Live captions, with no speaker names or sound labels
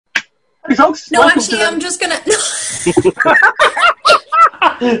Hey folks, No, actually, I'm just gonna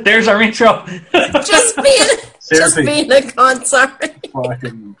There's our intro. just seriously, being a con. Sorry.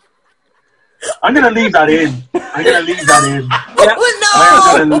 fucking. I'm gonna leave that in. I'm gonna leave that in. Oh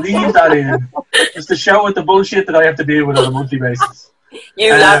I'm gonna no! leave that in. Just to show with the bullshit that I have to deal with on a monthly basis.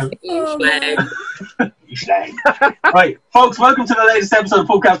 You love it, you Oh, slag. You slag. Right, folks, welcome to the latest episode of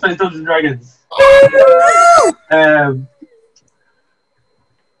Pubcast plays Dungeons and Dragons.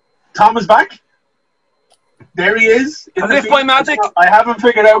 Tom is back. There he is. As if by magic. I haven't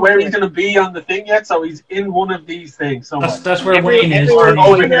figured out where he's going to be on the thing yet, so he's in one of these things somewhere. That's where Wayne is. Or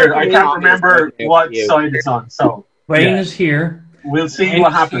over here. I can't remember what side it's on. So Wayne is here. we'll see Wayne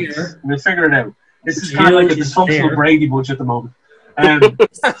what is happens. here. We'll figure it out. This is kind of like a Jill is dysfunctional there. Brady bunch at the moment.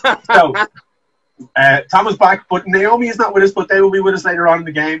 So Tom is back, but Naomi is not with us, but they will be with us later on in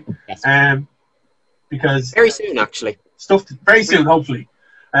the game. Yes. Because Very soon, actually. stuff very soon, hopefully.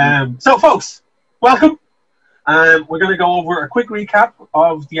 So, folks, welcome. We're going to go over a quick recap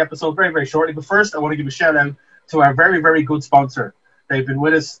of the episode very, very shortly. But first, I want to give a shout out to our very, very good sponsor. They've been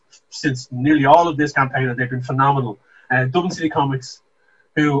with us since nearly all of this campaign, and they've been phenomenal. Dublin City Comics,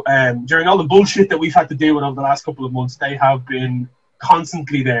 who, during all the bullshit that we've had to deal with over the last couple of months, they have been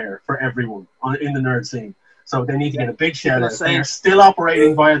constantly there for everyone in the nerd scene. So they need to get a big shout out. They are still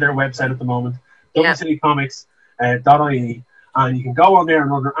operating via their website at the moment, DublinCityComics.ie. And you can go on there and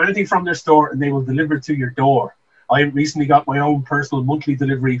order anything from their store, and they will deliver it to your door. I recently got my own personal monthly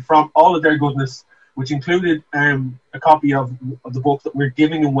delivery from all of their goodness, which included a copy of the book that we're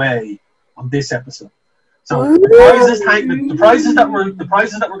giving away on this episode. So the prizes that we're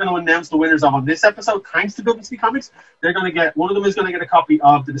going to announce the winners of on this episode, thanks to Dublin City Comics, they're going to get, one of them is going to get a copy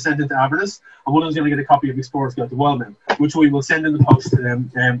of The Descent into Avernus, and one of them is going to get a copy of Explorer's Guide to Wildmen, which we will send in the post to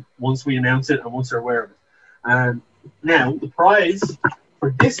them once we announce it and once they're aware of it. Now, the prize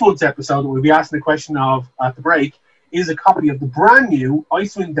for this month's episode that we'll be asking the question of at the break is a copy of the brand new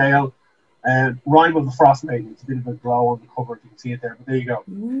Icewind Dale Rime of the Frost Maiden. It's a bit of a glow on the cover, if you can see it there, but there you go.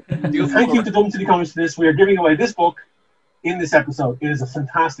 Thank you to Dublin City Comics for this. We are giving away this book in this episode. It is a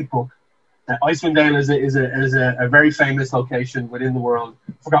fantastic book. Icewind Dale is a very famous location within the world,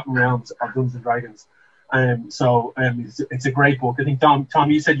 Forgotten Realms of Dungeons and Dragons. It's a great book. I think, Tom,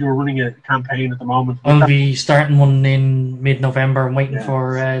 you said you were running a campaign at the moment. I'll be starting one in mid-November. I'm waiting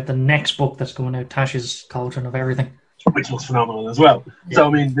for the next book that's coming out, Tash's Cauldron of Everything. Which looks phenomenal as well. Yeah. So, I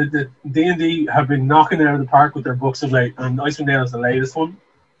mean, the D&D have been knocking it out of the park with their books of late, and Icewind Dale is the latest one,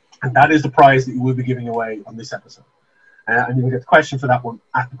 and that is the prize that you will be giving away on this episode. And you will get the question for that one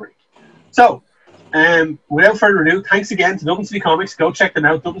at the break. So, without further ado, thanks again to Dublin City Comics. Go check them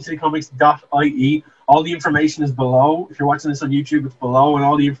out, dublincitycomics.ie. All the information is below. If you're watching this on YouTube, it's below, and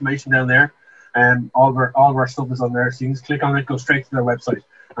all the information down there. All of our stuff is on there, so you can just click on it, go straight to their website,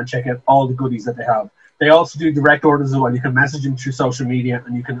 and check out all the goodies that they have. They also do direct orders as well. You can message them through social media,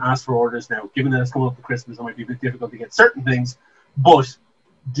 and you can ask for orders now. Given that it's coming up to Christmas, it might be a bit difficult to get certain things, but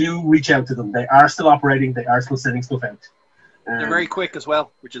do reach out to them. They are still operating. They are still sending stuff out. They're very quick as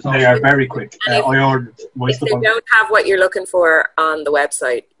well, which is awesome. They are very quick. I ordered my If stuff they on. don't have what you're looking for on the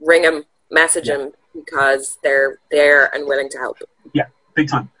website, ring them, message them, because they're there and willing to help. Yeah, big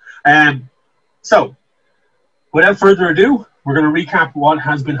time. So, without further ado, we're going to recap what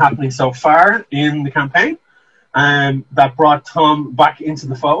has been happening so far in the campaign that brought Tom back into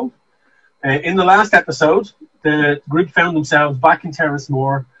the fold. In the last episode, the group found themselves back in Terrace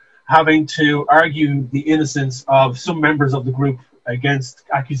Moor, having to argue the innocence of some members of the group against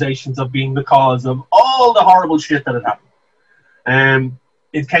accusations of being the cause of all the horrible shit that had happened.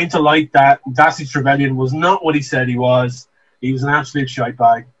 It came to light that Darcy Trevelyan was not what he said he was. He was an absolute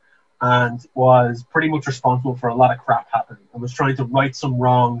shitebag and was pretty much responsible for a lot of crap happening and was trying to right some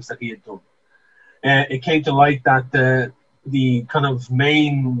wrongs that he had done. It came to light that the kind of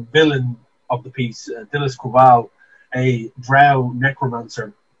main villain of the piece, Dillis Craval, a drow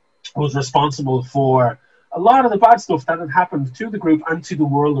necromancer, was responsible for a lot of the bad stuff that had happened to the group and to the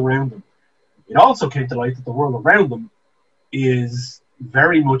world around them. It also came to light that the world around them is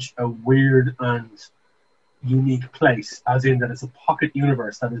very much a weird and unique place, as in that it's a pocket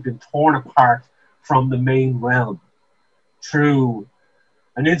universe that has been torn apart from the main realm through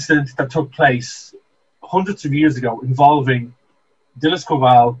an incident that took place hundreds of years ago involving Dillis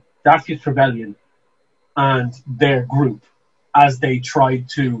Craval, Darcy Trevelyan, and their group as they tried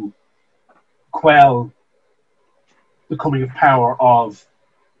to quell the coming of power of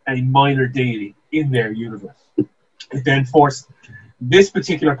a minor deity in their universe. It then forced this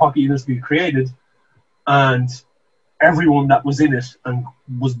particular pocket universe to be created, and everyone that was in it and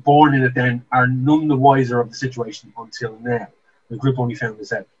was born in it then are none the wiser of the situation until now. The group only found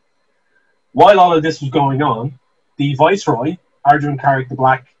this out. While all of this was going on, the Viceroy, Arjun Carrick the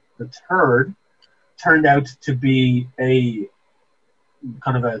Black III, turned out to be a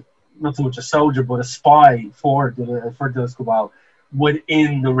kind of a, not so much a soldier, but a spy for the Cabal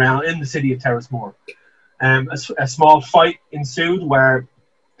within the city of Terrace-Moor. A small fight ensued where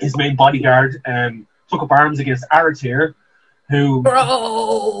his main bodyguard took up arms against Aratir, who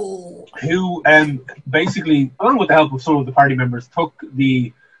basically, along with the help of some of the party members, took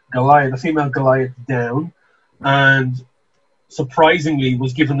the female Goliath down, and surprisingly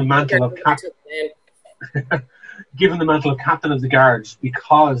was given the mantle of captain of the guards,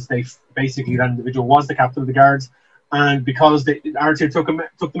 because they basically, that individual was the captain of the guards, and because Aratir took them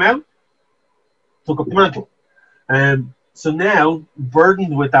out, took up the mantle. So now,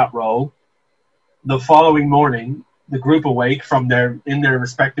 burdened with that role, the following morning, the group awake in their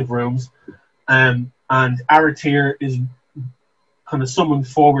respective rooms, and Aratir is kind of summoned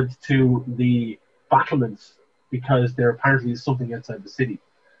forward to the battlements because there apparently is something outside the city.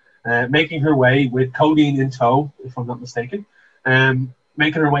 Making her way with Codeine in tow, if I'm not mistaken,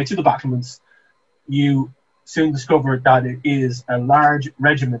 making her way to the battlements, you soon discover that it is a large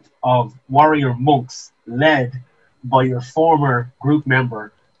regiment of warrior monks led by your former group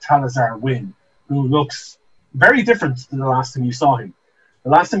member, Talasar Wynn, who looks very different to the last time you saw him. The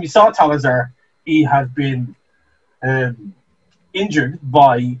last time you saw Talasar, he had been injured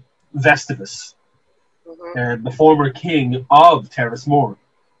by Vestivus, the former king of Terrace-Moor,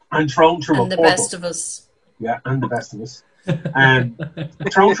 and thrown through a portal. And the best of us. Yeah, and the best of us.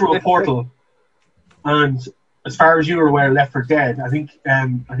 Thrown through a portal, and as far as you were aware, left for dead. I think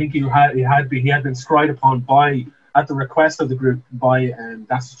he had been scried upon at the request of the group by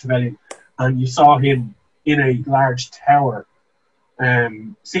Dastard Trevelyan, and you saw him in a large tower,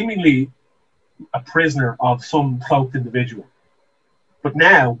 seemingly a prisoner of some cloaked individual. But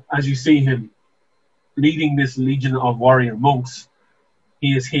now, as you see him leading this legion of warrior monks,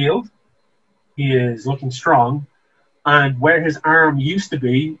 he is healed, he is looking strong, and where his arm used to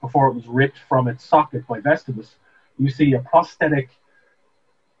be before it was ripped from its socket by Vestivus, you see a prosthetic,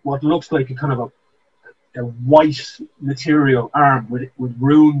 what looks like a kind of a white material arm with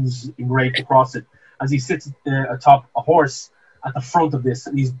runes engraved across it, as he sits atop a horse at the front of this,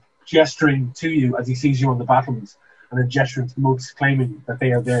 and he's gesturing to you as he sees you on the battlements, and then gesturing to the monks, claiming that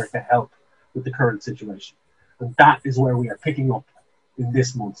they are there to help with the current situation. And that is where we are picking up in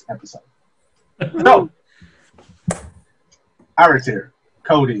this month's episode. So, Aratir,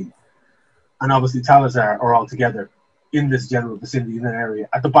 Cody, and obviously Talasar are all together in this general vicinity, in that area.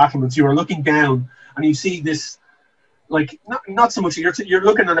 At the battlements, you are looking down, and you see this, like, not so much, you're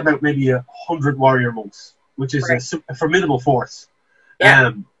looking at about maybe 100 warrior monks, which is a formidable force.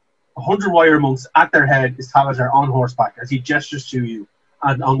 Yeah. 100 warrior monks, at their head is Talasar on horseback as he gestures to you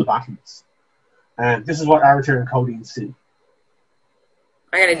on the battlements. This is what Aratir and Codeine see.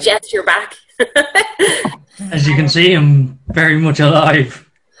 I'm going to gesture back. As you can see, I'm very much alive.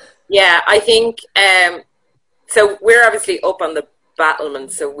 Yeah, I think, so we're obviously up on the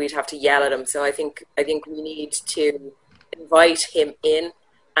battlements, so we'd have to yell at him. So I think we need to invite him in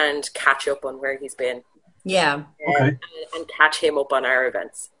and catch up on where he's been. Yeah. Okay. And catch him up on our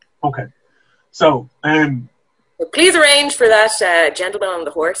events. Okay. So, So please arrange for that gentleman on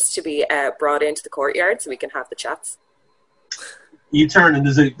the horse to be brought into the courtyard so we can have the chats. you turn and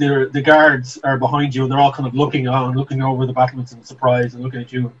the guards are behind you and they're all kind of looking over the battlements in surprise and looking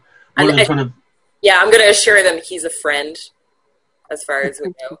at you. Yeah, I'm going to assure them he's a friend, as far as we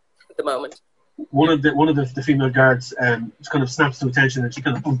know at the moment. One of the female guards just kind of snaps to attention, and she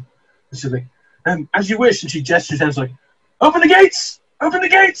kind of she's like, as you wish, and she gestures and like, open the gates, open the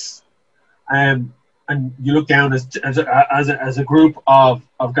gates. And you look down as a group of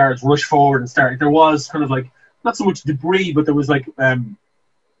guards rush forward and start. There was kind of like not so much debris, but there was like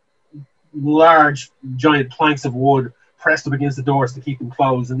large giant planks of wood pressed up against the doors to keep them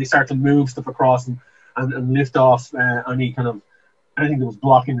closed, and they start to move stuff across and lift off any kind of anything that was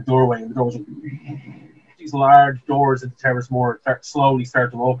blocking the doorway, and the doors, these large doors into Terrace-Moor slowly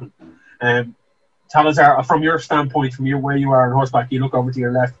start to open. Talasar, from your standpoint, from where you are on horseback, you look over to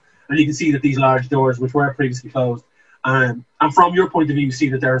your left, and you can see that these large doors, which were previously closed, and from your point of view, you see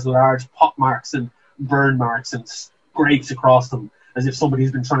that there's large pot marks and burn marks and scrapes across them, as if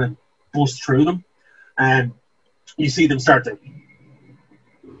somebody's been trying to bust through them. And you see them start to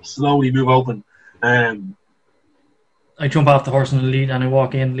slowly move open. I jump off the horse and I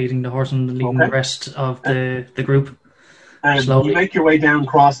walk in, leading the horse and leading the rest of the group. Slowly. You make your way down,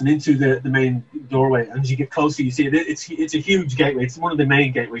 cross, and into the main doorway. And as you get closer, you see it's a huge gateway. It's one of the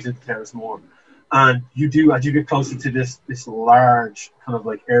main gateways into Terrace-Moor. And as you get closer to this large kind of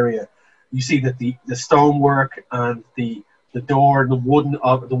like area, you see that the stonework and the door, the wood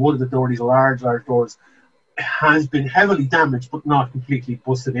of the door, these large doors, has been heavily damaged but not completely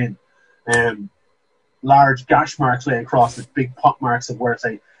busted in. Large gash marks lay across it, big pot marks of where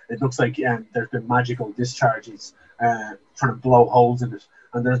it looks like there's been magical discharges trying to blow holes in it,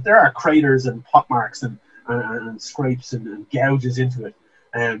 and there are craters and pot marks and scrapes and gouges into it.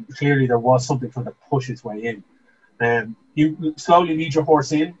 Clearly there was something trying to push its way in. You slowly lead your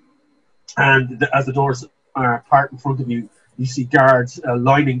horse in, and as the doors are part in front of you, you see guards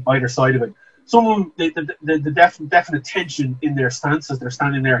lining either side of it. Some of them, the definite tension in their stances. They're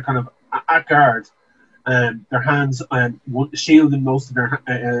standing there kind of at guard, their hands shielding most of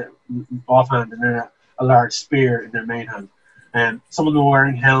their offhand, and then a large spear in their main hand. Some of them are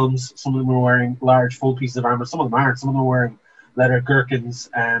wearing helms, some of them are wearing large full pieces of armor, some of them aren't. Some of them are wearing leather gherkins,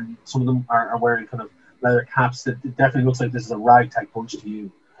 and some of them are wearing kind of leather caps. It definitely looks like this is a ragtag bunch to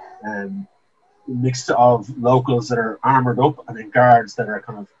you. Mixed of locals that are armored up and then guards that are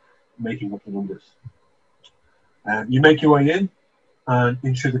kind of making up the numbers. You make your way in and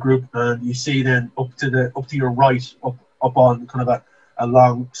into the group, and you see then up to your right, up on kind of a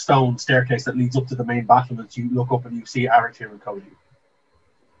long stone staircase that leads up to the main battlements. You look up and you see Aratir and Cody.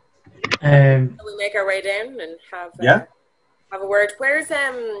 Can we make our way down and have a word? Where's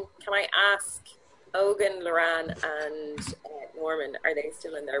can I ask Ogun, Loran, and Norman? Are they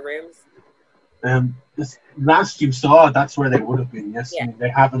still in their rooms? This last you saw, that's where they would have been. Yes, Yeah. I mean, they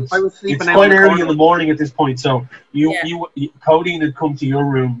haven't. I was sleeping It's out quite in the early corner. in the morning at this point. So you Codeine had come to your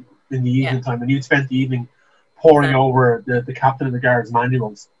room in the evening time, and you'd spent the evening poring over the captain of the guard's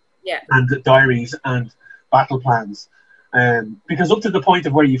manuals, and the diaries and battle plans. Because up to the point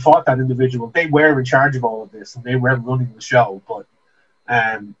of where you fought that individual, they were in charge of all of this, and they were running the show. But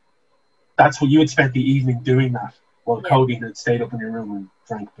that's what you had spent the evening doing that, while Codeine had stayed up in your room and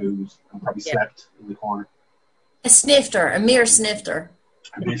drank booze and probably slept in the corner. A snifter, a mere snifter.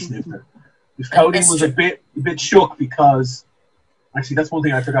 A bit snifter. Because Codeine was a bit shook because, actually, that's one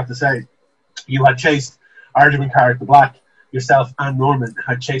thing I forgot to say. You had chased Arjun Carrot the Black, yourself and Norman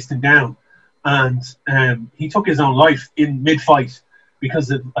had chased him down, and he took his own life in mid-fight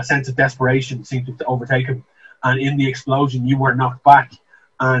because of a sense of desperation seemed to overtake him. And in the explosion, you were knocked back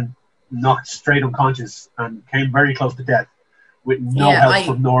and knocked straight unconscious and came very close to death with no help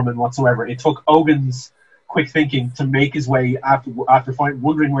from Norman whatsoever. It took Ogun's quick thinking to make his way after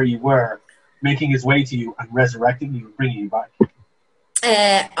wondering where you were, making his way to you and resurrecting you and bringing you back.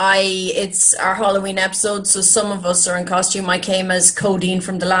 It's our Halloween episode, so some of us are in costume. I came as Codeine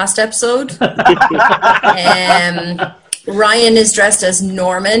from the last episode. Ryan is dressed as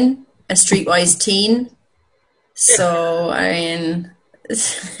Norman, a streetwise teen. So, I mean...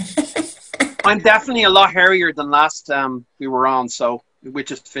 I'm definitely a lot hairier than last we were on, so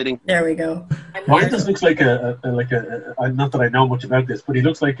which is fitting. There we go. Ryan just looks like a not that I know much about this, but he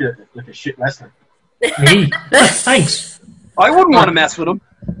looks like a shit wrestler. Me? Thanks. I wouldn't want to mess with him.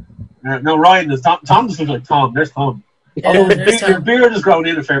 No, Ryan does. Tom just looks like Tom. There's Tom. Yeah, Your beard has grown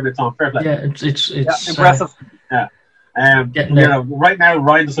in a fair bit, Tom. Fair play. Yeah, it's impressive. Right now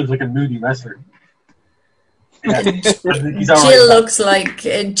Ryan just looks like a moody wrestler. Yeah. Jill looks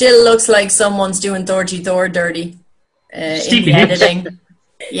like someone's doing Thorgy Thor dirty in the editing.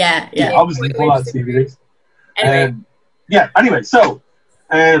 Yeah. Obviously, full on Stevie Nicks. Anyway, so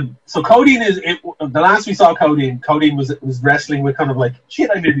Codeine is the last we saw. Codeine was wrestling with kind of like shit.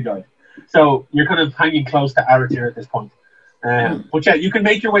 I nearly died. So you're kind of hanging close to Aratir at this point. But yeah, you can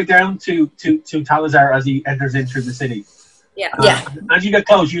make your way down to Talasar as he enters in through the city. As you get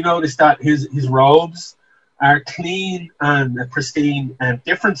close, you notice that his robes are clean and pristine and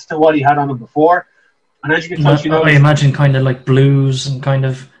different to what he had on him before. And as you get close, you know, I imagine kind of like blues and kind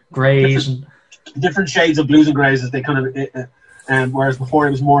of greys and different shades of blues and greys as they kind of, whereas before it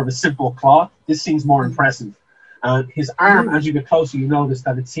was more of a simple cloth. This seems more impressive. And his arm, as you get closer, you notice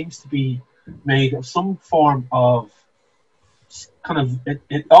that it seems to be made of some form of kind of,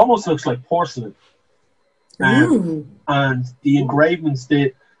 it almost looks like porcelain. And the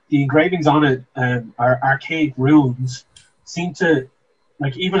engravings on it are archaic runes. Seem to,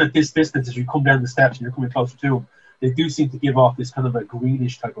 like, even at this distance, as you come down the steps and you're coming closer to them, they do seem to give off this kind of a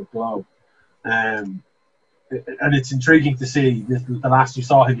greenish type of glow. And it's intriguing to see. The last you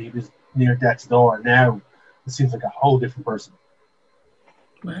saw him, he was near death's door. Now it seems like a whole different person.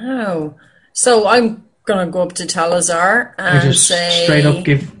 Wow. So I'm going to go up to Talasar and just say... straight up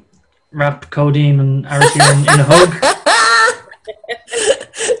wrap Codeine and Aratir in a hug.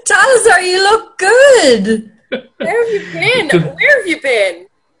 Talasar, you look good. Where have you been? Where have you been?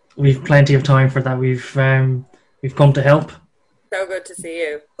 We've plenty of time for that. We've come to help. So good to see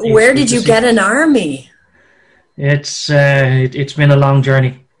you. Where did you get an army? It's been a long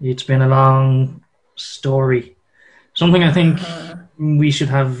journey. It's been a long story. Something I think we should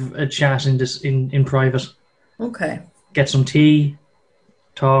have a chat in private. Okay. Get some tea,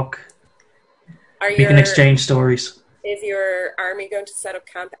 talk. We can exchange stories. Is your army going to set up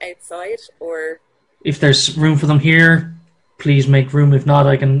camp outside, or if there's room for them here, please make room. If not,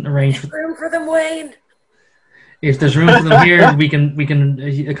 I can arrange for room for them, Wayne. If there's room for them here, we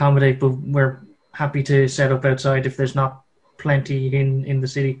can accommodate. But we're happy to set up outside if there's not plenty in the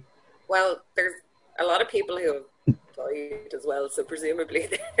city. Well, there's a lot of people who have died as well, so presumably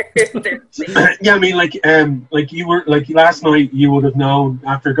they're yeah, I mean, like you were like last night, you would have known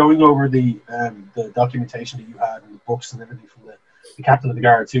after going over the documentation that you had and the books and everything from the captain of the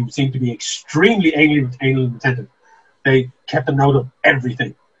guards, who seemed to be extremely anal and attentive. They kept a note of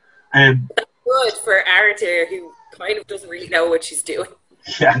everything. That's good for Arthur, who kind of doesn't really know what she's doing.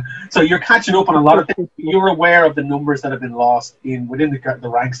 Yeah, so you're catching up on a lot of things. You're aware of the numbers that have been lost within the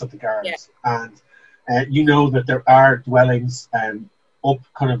ranks of the guards, and you know that there are dwellings up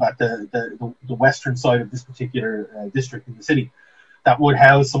kind of at the western side of this particular district in the city that would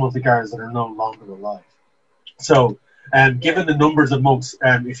house some of the guards that are no longer alive. So, given the numbers of monks,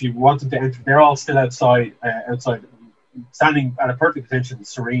 if you want them to enter, they're all still outside, standing at a perfect attention,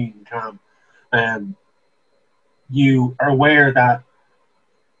 serene, calm. You are aware that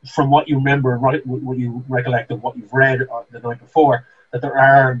from what you remember, what you recollect of what you've read the night before, that there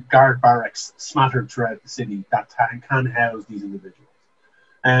are guard barracks smattered throughout the city that can house these individuals.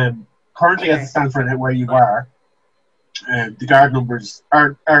 Currently, as it stands right now where you are, the guard numbers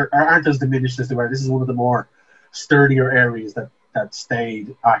aren't as diminished as they were. This is one of the more sturdier areas that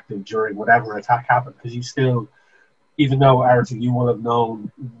stayed active during whatever attack happened, because you still, even though Arthur, you will have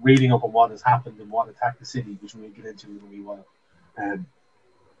known, reading up on what has happened and what attacked the city, which we'll get into in a wee while,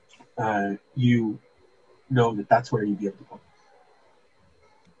 you know that that's where you'd be able to put.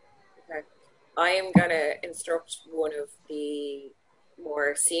 Okay. I am going to instruct one of the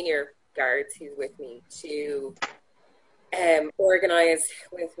more senior guards who's with me to organise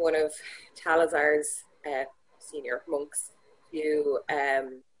with one of Talasar's senior monks to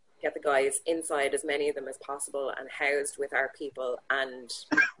get the guys inside, as many of them as possible, and housed with our people and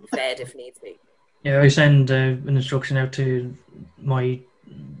fed if needs be. Yeah, I send an instruction out to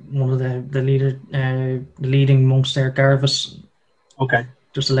one of the leading monks there, Garvis. Okay.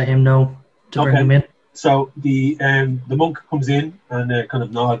 Just to let him know to bring him in. So the monk comes in and kind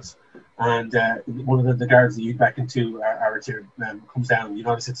of nods, and one of the guards that you back into Arthur comes down. You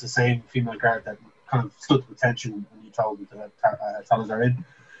notice it's the same female guard that kind of stood to attention when you told them to let Talasar in.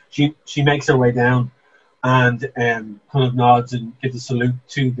 She makes her way down and kind of nods and gives a salute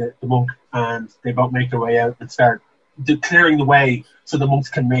to the monk, and they both make their way out and start clearing the way so the monks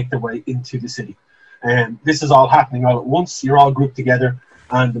can make their way into the city. And this is all happening all at once. You're all grouped together,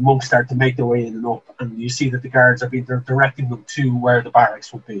 and the monks start to make their way in and up, and you see that the guards they're directing them to where the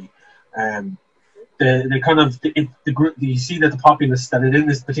barracks would be. The group, you see that the populace that are in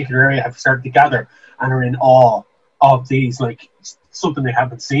this particular area have started to gather and are in awe of these, like something they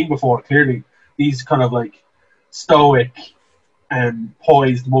haven't seen before. Clearly, these kind of like stoic and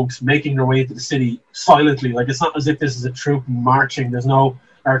poised monks making their way into the city silently. Like, it's not as if this is a troop marching. There's no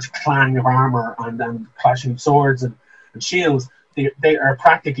large clang of armor and clashing of swords and shields. They are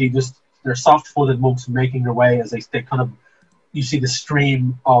practically just, they're soft-footed monks making their way as they kind of, you see the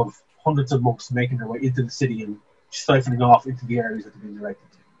stream of hundreds of monks making their way into the city and siphoning off into the areas that they're being directed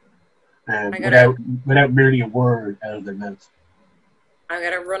to. Without merely a word out of their mouths. I'm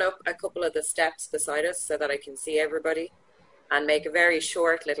going to run up a couple of the steps beside us so that I can see everybody and make a very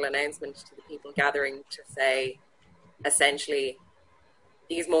short little announcement to the people gathering to say, essentially,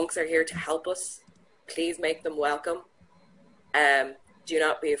 these monks are here to help us. Please make them welcome. Do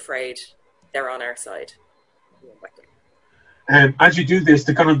not be afraid. They're on our side. As you do this,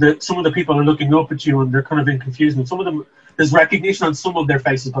 some of the people are looking up at you and they're kind of in confusion. Some of them, there's recognition on some of their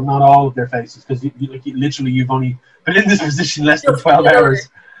faces, but not all of their faces, because literally you've only been in this position less than 12 hours,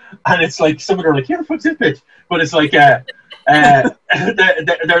 and it's like some of them are like, "Yeah, the fuck's this bitch?" But it's like they're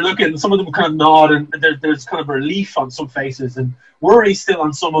looking. Some of them kind of nod, and there's kind of relief on some faces and worry still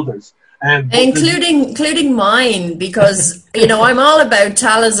on some others. Including mine, because I'm all about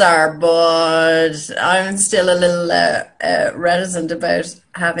Talasar, but I'm still a little reticent about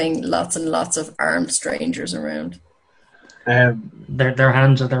having lots and lots of armed strangers around. Their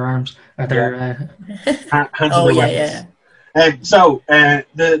hands are their arms. Are their hands are their weapons. So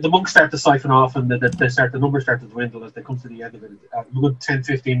the monks start to siphon off, and the numbers start to dwindle as they come to the end of it. A good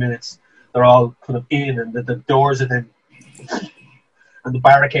 10-15 minutes, they're all kind of in, and the doors are then and the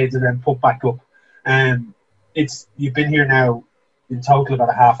barricades are then put back up. You've been here now in total about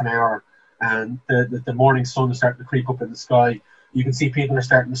a half an hour, and the morning sun is starting to creep up in the sky. You can see people are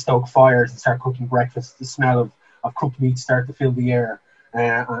starting to stoke fires and start cooking breakfast. The smell of cooked meat start to fill the air,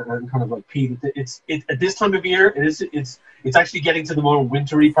 and kind of like peat. At this time of year, it's actually getting to the more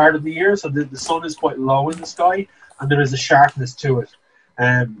wintry part of the year, so the sun is quite low in the sky, and there is a sharpness to it,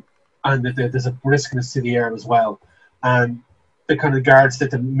 and there's a briskness to the air as well. And the kind of guards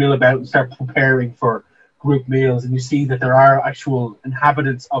that mill about and start preparing for group meals, and you see that there are actual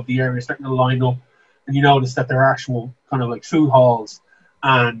inhabitants of the area starting to line up, and you notice that there are actual kind of like food halls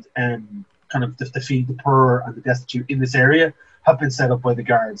and kind of the feed the poor and the destitute in this area have been set up by the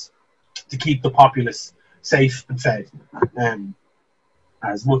guards to keep the populace safe and fed.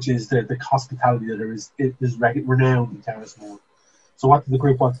 As much as the hospitality that there is renowned in Talasar. So what does the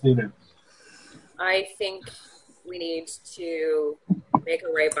group want to do now? I think we need to make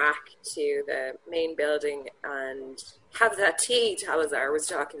our way back to the main building and have that tea Talasar was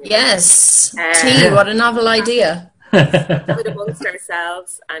talking about. Yes, tea, what a novel idea. Put amongst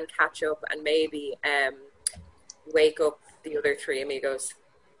ourselves and catch up and maybe wake up the other three amigos.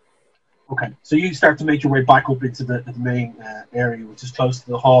 Okay, so you start to make your way back up into the main area, which is close to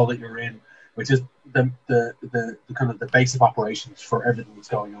the hall that you're in, which is the kind of the base of operations for everything that's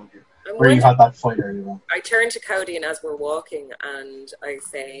going on here. Where you had that fight earlier on. I turn to Cody and as we're walking and I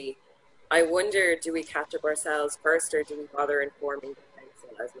say, I wonder, do we catch up ourselves first or do we bother informing the council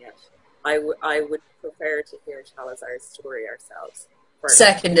as yet? I would prefer to hear Talasar's story ourselves first.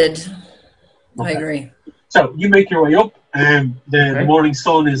 Seconded. Okay. I agree. So you make your way up, and the morning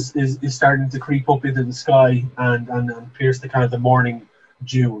sun is starting to creep up into the sky and pierce the kind of the morning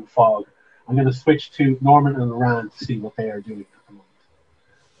dew and fog. I'm going to switch to Norman and Loran to see what they are doing at the moment.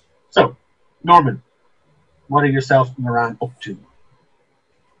 So, Norman, what are yourself and Loran up to?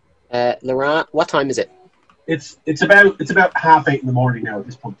 Loran, what time is it? It's about 8:30 in the morning now at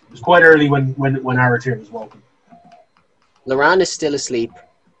this point. It was quite early when Arid here was walking. Loran is still asleep.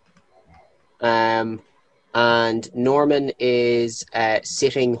 And Norman is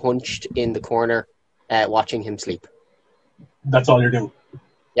sitting hunched in the corner, watching him sleep. That's all you're doing?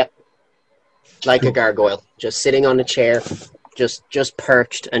 Yep. Like a gargoyle. Just sitting on a chair, just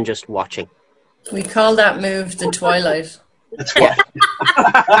perched and just watching. We call that move the Twilight. Yeah.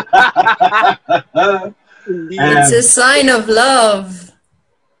 It's a sign of love.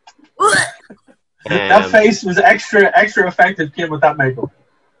 That face was extra effective, Kim, with that makeup.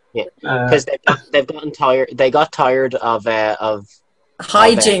 Yeah, because they've gotten tired. They got tired of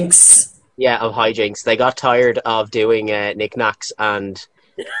hijinks. Of hijinks. They got tired of doing knickknacks and.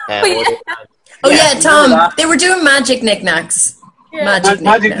 Tom. They were doing magic knickknacks. Yeah.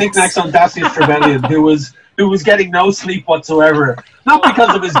 Magic knickknacks on Dacius Trevelyan, who was getting no sleep whatsoever. Not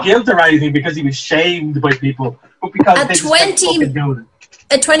because of his guilt or anything, because he was shamed by people, but because they just kept fucking doing it.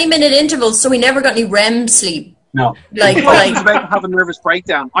 A 20-minute interval, so we never got any REM sleep. No, like about to have a nervous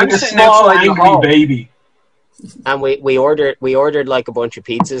breakdown. I'm like sitting a small, outside angry baby. And we ordered like a bunch of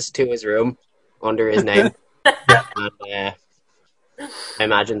pizzas to his room under his name. Yeah. And, I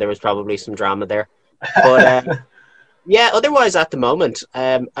imagine there was probably some drama there, but otherwise at the moment,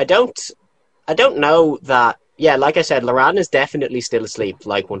 I don't know that. Yeah, like I said, Loran is definitely still asleep,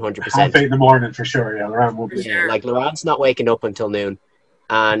 like 100%. 8:30 in the morning for sure. Yeah, Loran will be. Yeah, like Loran's not waking up until noon,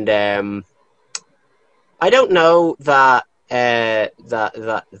 and I don't know that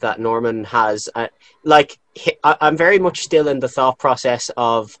that Norman has I'm very much still in the thought process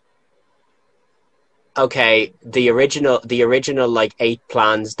of okay, the original like 8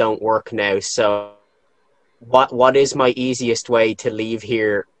 plans don't work now, so what is my easiest way to leave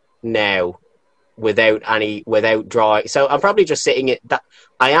here now without drawing? So I'm probably just sitting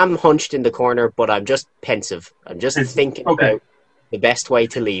I am hunched in the corner, but I'm just pensive. I'm just thinking about the best way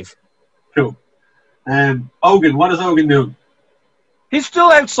to leave. Cool. Ogun, what is Ogun doing? He's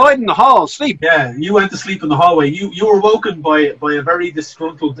still outside in the hall, asleep. Yeah, you went to sleep in the hallway. You were woken by a very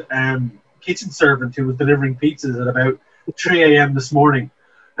disgruntled kitchen servant who was delivering pizzas at about 3 a.m. this morning.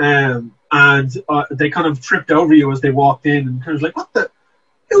 And they kind of tripped over you as they walked in and kind of like, what the?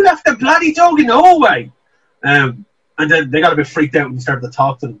 Who left the bloody dog in the hallway? And then they got a bit freaked out when you started to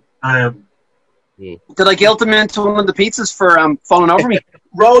talk to them. Did I guilt him into one of the pizzas for falling over me?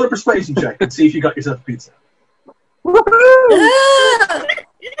 Roll a persuasion check and see if you got yourself a pizza.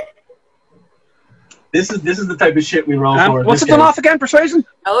 This is the type of shit we roll for. What's it done off again? Persuasion?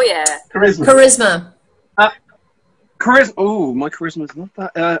 Oh yeah. Charisma. Charisma. Oh, my charisma is not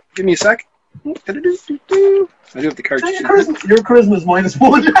that. Give me a sec. I do have the character. Your charisma is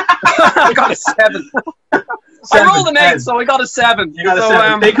 -1. I got a 7. I rolled an 8, so I got a 7. You got a so,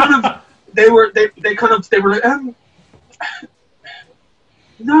 7. They were like,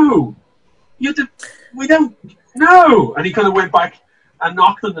 no, we don't, no. And he kind of went back and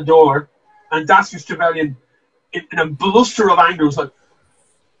knocked on the door, and Dastard Trevelyan, in a bluster of anger, was like,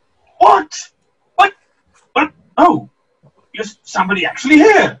 what? Oh, is somebody actually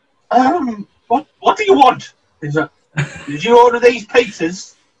here? What do you want? He's like, did you order these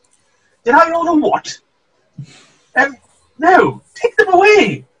pizzas? Did I order what? No, take them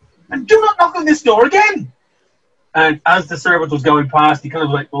away, and do not knock on this door again. And as the servant was going past, he kind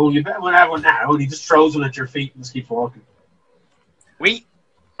of like, oh, you better have one now, and he just throws one at your feet and just keeps walking. Wait,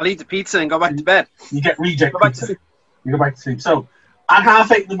 I'll eat the pizza and go back to bed. You get reject pizza. You go back to sleep. So, at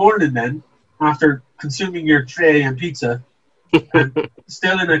 8:30 in the morning then, after consuming your 3 a.m. pizza, and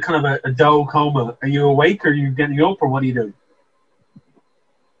still in a kind of a dough coma, are you awake, or are you getting up, or what are you doing?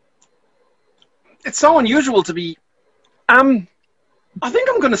 It's so unusual to be... I think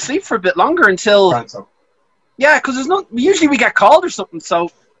I'm going to sleep for a bit longer until... Right, so. Yeah, because usually we get called or something,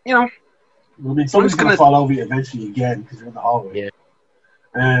 so, you know... I mean, somebody's going to fall over you eventually again, because you're in the hallway.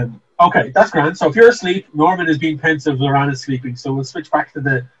 Yeah. Okay, that's grand. So if you're asleep, Norman is being pensive, Lorana's sleeping, so we'll switch back to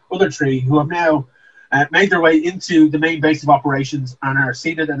the other 3 who have now made their way into the main base of operations and are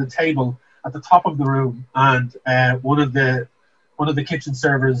seated at a table at the top of the room, and one of the kitchen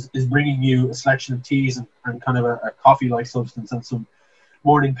servers is bringing you a selection of teas and kind of a coffee-like substance and some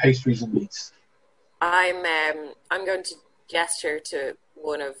morning pastries and meats. I'm going to gesture to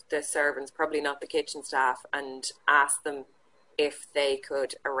one of the servants, probably not the kitchen staff, and ask them if they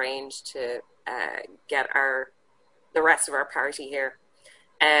could arrange to get the rest of our party here.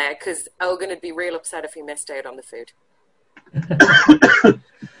 Because Ogan would be real upset if he missed out on the food.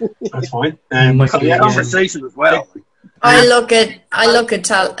 That's fine. Conversation as well. I look at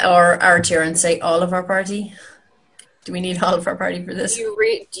Archer and say, all of our party? Do we need all of our party for this?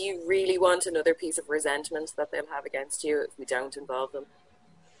 Do you really want another piece of resentment that they'll have against you if we don't involve them?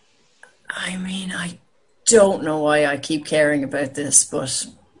 I mean, I don't know why I keep caring about this, but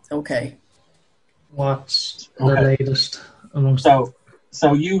okay. What's the latest amongst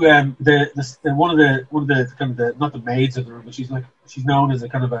So you one of the kind of the, not the maids of the room, but she's known as a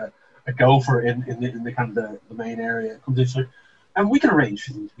kind of a gopher in the kind of the main area. Comes in, she's like, and we can arrange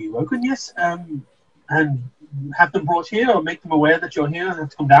for them to be woken, yes, and have them brought here or make them aware that you're here and have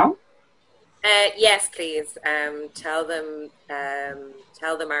to come down. Yes, please. Tell them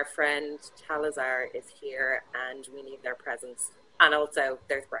our friend Talasar is here and we need their presence. And also,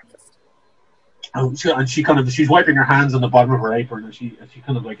 there's breakfast. Oh, she's wiping her hands on the bottom of her apron, and she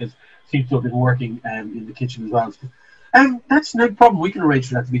kind of like seems to have been working in the kitchen as well. That's no problem. We can arrange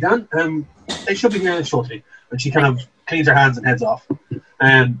for that to be done. They should be here shortly. And she kind of cleans her hands and heads off.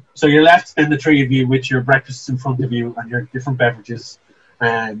 So you're left, then the 3 of you, with your breakfasts in front of you and your different beverages.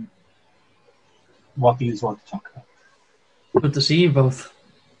 What do you want to talk about? Good to see you both.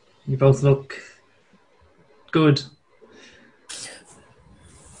 You both look good.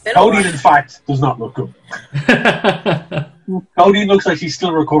 Codeine, in fact, does not look good. Codeine looks like she's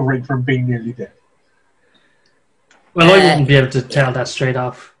still recovering from being nearly dead. Well, I wouldn't be able to tell that straight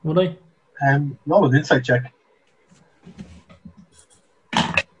off, would I? Roll an insight check.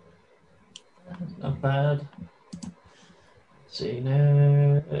 Not bad. Let's see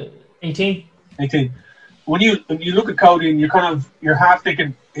now. 18. 18. When you look at Codeine, you're half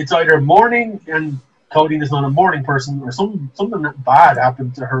thinking it's either morning and Codeine is not a morning person, or something bad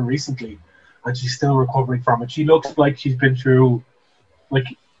happened to her recently, and she's still recovering from it. She looks like she's been through like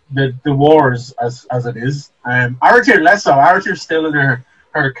the wars as it is. Archer less so. Archer's still in her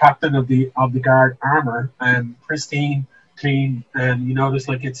captain of the guard armor, pristine, clean, and you notice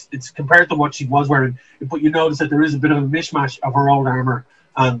like it's compared to what she was wearing, but you notice that there is a bit of a mishmash of her old armor,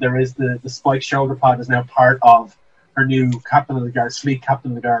 and there is the spiked shoulder pad is now part of her new captain of the guard, sleek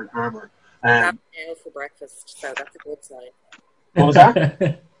captain of the guard armor. Having ale for breakfast, so that's a good sign. What was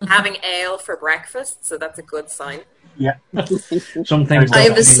that? Having ale for breakfast, so that's a good sign. Yeah. Some things. I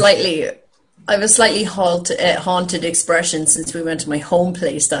have a slightly haunted expression since we went to my home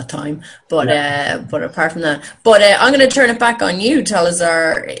place that time. But apart from that, I'm going to turn it back on you,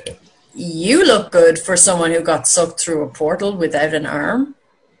 Talasar. You look good for someone who got sucked through a portal without an arm.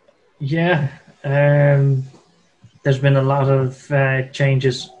 Yeah. There's been a lot of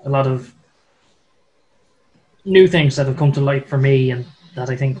changes, a lot of new things that have come to light for me, and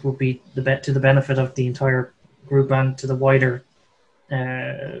that I think will be to the benefit of the entire group and to the wider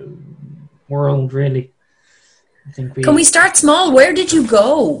world, really. I think Can we start small? Where did you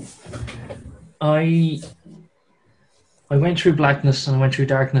go? I went through blackness and I went through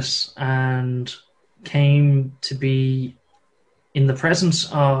darkness, and came to be in the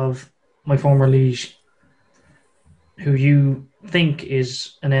presence of my former liege, who you think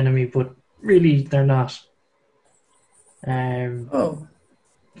is an enemy, but really they're not.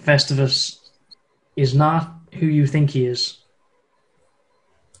 Festivus is not who you think he is.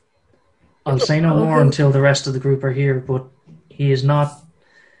 I'll say no more until the rest of the group are here, but he is not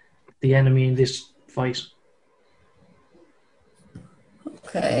the enemy in this fight.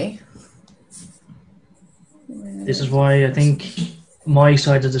 Okay. This is why I think my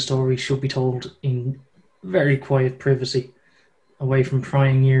side of the story should be told in very quiet privacy, away from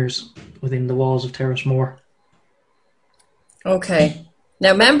prying ears within the walls of Terrace Moor. Okay.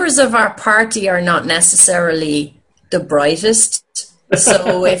 Now, members of our party are not necessarily the brightest.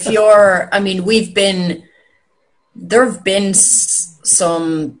 So if you're, I mean, there have been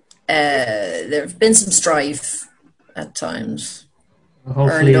some strife at times,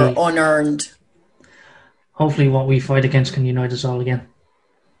 Hopefully, earned or unearned. Hopefully what we fight against can unite us all again.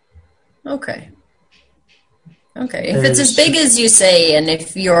 Okay. If it's as big as you say, and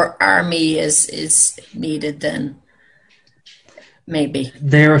if your army is needed, then maybe.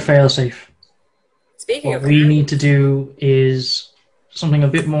 They're a failsafe. Speaking what of we need to do is something a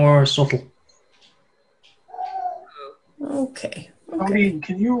bit more subtle. Okay. Tony,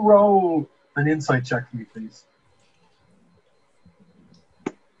 can you roll an insight check for me, please?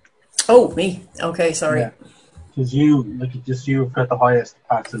 Oh, me. Okay, sorry. Because you've got the highest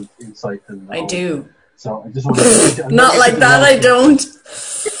passive insight. I do. So I just want to... Not like that, I don't.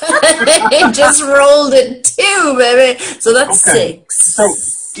 I just rolled it 2, baby. So that's 6. So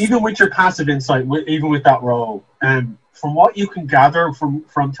even with your passive insight, even with that roll, from what you can gather from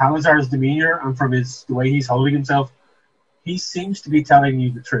Talasar's demeanor and from the way he's holding himself, he seems to be telling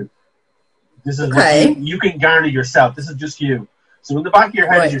you the truth. This is what you can garner yourself. This is just you. So in the back of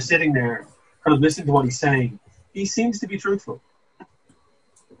your head, as you're sitting there, kind of listening to what he's saying, he seems to be truthful.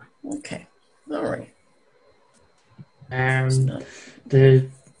 Okay. All right. The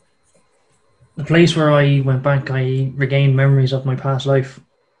place where I went back, I regained memories of my past life.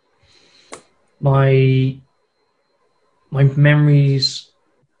 My memories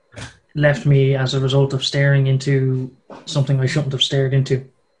left me as a result of staring into something I shouldn't have stared into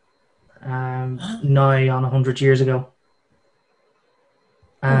nigh on 100 years ago.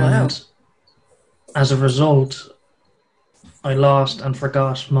 And as a result, I lost and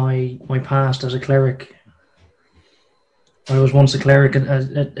forgot my past as a cleric. I was once a cleric,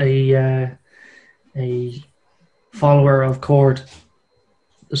 a follower of Cord,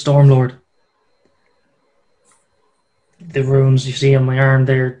 the Stormlord. The runes you see on my arm,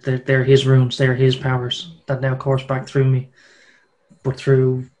 they're his runes, they're his powers that now course back through me. But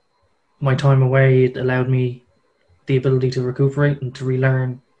through my time away, it allowed me the ability to recuperate and to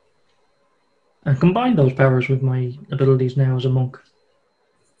relearn and combine those powers with my abilities now as a monk.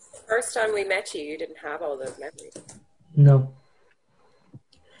 First time we met you didn't have all those memories. No.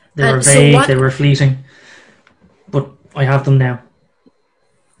 They were vague, they were fleeting, but I have them now.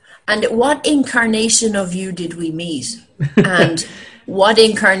 And what incarnation of you did we meet? And what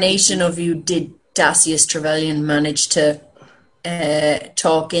incarnation of you did Dacius Trevelyan manage to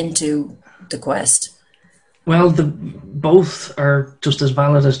talk into the quest? Well, both are just as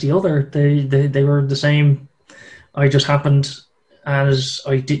valid as the other. They were the same. I just happened, as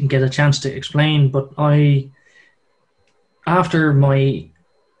I didn't get a chance to explain, but after my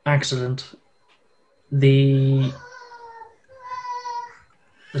accident, the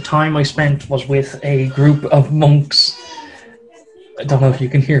time I spent was with a group of monks. I don't know if you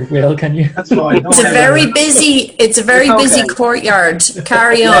can hear Will, can you? That's fine. It's a very busy courtyard.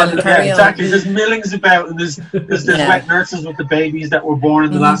 Carry on. Exactly. There's millings about, and there's wet nurses with the babies that were born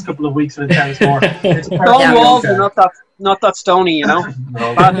in the last couple of weeks in Terrace Moor. Stone walls are not that stony, you know.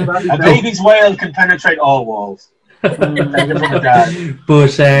 No. A baby's wail can penetrate all walls. But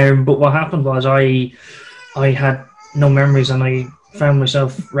what happened was I had no memories, and I found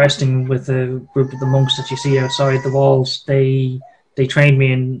myself resting with a group of the monks that you see outside the walls. They trained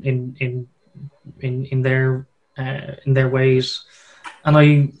me in their ways,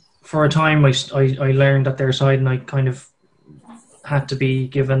 and for a time I learned at their side, and I kind of had to be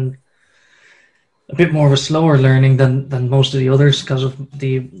given a bit more of a slower learning than most of the others because of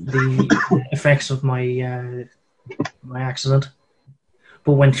the effects of my accident.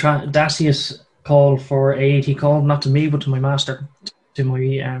 But when Dacius called for aid, he called not to me but to my master, to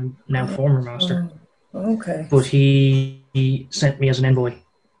my now former master. Okay. But he sent me as an envoy,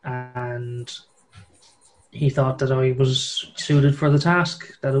 and he thought that I was suited for the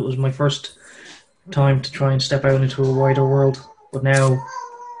task, that it was my first time to try and step out into a wider world. But now,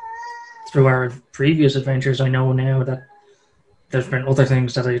 through our previous adventures, I know now that there's been other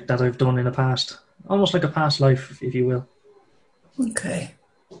things that I've done in the past, almost like a past life, if you will. Okay.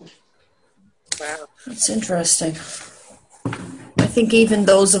 Wow. That's interesting. I think even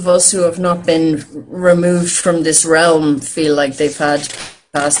those of us who have not been removed from this realm feel like they've had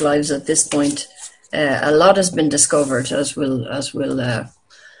past lives at this point. A lot has been discovered, as we'll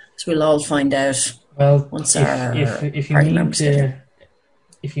all find out. Well, once if you party mean members get here.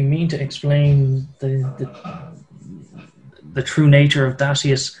 to explain the true nature of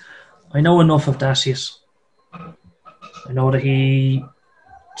Dacius, I know enough of Dacius. I know that he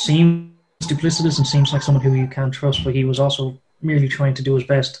seems duplicitous and seems like someone who you can't trust, but he was also merely trying to do his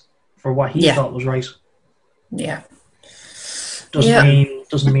best for what he thought was right. Yeah.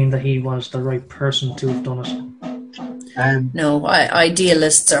 Doesn't mean that he was the right person to have done it. No,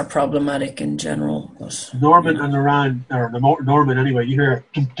 idealists are problematic in general. But, Norman and Naran, or Norman anyway, you hear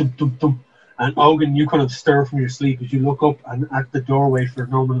dum, dum, dum, dum, and Ogun, you kind of stir from your sleep as you look up, and at the doorway for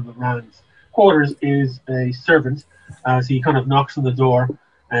Norman and Naran's quarters is a servant. So he kind of knocks on the door,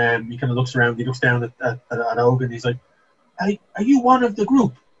 and he kind of looks around. He looks down at Ogun. He's like, "Are you one of the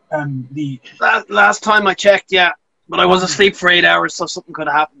group?" Last time I checked, yeah, but I was asleep for 8 hours, so something could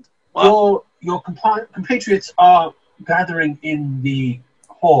have happened. Your compatriots are gathering in the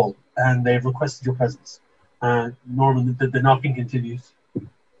hall, and they've requested your presence. Norman, the knocking continues.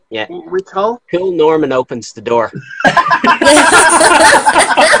 Yeah. Which hall? Cool. Norman opens the door.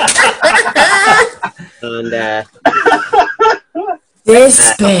 And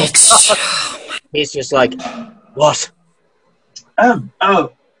this bitch. he's just like, what?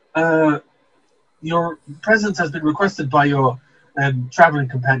 Your presence has been requested by your traveling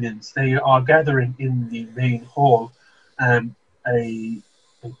companions. They are gathering in the main hall. A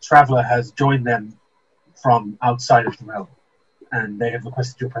traveler has joined them from outside of the realm, and they have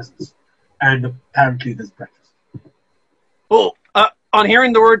requested your presence. And apparently there's breakfast. Oh, on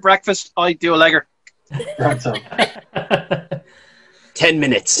hearing the word breakfast, I do a legger. Right, so. 10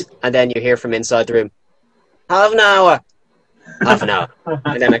 minutes. And then you hear from inside the room, half an hour. Half an hour.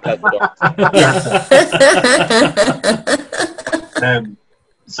 And then I close the door.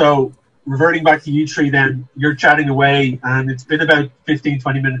 So, reverting back to you three then, you're chatting away, and it's been about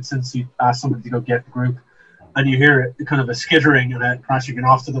 15-20 minutes since you asked someone to go get the group, and you hear kind of a skittering and a crashing, and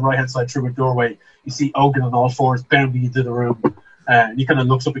off to the right-hand side through a doorway, you see Ogun on all fours bounding into the room, and he kind of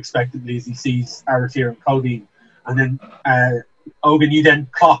looks up expectantly as he sees Aratir and Codeine, and then, Ogun, you then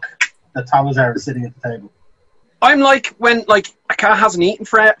clock that Talasar is sitting at the table. I'm like when a cat hasn't eaten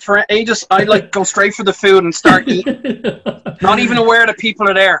for ages. I go straight for the food and start eating, not even aware that people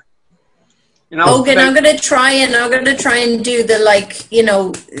are there. You know. Ogun, I'm gonna try and do the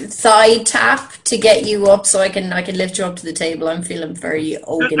thigh tap to get you up, so I can lift you up to the table. I'm feeling very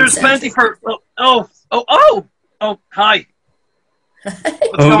Ogun. There's plenty for. Oh! Hi.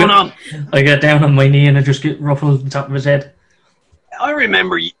 What's going on? I get down on my knee and I just get ruffled on the top of his head. I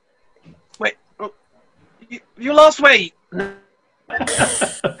remember you. Wait, you lost weight.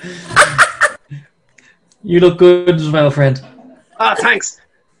 You look good as well, friend. Thanks.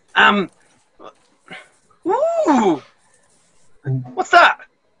 Ooh, what's that?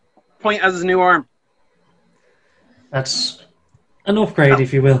 Point as his new arm. That's an upgrade,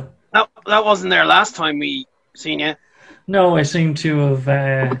 if you will. That wasn't there last time we seen you. No, I seem to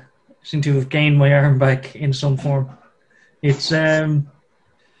have gained my arm back in some form. It's I'm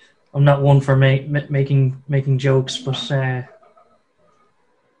not one for making jokes, but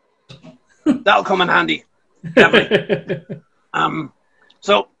that'll come in handy. Definitely.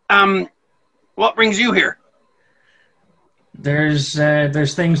 What brings you here? There's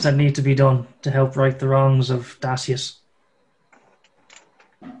things that need to be done to help right the wrongs of Dacius.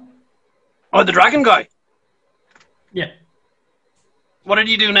 Oh, the dragon guy. Yeah. What did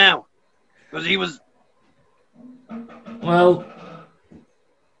he do now? Because he was. Well,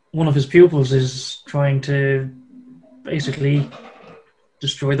 one of his pupils is trying to basically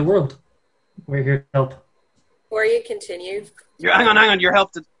destroy the world. We're here to help. Before you continue. Hang on. You're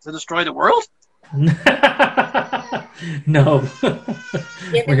help to destroy the world? No.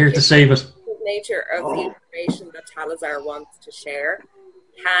 We're here to save it. The nature of the information that Talasar wants to share,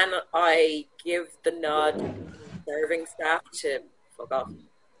 can I give the nod to serving staff to fuck off?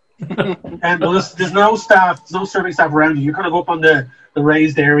 Well, there's no serving staff around you. You're kind of up on the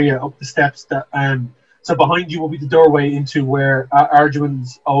raised area, up the steps. So behind you will be the doorway into where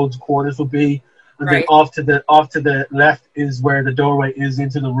Arduin's old quarters will be, and then off to the left is where the doorway is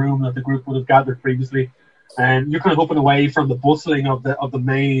into the room that the group would have gathered previously. And you're kind of up and away from the bustling of the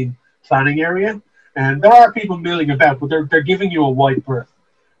main planning area. And there are people milling about, but they're giving you a wide berth.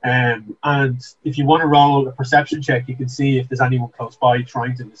 And if you want to roll a perception check, you can see if there's anyone close by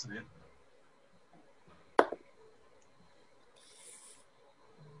trying to listen in.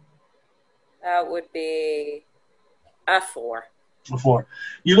 That would be a 4. Before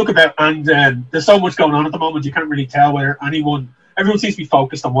you look about, and there's so much going on at the moment, you can't really tell whether everyone seems to be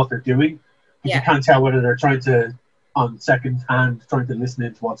focused on what they're doing, but you can't tell whether they're trying to, on second hand, trying to listen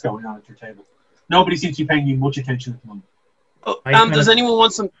in to what's going on at your table. Nobody seems to be paying you much attention at the moment. Does anyone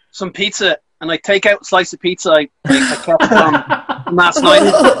want some pizza? And I take out a slice of pizza I kept from last night.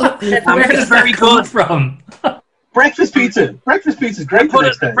 It's very good. From Breakfast pizza. Breakfast pizza is great.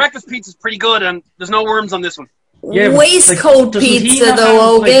 Breakfast pizza is pretty good, and there's no worms on this one. Yeah, waistcoat pizza,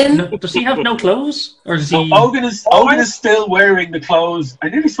 though, Ogan. Does he have no clothes, or does he? Ogan is still wearing the clothes. I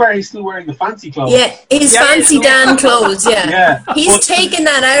nearly swear he's still wearing the fancy clothes. Yeah, his fancy Dan clothes. Yeah, he's taken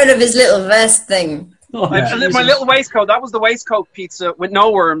that out of his little vest thing. My little waistcoat. That was the waistcoat pizza with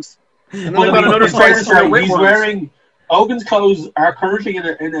no worms. And then got another slice he's wearing. Ogan's clothes are currently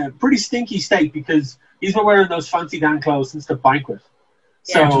in a pretty stinky state because he's been wearing those fancy Dan clothes since the banquet.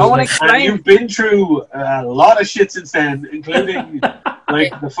 So, and you've been through a lot of shit since then, including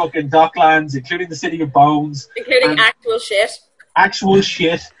the fucking Docklands, including the City of Bones, including actual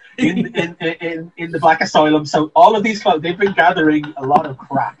shit in the Black Asylum. So all of these clothes, they've been gathering a lot of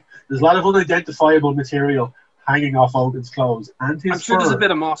crap. There's a lot of unidentifiable material hanging off Ogan's clothes and his. I'm sure there's a bit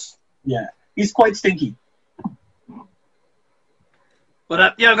of moss. Yeah, he's quite stinky. But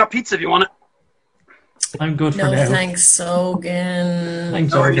I've got pizza if you want it. I'm good for now. No, thanks, Ogan.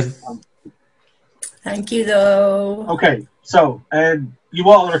 Thanks, Ogan. Thank you, though. Okay, so you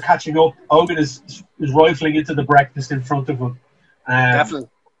all are catching up. Ogan is rifling into the breakfast in front of him. Definitely.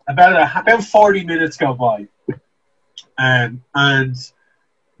 About 40 minutes go by, and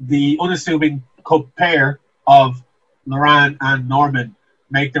the unassuming pair of Loran and Norman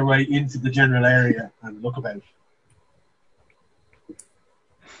make their way into the general area and look about.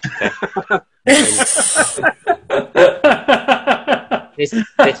 This is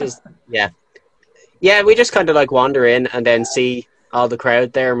we just kind of like wander in and then see all the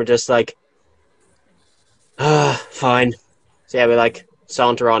crowd there and we're just like fine. So we like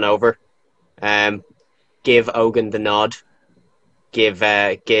saunter on over, give Ogan the nod, no,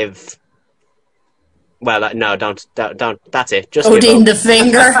 don't, that's it, just Odin the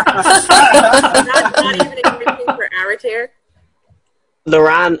finger. Not even a good thing for Aratir.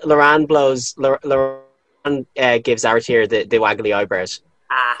 Loran blows. Loran gives Aratir the waggly eyebrows,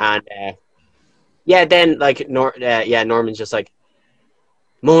 and then like Norman's just like,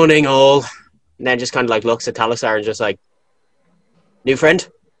 "Morning, all," and then just kind of like looks at Talasar and just like, "New friend."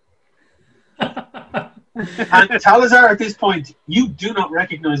 And Talasar, at this point, you do not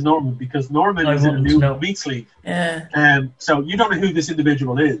recognize Norman because Norman is in a new meat sleeve. Yeah. So you don't know who this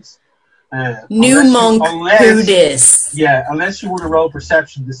individual is. New monk, who this? Yeah, unless you want to roll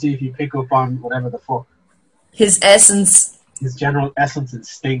perception to see if you pick up on whatever the fuck. His essence. His general essence and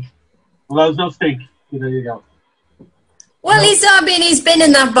stink. Well, there's no stink. There you go. Well, he's been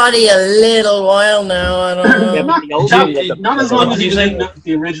in that body a little while now. I don't know. Not as long as he's in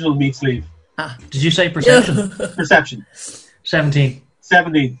the original meat sleeve. Did you say perception? Perception. 17.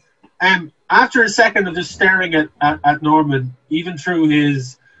 After a second of just staring at Norman, even through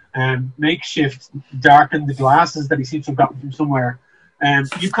his makeshift darkened glasses that he seems to have gotten from somewhere,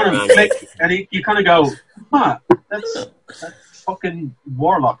 you kind of click and you kind of go, that's fucking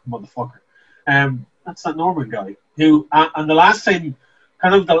Warlock, motherfucker. That's that Norman guy who, and the last time,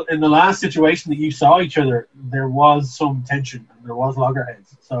 in the last situation that you saw each other, there was some tension and there was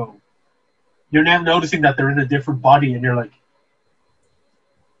loggerheads. So you're now noticing that they're in a different body, and you're like,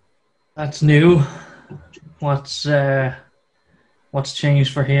 "That's new. What's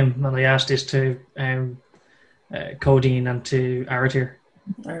changed for him?" And I asked this to Codeine and to Aratir.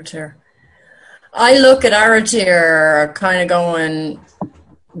 I look at Aratir, kind of going,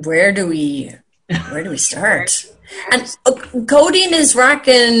 "Where do we start?" And Codeine is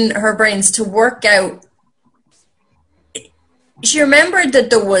racking her brains to work out. She remembered that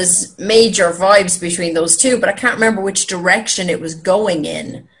there was major vibes between those two, but I can't remember which direction it was going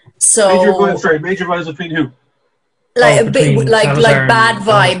in. So major vibes between who? Like bad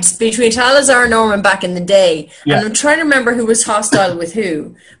vibes between Talasar and Norman back in the day. Yeah. And I'm trying to remember who was hostile with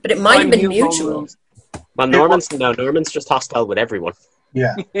who, but it might have been mutual. Well, Norman's just hostile with everyone.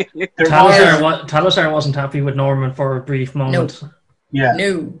 Yeah. Talasar wasn't happy with Norman for a brief moment. No. Yeah.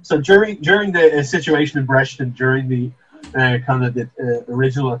 No. So during the situation in Breston, during the the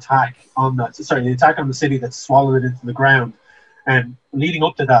original attack the attack on the city that swallowed it into the ground, and leading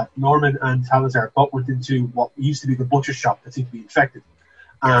up to that, Norman and Talasar both went into what used to be the butcher shop that seemed to be infected,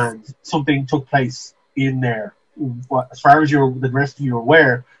 and something took place in there. As far as the rest of you are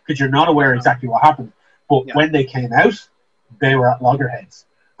aware, because you're not aware exactly what happened, but when they came out, they were at loggerheads.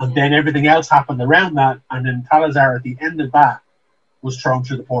 And then everything else happened around that, and then Talasar at the end of that was thrown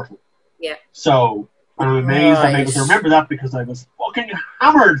through the portal. Yeah. So I'm amazed I'm able to remember that because I was fucking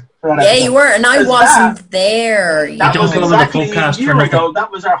hammered for that Yeah, episode. you were, and I wasn't there. That was don't go to the exactly a Pubcast year for ago.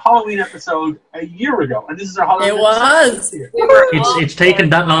 That was our Halloween episode a year ago, and this is our Halloween It episode was. this year. It's taken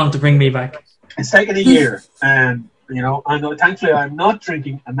that long to bring me back. It's taken a year, and thankfully I'm not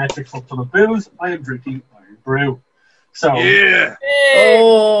drinking a metric full ton of booze. I am drinking Iron Brew. So Yeah.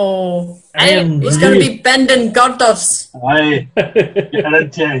 Oh, he's going to be bending goddoves. I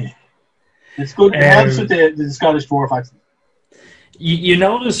guarantee. It's good. It helps with the Scottish dwarf accent. You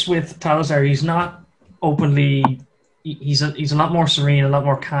notice with Talasar, he's not openly. He's a lot more serene, a lot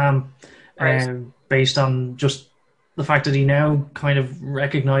more calm, based on just the fact that he now kind of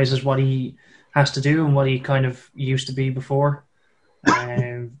recognizes what he has to do and what he kind of used to be before.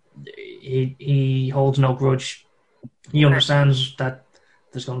 He holds no grudge. He understands that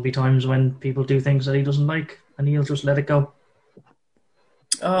there's going to be times when people do things that he doesn't like, and he'll just let it go.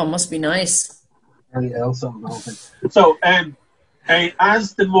 Oh, it must be nice. So,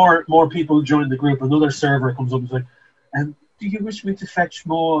 as the more people join the group, another server comes up and is like, do you wish me to fetch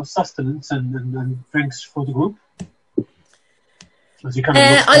more sustenance and drinks for the group? As you kind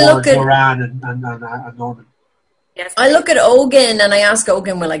of look at Moran and Norman. Yes. I look at Ogun and I ask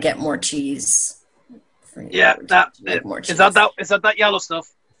Ogun, will I get more cheese? Yeah, is that yellow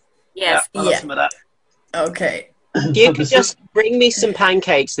stuff? Yes. Yeah, I'll have some of that. Okay. You could just bring me some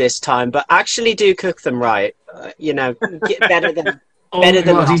pancakes this time, but actually do cook them right. Better than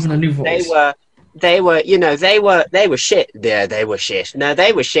even a new voice. They were shit. Yeah, they were shit. No,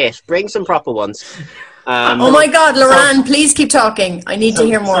 they were shit. Bring some proper ones. Oh my God, Loran, please keep talking. I need to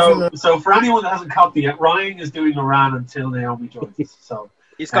hear more from them. So for anyone that hasn't copied yet, Ryan is doing Loran until Naomi joins us. So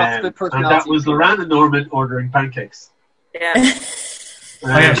he's got good personality. And that was Loran and Norman ordering pancakes. Yeah.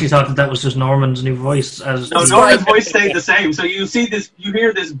 I actually thought that was just Norman's new voice. No, Norman's voice stayed the same. So you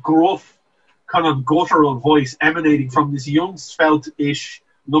hear this gruff, kind of guttural voice emanating from this young, svelte-ish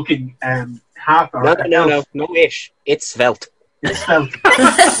looking half. No, ish. It's svelte. It's svelte.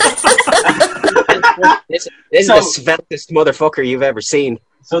 This is the sveltest motherfucker you've ever seen.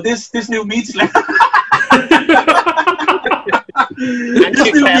 So this new meat sleeve.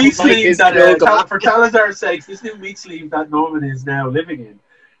 This new meat sleeve that, for Talasar's sakes, this new meat sleeve that Norman is now living in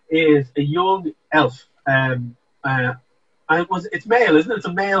is a young elf. It's male, isn't it? It's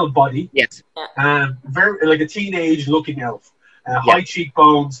a male body. Yes. Very like a teenage-looking elf. High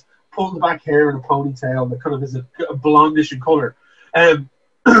cheekbones, pulled back hair and a ponytail that kind of is a blondish in color.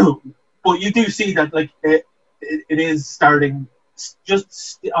 But you do see that like it is starting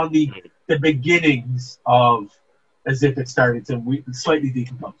just on the beginnings of as if it's starting to slightly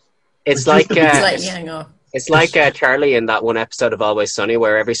decompose. It's like Charlie in that one episode of Always Sunny,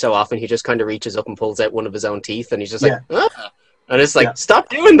 where every so often he just kind of reaches up and pulls out one of his own teeth, and he's just like, and it's like, stop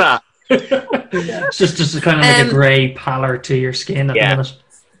doing that. It's just kind of like a grey pallor to your skin at the minute.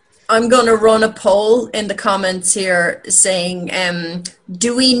 I'm going to run a poll in the comments here saying,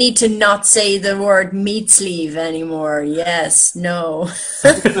 do we need to not say the word meat sleeve anymore? Yes, no.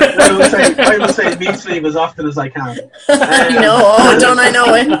 I will say meat sleeve as often as I can. Don't I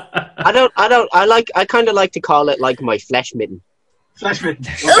know it? I kind of like to call it like my flesh mitten. Flesh mitten.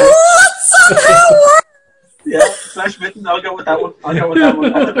 Okay. Somehow works. Yeah, flesh mitten. I'll go with that one.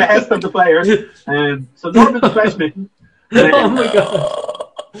 At the behest of the players. So Norman's flesh mitten. Oh my God.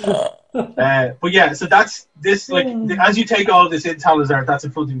 But yeah, so that's this. Like as you take all this in Talasar, that's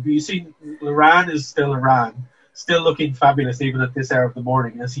in front of you. But you see, Loran is still Loran, still looking fabulous even at this hour of the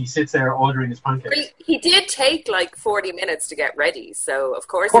morning as he sits there ordering his pancakes. He did take like 40 minutes to get ready, so of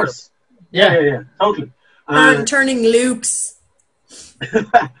course. Yeah, totally. Turning loops.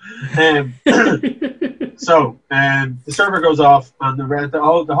 So the server goes off, and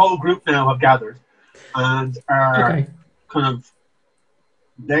the whole group now have gathered and are kind of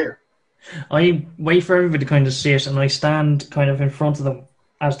there. I wait for everybody to kind of sit, and I stand kind of in front of them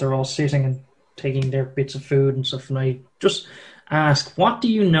as they're all sitting and taking their bits of food and stuff, and I just ask, what do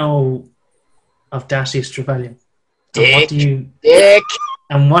you know of Dacius Trevelyan? Dick.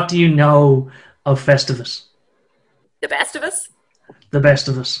 And what do you know of Festivus? The best of us? The best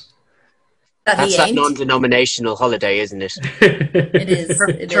of us. That's that non-denominational holiday, isn't it? It is.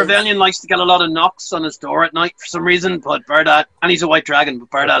 Trevelyan likes to get a lot of knocks on his door at night for some reason, but bear that. And he's a white dragon,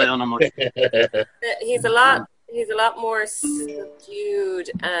 but bear that on him. He's a lot. He's a lot more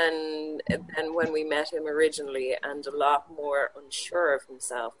subdued than when we met him originally, and a lot more unsure of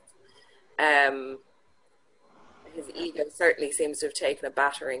himself. His ego certainly seems to have taken a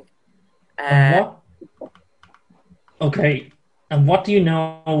battering. And what? Okay, and what do you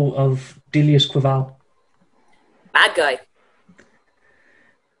know of Dilius Quival? Bad guy.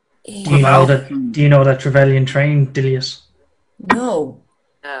 Do you know that Trevelyan trained Dilius? No.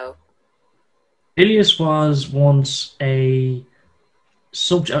 No. Dilius was once a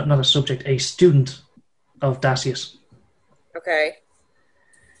student of Dacius. Okay.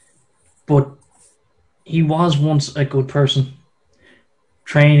 But he was once a good person,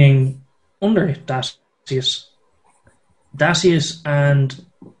 training under Dacius. Dacius and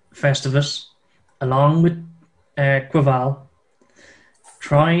Festivus, along with Quival,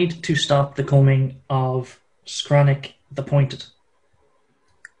 tried to stop the coming of Skranic the Pointed.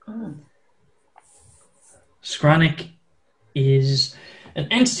 Oh. Skranic is an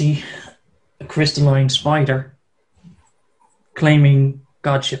entity, a crystalline spider, claiming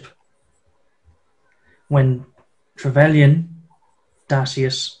godship. When Trevelyan,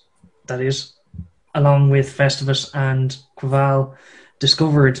 Dacius, that is, along with Festivus and Quival,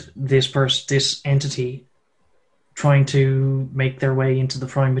 discovered this entity trying to make their way into the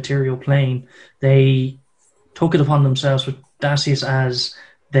prime material plane, they took it upon themselves with Dacius as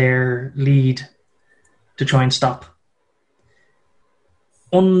their lead to try and stop.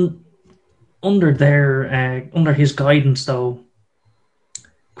 Under his guidance, though,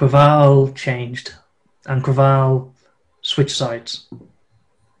 Quival changed, and Quival switched sides.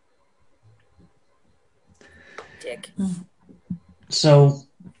 Dick. So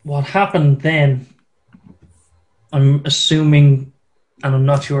what happened then, I'm assuming, and I'm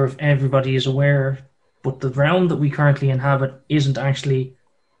not sure if everybody is aware, but the realm that we currently inhabit isn't actually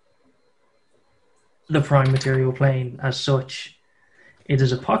the prime material plane as such. It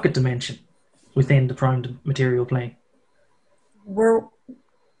is a pocket dimension within the prime material plane. Were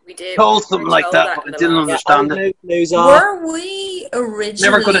We did. Told something like that, but I didn't understand it. were we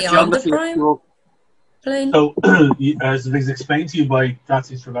Never could originally have on the geography at prime school. plane? So, as it was explained to you by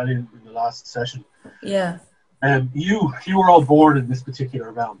Dacius Trevelyan in the last session, Yeah. you were all born in this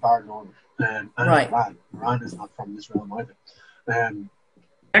particular realm, bar Norman, and Right. Moran is not from this realm either.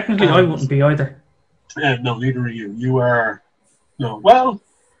 Technically, I wouldn't be either. No, neither are you. You are no. Well,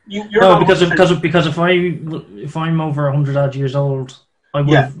 you're No, not because 100%. because if I'm over 100 odd years old, I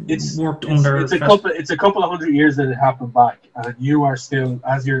would have worked under. It's a couple of 100 years that it happened back, and you are still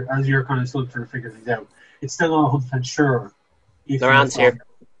as you're kind of still trying to figure things out. It's still not 100% sure. Laurent's here.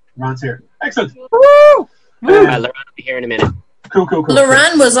 Laurent's here. Excellent. Woo! Laurent will be here in a minute. Cool.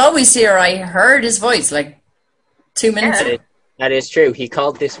 Loran was always here. I heard his voice like 2 minutes ago. That is true. He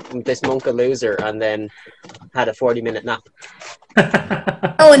called this monk a loser and then had a 40-minute nap.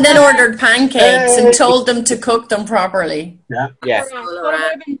 Oh, and then ordered pancakes and told them to cook them properly. Yeah. What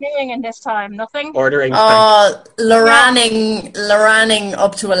have I been doing in this time? Nothing? Ordering. Loraning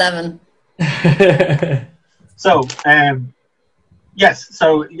up to 11. So, yes.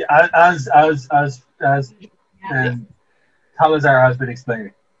 So, as Talasar has been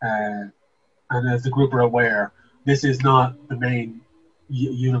explaining, and as the group are aware, this is not the main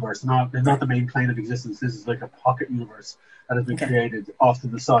universe. It's not the main plane of existence. This is like a pocket universe that has been created off to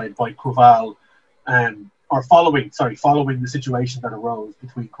the side by Quival, or following the situation that arose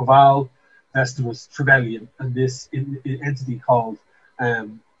between Quival, Festivus, Trevelyan, and this entity called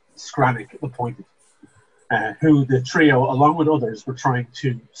Skranic the Pointed, who the trio, along with others, were trying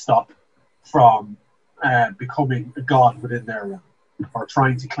to stop from becoming a god within their realm, or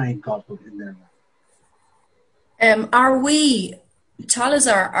trying to claim godhood in their realm.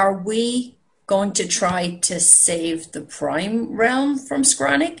 Talasar, are we going to try to save the Prime realm from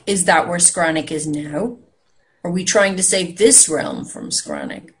Skranic? Is that where Skranic is now? Are we trying to save this realm from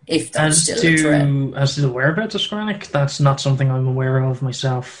Skranic, if that's still a threat? As to the whereabouts of Skranic, that's not something I'm aware of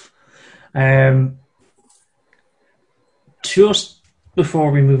myself. Just before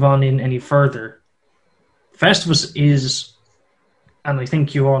we move on in any further, Festivus is, and I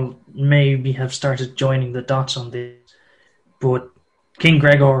think you all maybe have started joining the dots on this, but King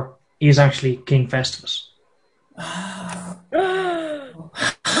Gregor is actually King Festivus.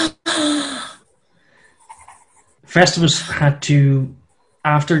 Festivus had to,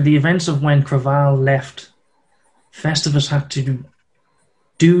 after the events of when Craval left, Festivus had to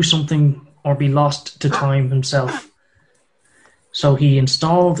do something or be lost to time himself. So he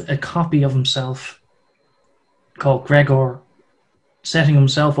installed a copy of himself called Gregor, setting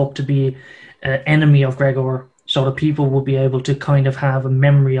himself up to be an enemy of Gregor, so that people will be able to kind of have a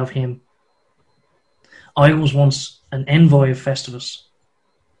memory of him. I was once an envoy of Festivus.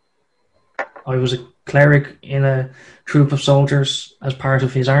 I was a cleric in a troop of soldiers as part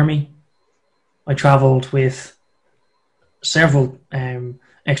of his army. I travelled with several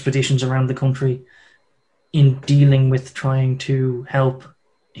expeditions around the country in dealing with trying to help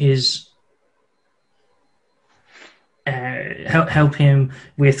his help him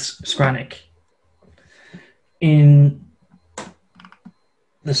with Skrannik. In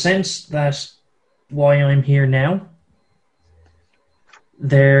the sense that why I'm here now,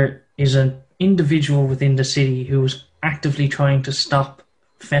 there is an individual within the city who is actively trying to stop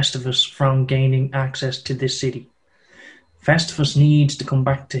Festivus from gaining access to this city. Festivus needs to come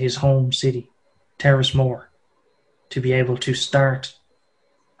back to his home city, Terrace-Moor, to be able to start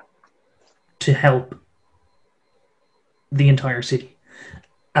to help the entire city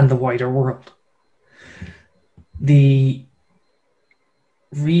and the wider world. The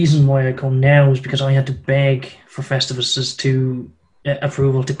reason why I come now is because I had to beg for Festivus's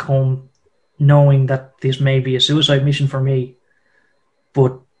approval to come, knowing that this may be a suicide mission for me,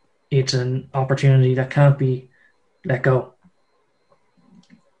 but it's an opportunity that can't be let go.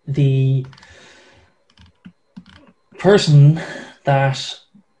 The person that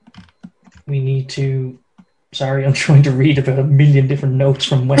we need to... Sorry, I'm trying to read about a million different notes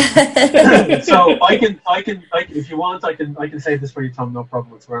from Wes. So I can, if you want, I can say this for you, Tom. No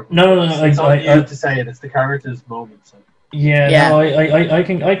problem whatsoever. No, it's on you to say it. It's the character's moment. So. Yeah. No, I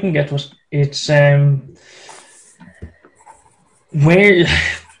can get to it. It's where,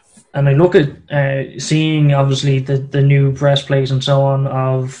 and I look at seeing obviously the new breastplate and so on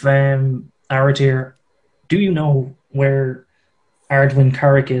of Aratir. Do you know where Ardwin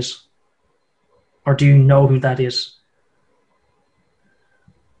Carrick is? Or do you know who that is?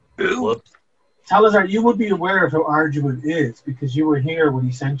 Talasar, you would be aware of who Arduin is because you were here when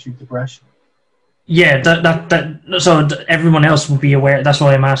he sent you to Brescia. Yeah, so everyone else would be aware. That's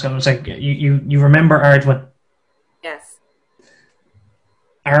why I'm asking. It's like you remember Ardwin? Yes.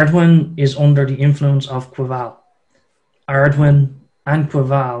 Ardwin is under the influence of Quival. Ardwin and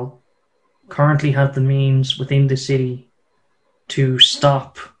Quival currently have the means within the city to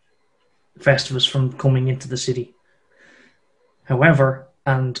stop Festivus from coming into the city. However,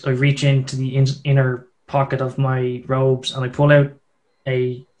 and I reach into the inner pocket of my robes and I pull out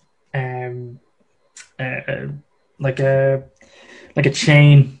like a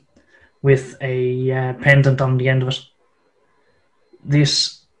chain with a pendant on the end of it.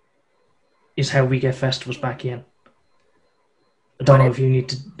 This is how we get Festivus back in. I don't know if you need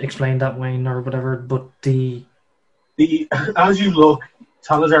to explain that, Wayne, or whatever, but the as you look,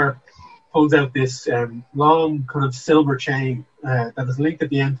 Talasar pulls out this long kind of silver chain that is linked at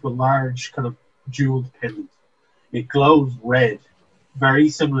the end to a large kind of jeweled pendant. It glows red, very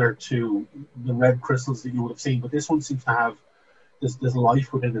similar to the red crystals that you would have seen, but this one seems to have this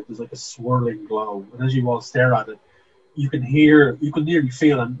life within it. There's like a swirling glow, and as you all stare at it, you can nearly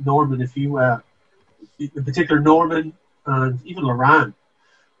feel. And Norman, if you, in particular Norman and even Loran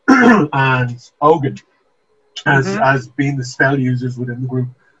and Ogun, as being the spell users within the group,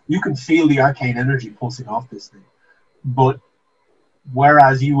 you can feel the arcane energy pulsing off this thing. But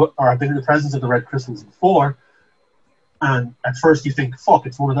whereas you have been in the presence of the red crystals before, and at first you think, fuck,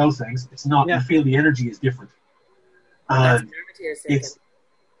 it's one of those things. It's not. Yeah. You feel the energy is different. And it's...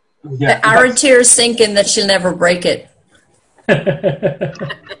 Yeah, Aratir's thinking that she'll never break it.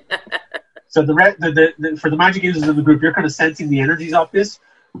 So for the magic users in the group, you're kind of sensing the energies of this,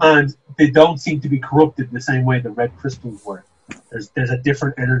 and they don't seem to be corrupted in the same way the red crystals were. There's a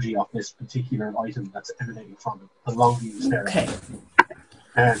different energy of this particular item that's emanating from it. The longer you stare at it.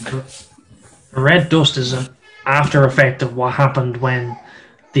 The red dust is an after effect of what happened when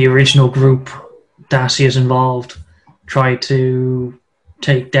the original group, Dacia's involved, tried to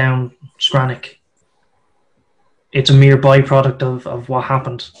take down Skrannik. It's a mere byproduct of what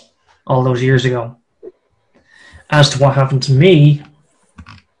happened all those years ago. As to what happened to me,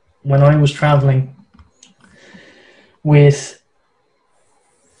 when I was travelling with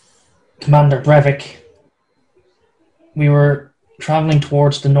Commander Brevik, we were travelling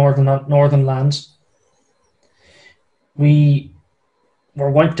towards the northern lands. We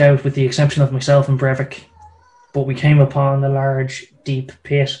were wiped out with the exception of myself and Brevik, but we came upon a large, deep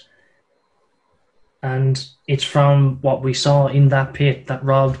pit, and it's from what we saw in that pit that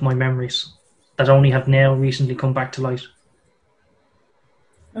robbed my memories, that only have now recently come back to light.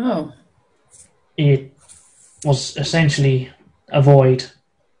 Oh. It was essentially a void,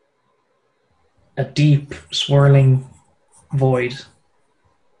 a deep, swirling void.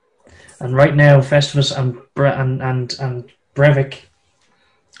 And right now, Festivus and Brevik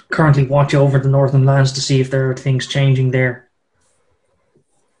currently watch over the Northern Lands to see if there are things changing there.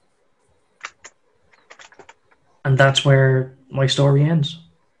 And that's where my story ends.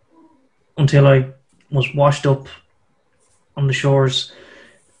 Until I was washed up on the shores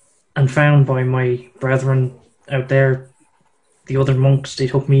and found by my brethren out there, the other monks. They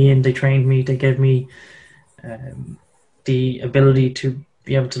took me in, they trained me, they gave me the ability to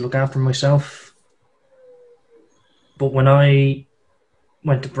be able to look after myself. But when I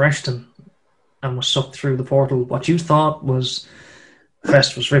went to Breshton and was sucked through the portal, what you thought was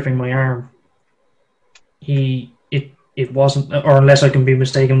Festivus ripping my arm, it wasn't, or unless I can be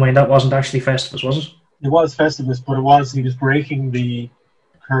mistaken, Wayne, that wasn't actually Festivus, was it? It was Festivus, but he was breaking the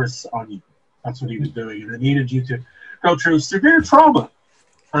curse on you. That's what he was doing. And it needed you to go through severe trauma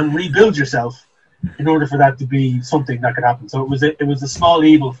and rebuild yourself in order for that to be something that could happen. So it was a small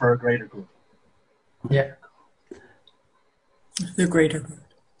evil for a greater good. Yeah. The greater good.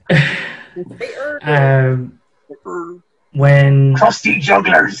 When Crusty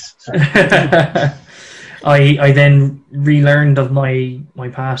jugglers. I then relearned of my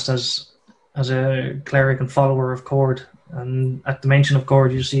past as a cleric and follower of Cord, and at the mention of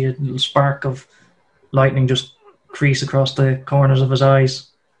Cord, you see a little spark of lightning just crease across the corners of his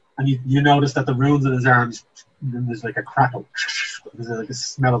eyes. And you notice that the runes in his arms, there's like a crackle. There's like a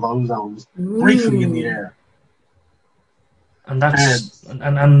smell of ozone just briefly in the air. And that's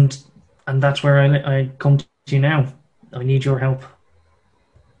and that's where I come to you now. I need your help.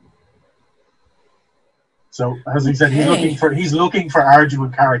 So, as he said, he's looking for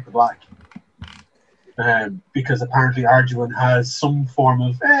Arduin Carrick the Black, because apparently Arduin has some form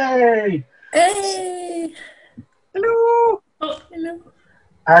of Hey! hello. Oh, hello.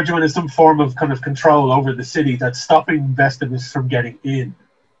 Arduin has some form of kind of control over the city that's stopping Festivus from getting in.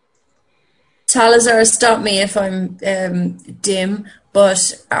 Talasar, stop me if I'm dim, but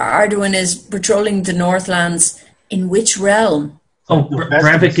Arduin is patrolling the Northlands. In which realm? Oh,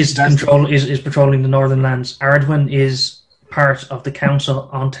 Brevik is patrolling the Northern Lands. Arduin is part of the council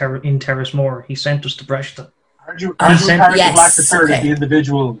in Terrace Moor. He sent us to Breshton. Arduin Carrick the Black the Third is the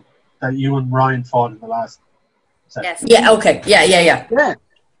individual that you and Ryan fought in the last set. Yes. Yeah, okay. Yeah.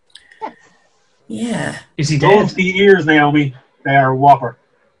 Yeah. Is he dead? Both the ears, Naomi. They are whopper.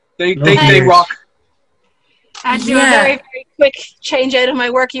 They Lovely. rock. And do a very, very quick change out of my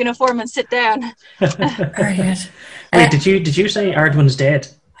work uniform and sit down. Very good. Wait, did you say Arduin's dead?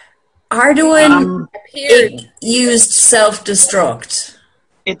 Arduin Appeared. used self-destruct.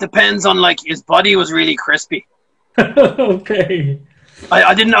 It depends on, like, his body was really crispy. Okay.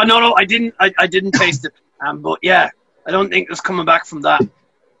 I didn't taste it. But yeah, I don't think it's coming back from that.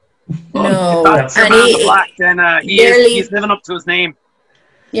 No. That's And the Black, then he's living up to his name.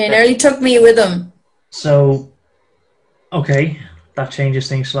 Yeah, he nearly took me with him. So, okay, that changes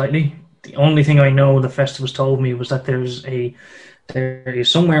things slightly. The only thing I know the Festivus told me was that there is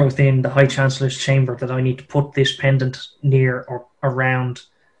somewhere within the High Chancellor's chamber that I need to put this pendant near or around,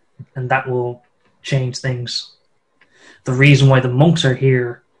 and that will change things. The reason why the monks are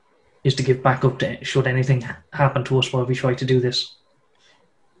here is to give backup to should anything happen to us while we try to do this.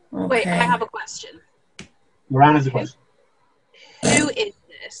 Okay. Wait, I have a question. Moran has a question. Who is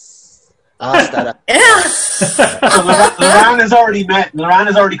this? Ask that. Yeah. So Moran has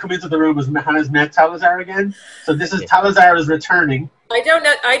already come into the room and has met Talasar again. So this is Talasar is returning. I don't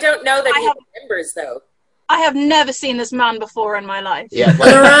know that he remembers though. I have never seen this man before in my life. Yeah.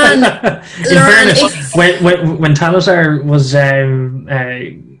 Loran, In fairness, when Talasar was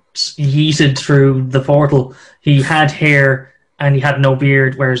yeeted through the portal, he had hair and he had no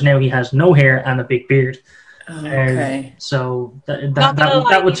beard, whereas now he has no hair and a big beard. Okay. So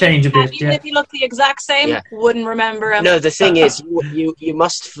that would change a bit. Even if he looked the exact same, wouldn't remember him. No, the thing is, you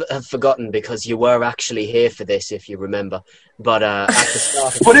must have forgotten because you were actually here for this, if you remember. But at the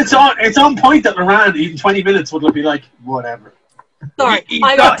start, But it's on point that Moran, even 20 minutes, would be like, whatever. Sorry, He's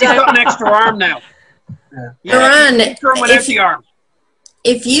got an extra arm now. Moran, Without the arm.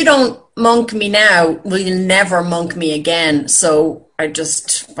 if you don't monk me now, will you never monk me again? So I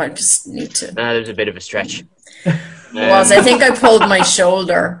just need to. there's a bit of a stretch. I think I pulled my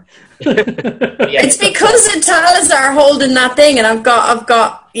shoulder. It's because of Talasar holding that thing, and I've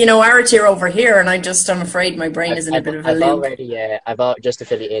got Aratir over here, and I'm afraid my brain is in a bit of a loop.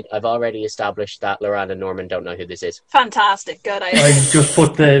 I've already established that Loran and Norman don't know who this is. Fantastic, good idea. I just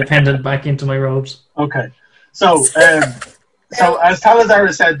put the pendant back into my robes. Okay. So as Talasar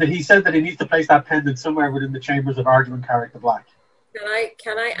has said, he said that he needs to place that pendant somewhere within the chambers of Arduin Carrick the Black.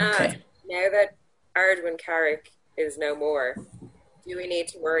 Can I add, now that Arduin Carrick is no more, do we need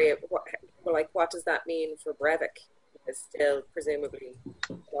to worry what does that mean for Brevik? is still presumably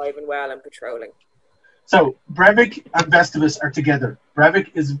alive and well and patrolling. So Brevik and Vestivus are together.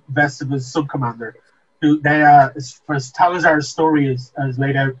 Brevik is Vestivus' sub-commander. Who they are, as Talasar's story is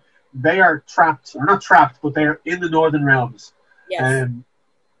laid out, they are trapped, or not trapped, but they are in the Northern Realms. Yes.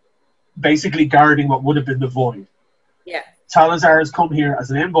 Basically guarding what would have been the Void. Yeah. Talasar has come here as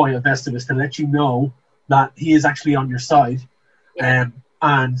an envoy of Vestivus to let you know that he is actually on your side. Yeah.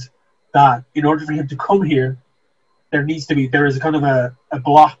 And that in order for him to come here, there is a kind of a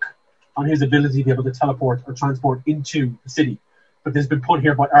block on his ability to be able to teleport or transport into the city. But this has been put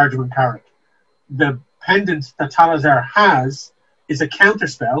here by Arduin Carrick. The pendant that Talasar has is a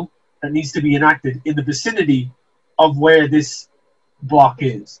counterspell that needs to be enacted in the vicinity of where this block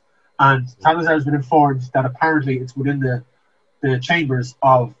is. And Talasar has been informed that apparently it's within the chambers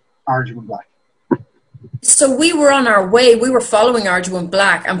of Arduin Black. So we were on our way, we were following Arduin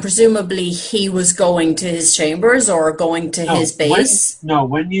Black, and presumably he was going to his chambers or going to his base?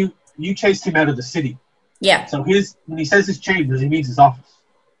 When you chased him out of the city. Yeah. So when he says his chambers, he means his office.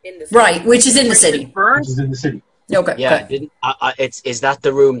 In the city. Right, which is in the city. Which is in the city. Okay. Yeah, Cool. is that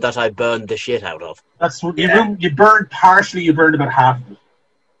the room that I burned the shit out of? That's what you burned partially. You burned about half of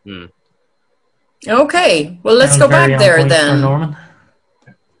it. Okay, well, let's go back there then. Norman.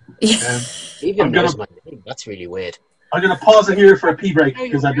 Even knows my name. That's really weird. I'm going to pause it here for a pee break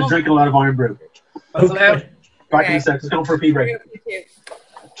because I've been drinking a lot of Iron Brew. Okay. Back in a sec. Let's go for a pee break.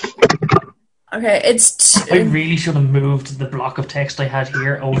 Okay, I really should have moved the block of text I had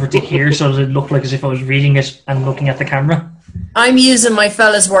here over to here so that it looked like as if I was reading it and looking at the camera. I'm using my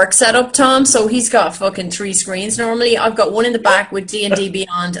fella's work setup, Tom, so he's got fucking 3 screens normally. I've got one in the back with D&D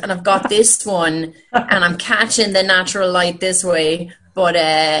Beyond, and I've got this one, and I'm catching the natural light this way. But,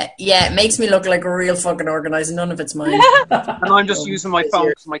 it makes me look like a real fucking organizer. None of it's mine. And I'm just using my phone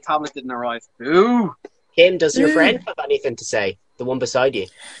because my tablet didn't arrive. Ooh. Kim, does your friend have anything to say? The one beside you.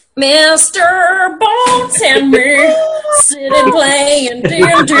 Mr. Bones and me sitting playing D&D,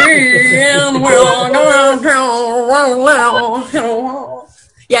 and we're all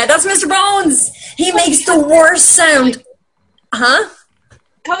yeah, that's Mr. Bones. He makes the worst sound. Huh?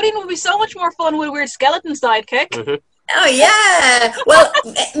 Coding would be so much more fun with a weird skeleton sidekick. Mm-hmm. Oh yeah. Well,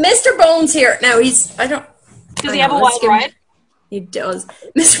 Mr. Bones here. Now Does he have a wild ride? He does.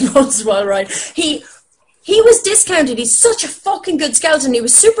 Mr. Bones is wild ride. He was discounted. He's such a fucking good skeleton. He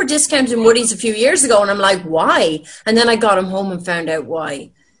was super discounted in Woody's a few years ago, and I'm like, why? And then I got him home and found out why.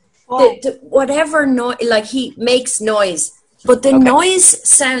 Whatever noise, like he makes noise, but the noise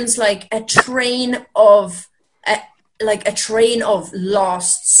sounds like a train of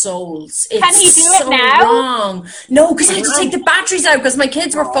lost souls. It's Can he do it now? Wrong. No, because I had to take the batteries out because my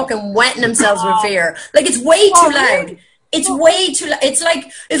kids were fucking wetting themselves with fear. Like it's way too loud. It's way too loud. It's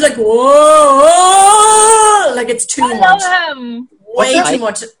like whoa, like it's too much. Way too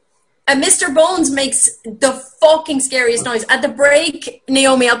much. And Mr. Bones makes the fucking scariest noise. At the break,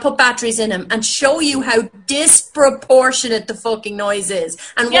 Naomi, I'll put batteries in him and show you how disproportionate the fucking noise is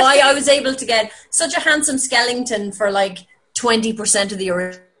and why I was able to get such a handsome skeleton for like 20% of the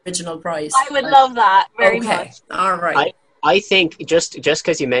original price. I would love that very much. All right. I think just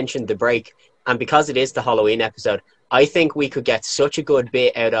because you mentioned the break and because it is the Halloween episode, I think we could get such a good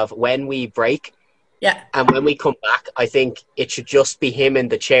bit out of when we break. Yeah. And when we come back, I think it should just be him in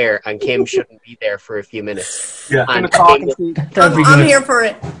the chair and Kim shouldn't be there for a few minutes. Yeah. I'm here for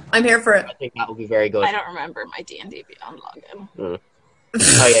it. I'm here for it. I think that would be very good. I don't remember my D&D Beyond login. Oh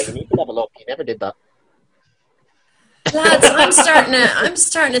yeah, you need to have a look. You never did that. Lads, I'm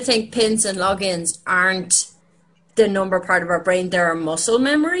starting to think pins and logins aren't the number part of our brain. They're our muscle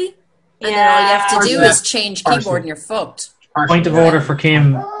memory. And then all you have to do is change keyboard and you're fucked. Point of order for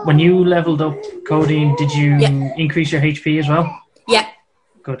Kim. When you leveled up Codeine, did you increase your HP as well? Yeah.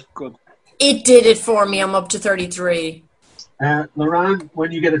 Good. It did it for me. I'm up to 33. Lauren,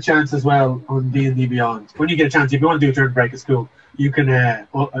 when you get a chance as well on D&D Beyond, when you get a chance, if you want to do it during break at school, you can.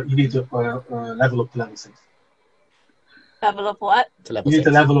 You need to level up to level 6. Level up what? To you need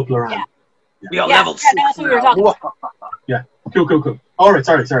to level up Lauren. Yeah. We are level 6 that's what we were talking about. Yeah. Cool. All right.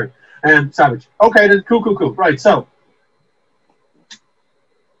 Sorry. Savage. Okay, then. Cool. Right. So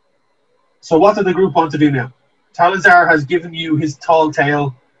what do the group want to do now? Talasar has given you his tall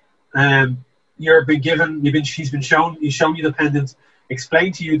tale. He's shown you the pendant,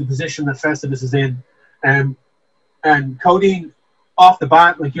 explained to you the position that Festivus is in, and Codeine off the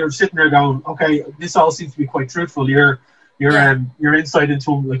bat, like you're sitting there going, okay, this all seems to be quite truthful. Your insight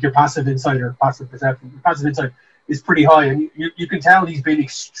into him, like your passive insight or passive perception, passive insight is pretty high, and you can tell he's been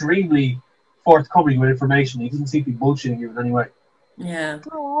extremely forthcoming with information. He doesn't seem to be bullshitting you in any way. Yeah.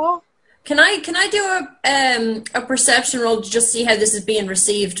 Aww. Can I do a perception roll to just see how this is being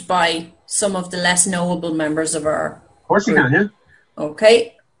received by some of the less knowable members of our Of course you can, yeah.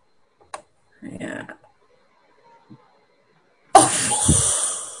 Okay. Yeah. Oh.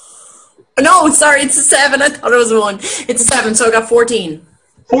 No, sorry, it's a 7. I thought it was a 1. It's a 7, so I got 14.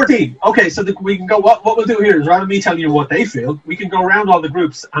 14. Okay, so we can go. What we'll do here is, rather than me telling you what they feel, we can go around all the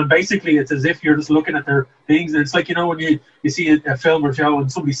groups, and basically it's as if you're just looking at their things. And it's like, when you see a film or show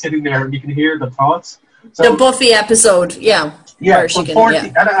and somebody's sitting there and you can hear the thoughts. So, the Buffy episode, yeah. Yeah, so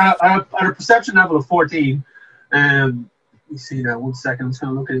 14, at a perception level of 14. You see now, 1 second, I'm just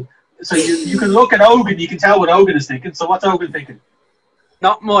going to look at it. So you can look at Ogun, you can tell what Ogun is thinking. So what's Ogun thinking?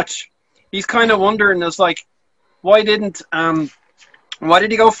 Not much. He's kind of wondering, it's like, why did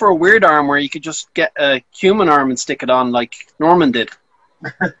he go for a weird arm where you could just get a human arm and stick it on like Norman did?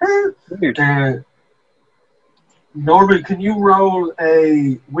 Weird. Norman, can you roll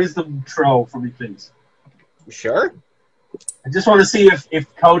a wisdom throw for me, please? Sure. I just want to see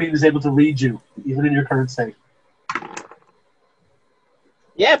if Cody is able to read you, even in your current state.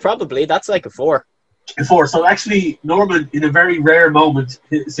 Yeah, probably. That's like a 4. A 4. So actually, Norman, in a very rare moment,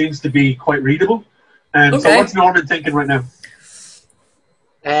 it seems to be quite readable. So what's Norman thinking right now?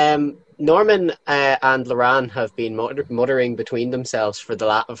 Norman and Loran have been muttering between themselves for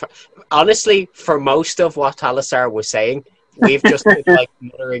honestly, for most of what Talasar was saying, we've just been like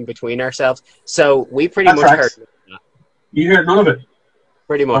muttering between ourselves. So we pretty much heard that. You heard none of it?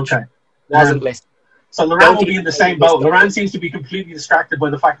 Pretty much. Okay. Wasn't listening. So Loran will be in the same boat. Loran seems to be completely distracted by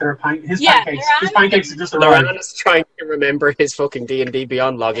the fact that his pancakes are just arrived. Loran is trying to remember his fucking D&D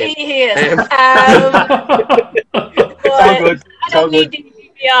Beyond login. He is. It's all good. I don't need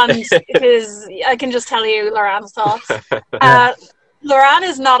D&D Beyond because I can just tell you Loran's thoughts. Loran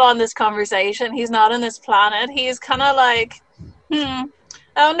is not on this conversation. He's not on this planet. He's kind of like,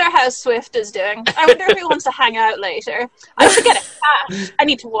 I wonder how Swift is doing. I wonder if he wants to hang out later. I should get a cat. I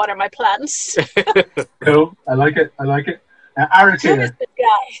need to water my plants. Cool. I like it. Aratir. Who is this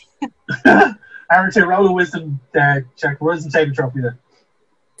guy? Aratir, roll a wisdom check. Wisdom saving throw for you.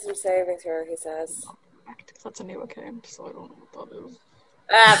 Wisdom saving throw, he says. That's a new account, so I don't know what that is.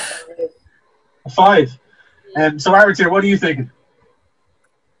 A 5. So Aratir, what are you thinking?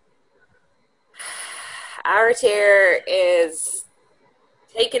 Aratir is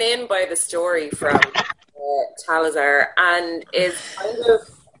taken in by the story from Talasar and is kind of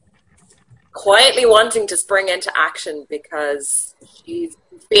quietly wanting to spring into action because she's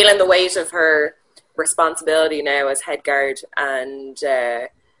feeling the weight of her responsibility now as head guard and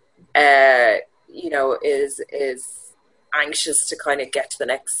is anxious to kind of get to the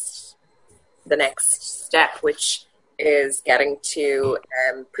next step, which is getting to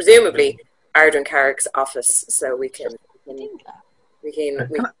presumably Ardwin Carrick's office so we can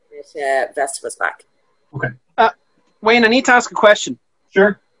get Vestivus back. Okay. Wayne, I need to ask a question.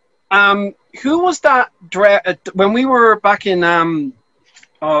 Sure. Who was that when we were back in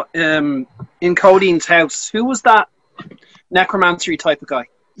Codine's house? Who was that necromancy type of guy?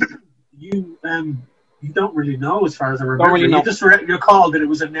 You don't really know, as far as I remember. Don't really know. You just recalled that it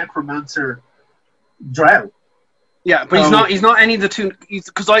was a necromancer drow. Yeah, but he's not any of the two. He's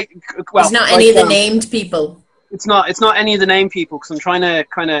not any of the named people. It's not any of the named people because I'm trying to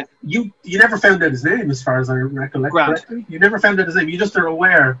kind of. You never found out his name, as far as I recollect. Correctly. You never found out his name. You just are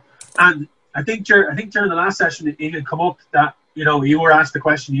aware, and I think during the last session it had come up that you were asked the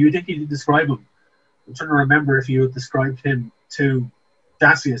question. You think you did describe him. I'm trying to remember if you had described him to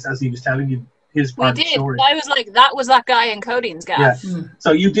Dacius as he was telling you his part of the story. I was like, that was that guy in Codine's gap. Yeah.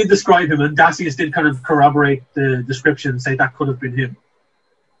 So you did describe him, and Dacius did kind of corroborate the description and say that could have been him.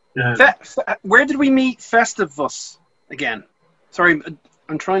 Where did we meet Festivus again? Sorry,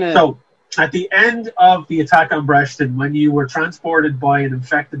 I'm trying to... So, at the end of the attack on Breshton, when you were transported by an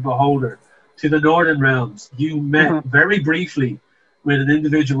infected beholder to the Northern Realms, you met very briefly with an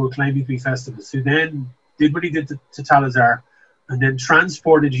individual claiming to be Festivus, who then did what he did to Talasar, and then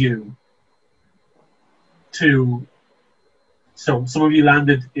transported you to... So, some of you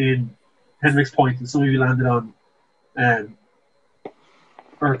landed in Henrik's Point, and some of you landed on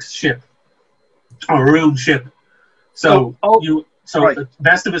Burke's ship, or Rune's ship. So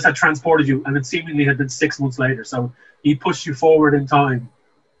Vestivus had transported you, and it seemingly had been 6 months later. So he pushed you forward in time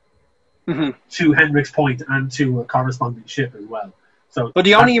to Henrik's Point and to a corresponding ship as well. So, but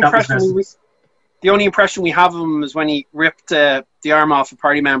the only impression we have of him is when he ripped the arm off a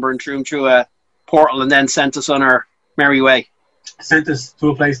party member and threw him through a portal, and then sent us on our merry way. Sent us to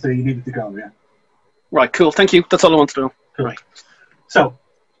a place that he needed to go. Yeah. Right. Cool. Thank you. That's all I want to know. Cool. Right. So,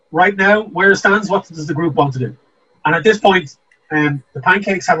 right now, where it stands, what does the group want to do? And at this point, The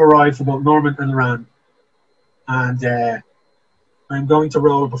pancakes have arrived for both Norman and Loran. And I'm going to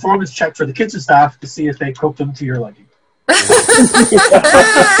roll a performance check for the kitchen staff to see if they cook them to your liking.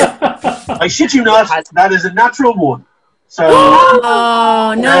 I shit you not, that is a natural one. So,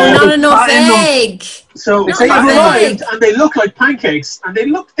 oh, no, not enough egg. So Not they have enough arrived egg. and they look like pancakes and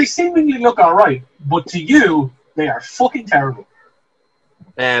they seemingly look alright. But to you, they are fucking terrible.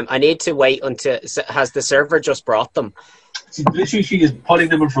 I need to wait until... Has the server just brought them? Literally, she is putting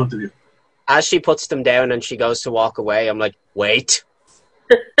them in front of you. As she puts them down and she goes to walk away, I'm like, wait.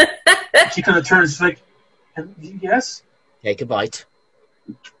 She kind of turns like, yes? Take a bite.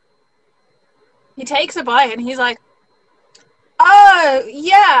 He takes a bite and he's like, oh,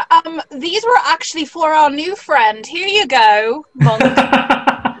 yeah, these were actually for our new friend. Here you go, monk.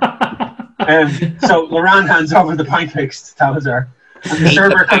 So Loran hands over the pancakes to Talasar. And the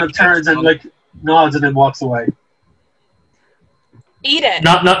server kind of turns and like nods and then walks away. Eat it.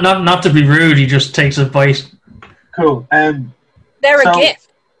 Not to be rude, he just takes a bite. Cool. They're a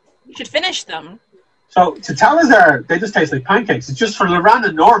gift. You should finish them. So to Talasar, they just taste like pancakes. It's just for Loran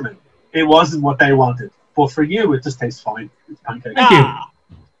and Norman, it wasn't what they wanted. But for you, it just tastes fine. It's pancakes. Thank you.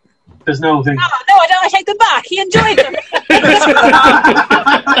 There's no thing. No, I don't. I take them back. He enjoyed them.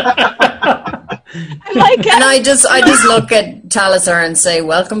 And I just look at Talasar and say,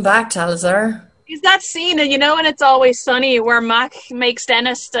 "Welcome back, Talasar." Is that scene, and and It's Always Sunny, where Mac makes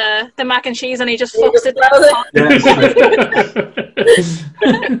Dennis the mac and cheese, and he just fucks it.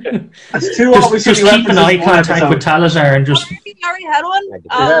 That's two Just obviously keep an eye contact with Talasar and just... You already had one.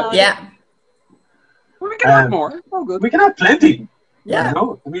 Yeah. We can have more. Oh, good. We can have plenty. Yeah. You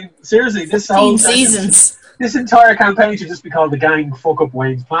know? I mean, seriously, this 15 whole seasons. This entire campaign should just be called "The Gang Fuck Up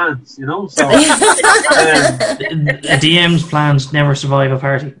Wayne's Plans." You know, so A DM's plans never survive a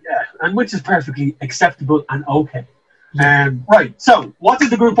party. yeah, and which is perfectly acceptable and okay. Right. So, what does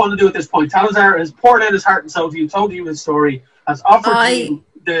the group want to do at this point? Talasar has poured out his heart and soul to you, told you his story, has offered you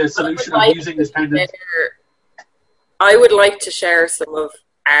the solution of using this pendant. I would like to share some of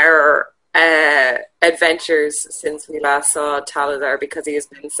our adventures since we last saw Talasar because he has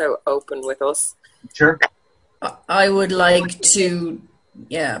been so open with us. Sure. I would like to,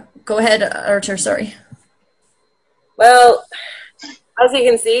 go ahead, Archer, sorry. Well, as you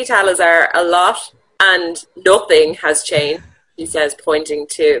can see, Talasar, a lot and nothing has changed, he says, pointing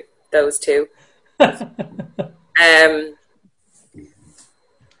to those two. Still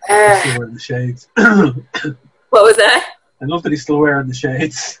wearing the shades. What was that? I love that he's still wearing the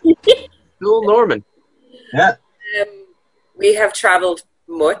shades. Cool, Norman. Yeah. We have travelled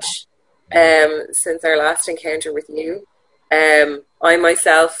much since our last encounter with you. I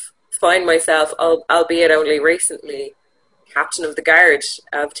myself find myself, albeit only recently, captain of the guard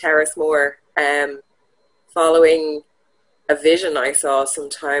of Terrace Moor, following a vision I saw some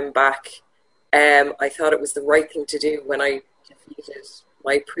time back. I thought it was the right thing to do when I defeated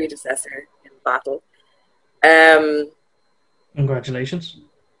my predecessor in battle. Congratulations.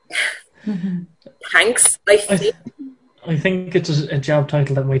 Thanks. I think it's a job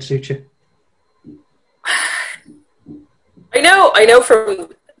title that might suit you. I know from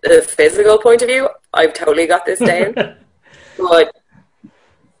the physical point of view, I've totally got this down. But,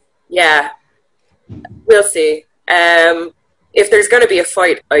 yeah, we'll see. If there's going to be a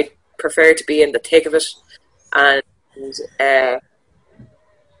fight, I'd prefer to be in the thick of it. And,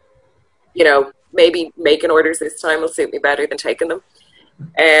 maybe making orders this time will suit me better than taking them.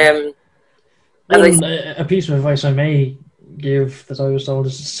 A piece of advice I may give that I was told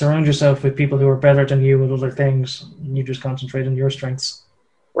is surround yourself with people who are better than you with other things, and you just concentrate on your strengths.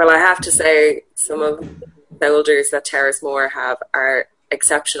 Well, I have to say some of the soldiers that Terrace Moor have are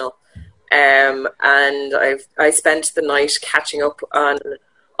exceptional. And I spent the night catching up on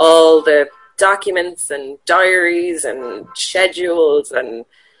all the documents and diaries and schedules and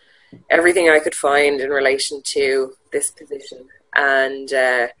everything I could find in relation to this position. And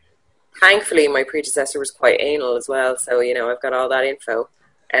thankfully, my predecessor was quite anal as well, so I've got all that info.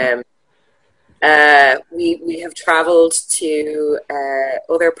 We have travelled to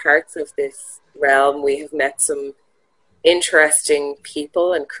other parts of this realm. We have met some interesting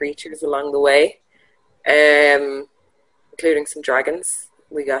people and creatures along the way, including some dragons.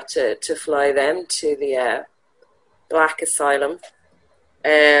 We got to fly them to the Black Asylum.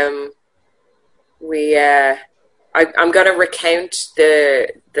 I'm going to recount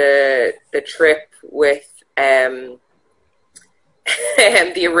the trip with the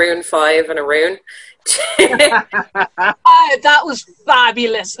Arun 5 and Arun. That was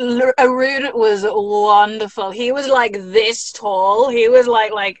fabulous. Arun was wonderful. He was like this tall. He was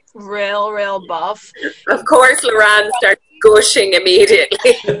like real buff. Of course, Loran starts gushing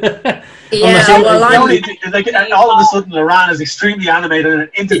immediately. Yeah, well, and all of a sudden, Loran is extremely animated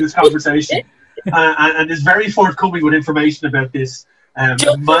and into this conversation, and is very forthcoming with information about this. But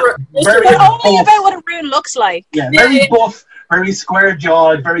only about what a rune looks like. Yeah, very buff, very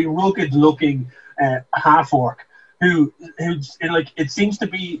square-jawed, very rugged-looking half-orc. Who like it seems to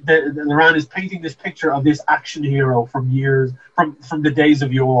be that Loran is painting this picture of this action hero from the days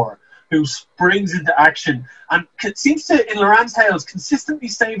of yore, who springs into action and seems to, in Loran's tales, consistently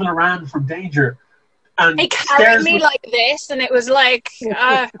save Loran from danger. And he carried me like this, and it was like,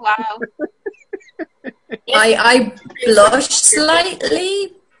 wow. I blushed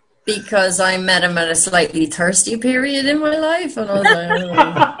slightly because I met him at a slightly thirsty period in my life, and I was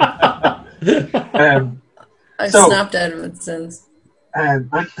like, I've snapped out of it since.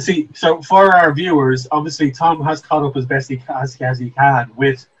 See, so for our viewers, obviously Tom has caught up as best as he can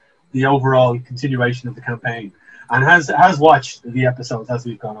with the overall continuation of the campaign, and has watched the episodes as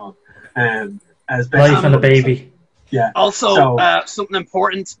we've gone on. As best Life and a baby. Yeah. Also, something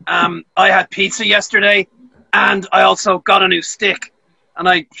important. I had pizza yesterday, and I also got a new stick. And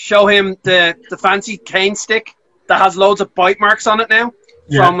I show him the fancy cane stick that has loads of bite marks on it now.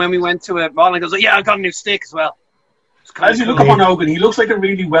 From when we went to a ball, and he goes, "Yeah, I got a new stick as well." As you look upon Ogun, he looks like a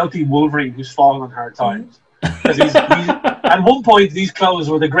really wealthy Wolverine who's fallen on hard times. Because he's at one point these clothes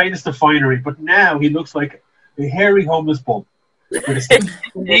were the greatest of finery, but now he looks like a hairy homeless bum.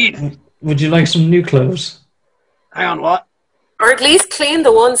 Indeed. Would you like some new clothes? Hang on, what? Or at least clean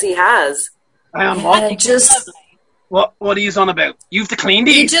the ones he has. Hang on, what? What are you on about? You have to clean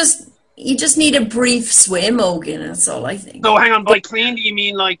these? You just need a brief swim, Ogun, that's all I think. So hang on, by clean do you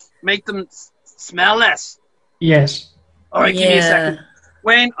mean like make them smell less? Yes. Alright, give me a second.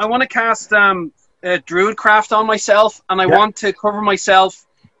 Wayne, I want to cast Druidcraft on myself, and I want to cover myself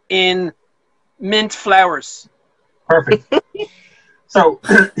in mint flowers. Perfect. So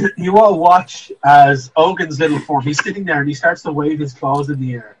you all watch as Ogun's little form, he's sitting there and he starts to wave his claws in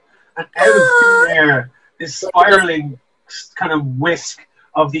the air. And out of thin air, this spiraling kind of whisk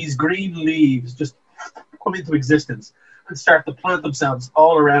of these green leaves just come into existence and start to plant themselves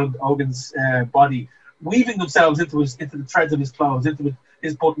all around Ogun's body, weaving themselves into the threads of his clothes, into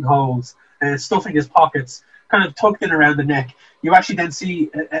his buttonholes, stuffing his pockets, kind of tucked in around the neck. You actually then see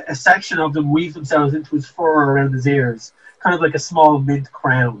a section of them weave themselves into his fur around his ears, kind of like a small mint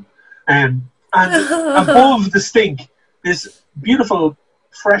crown. And above the stink, this beautiful,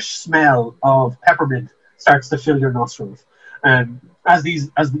 fresh smell of peppermint starts to fill your nostrils. As the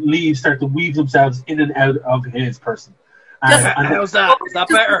leaves start to weave themselves in and out of his person. How's that? Is that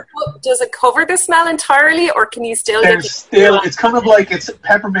better? Does it cover the smell entirely, or can you still get it's kind of like it's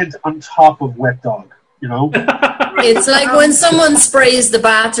peppermint on top of wet dog, you know? It's like when someone sprays the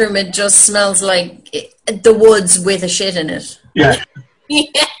bathroom, it just smells like the woods with a shit in it. Yeah.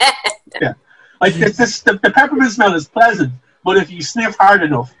 Yeah. Like the peppermint smell is pleasant, but if you sniff hard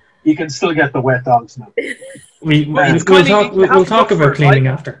enough, you can still get the wet dog smell. We'll talk about cleaning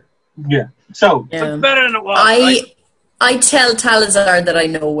after. Yeah. So it's better than it was. I tell Talasar that I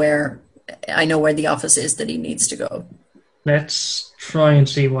know where the office is that he needs to go. Let's try and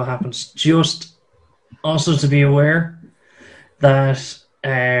see what happens. Just also to be aware that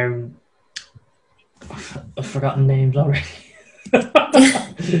I've forgotten names already.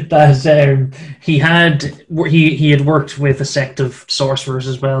 That he had worked with a sect of sorcerers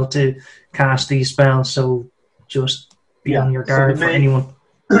as well to cast these spells. So just be on your guard for anyone.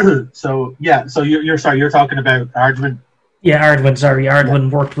 So you're talking about Ardwin. Yeah, Ardwin. Sorry, Ardwin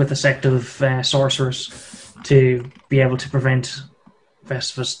worked with a sect of sorcerers to be able to prevent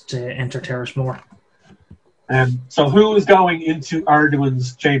Festivus to enter Terrace Moor. So who is going into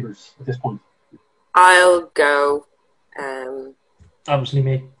Ardwin's chambers at this point? I'll go. Obviously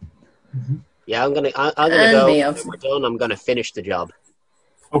me. Mm-hmm. Yeah, I'm gonna go. When we're done, I'm gonna finish the job.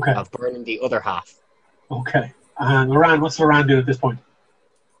 Okay. Of burning the other half. Okay. Loran, what's Loran do at this point?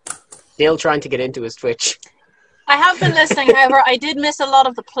 Still trying to get into his Twitch. I have been listening, however, I did miss a lot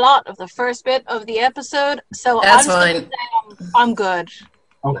of the plot of the first bit of the episode, so that's fine. I'm good.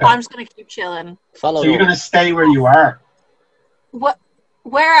 Okay. I'm just going to keep chilling. So you're going to stay where you are?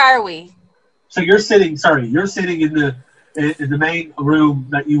 Where are we? So you're sitting in the main room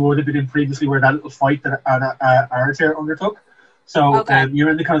that you would have been in previously, where that little fight that Arter undertook. So you're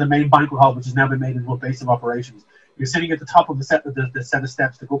in the kind of the main banquet hall, which has now been made into a base of operations. You're sitting at the top of the set of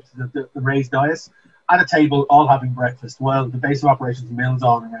steps to go up to the raised dais, at a table, all having breakfast, while the base of operations mills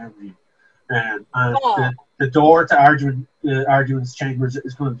on around you. And the door to Arduin's chambers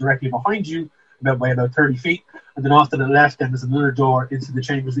is kind of directly behind you, by about 30 feet. And then off to the left, then there's another door into the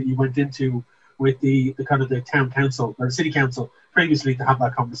chambers that you went into with the kind of the town council or the city council previously to have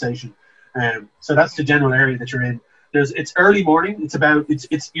that conversation. So that's the general area that you're in. It's early morning. It's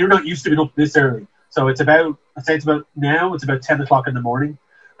you're not used to being up this early. So it's about 10 o'clock in the morning.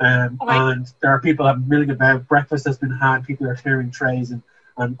 And there are people milling about. Breakfast has been had. People are clearing trays and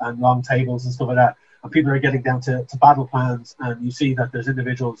long tables and stuff like that. And people are getting down to battle plans. And you see that there's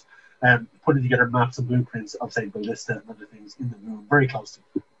individuals putting together maps and blueprints of, say, ballista and other things in the room, very close to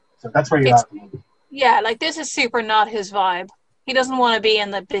you. So that's where you're at the moment. Yeah, like this is super not his vibe. He doesn't want to be in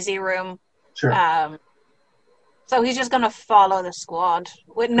the busy room. Sure. So he's just going to follow the squad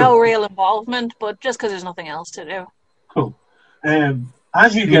with no real involvement, but just because there's nothing else to do. Cool.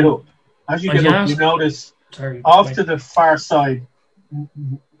 As you get up, you notice off to the far side,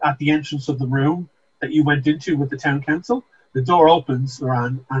 at the entrance of the room that you went into with the town council, the door opens,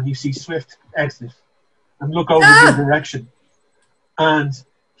 Loran, and you see Swift exit and look over your direction. And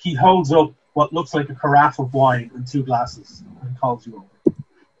he holds up what looks like a carafe of wine and 2 glasses and calls you over.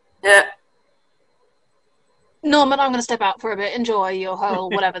 Yeah. Norman, I'm going to step out for a bit. Enjoy your whole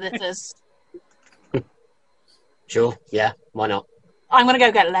whatever this is. Sure, yeah, why not? I'm going to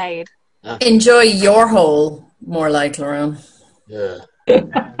go get laid. Enjoy your hole, more like, Lauren.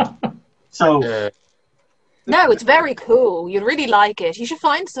 No, it's very cool. You'd really like it. You should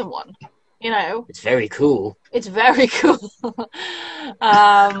find someone. You know. It's very cool. It's very cool.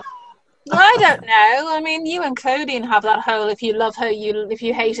 I don't know. I mean, you and Claudine have that whole if you love her, if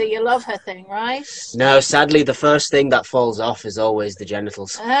you hate her, you love her thing, right? No, sadly, the first thing that falls off is always the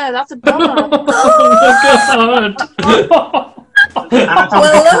genitals. Oh, that's a bummer. Oh, God.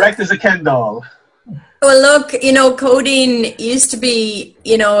 Anatomically correct as a Ken doll. Well, look, Codeine used to be,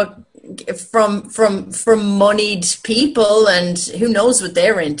 from moneyed people, and who knows what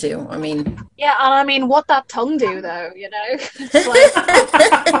they're into. I mean, yeah, and I mean, what that tongue do though, It's like...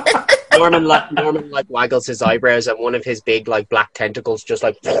 Norman waggles his eyebrows, and one of his big black tentacles just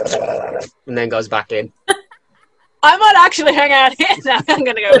and then goes back in. I might actually hang out here now. I'm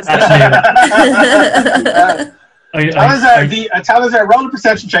gonna go. Talasar, roll a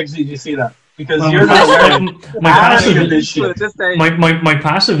perception check so you see that. Because you're my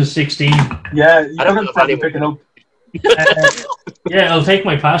passive is 16. Yeah, you don't probably pick it up. Yeah, I'll take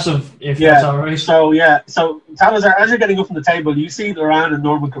my passive if that's alright. So Talasar, as you're getting up from the table, you see Loran and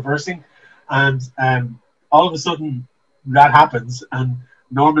Norman conversing, and all of a sudden that happens, and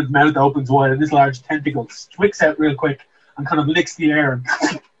Norman's mouth opens wide, and this large tentacle swicks out real quick and kind of licks the air and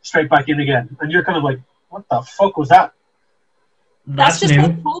straight back in again. And you're kind of like, what the fuck was that? That's just new.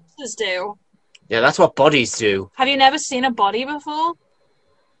 What corpses do. Yeah, that's what bodies do. Have you never seen a body before?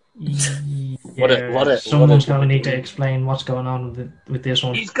 Yeah, someone's going to need to explain what's going on with this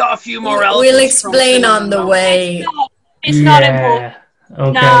one. He's got a few more elements. We'll explain on the way. It's not important.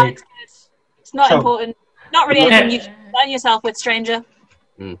 Okay. No, it's not important. Not really anything you should plan yourself with, stranger.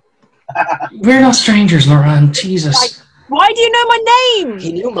 We're not strangers, Loran. Jesus. Why do you know my name?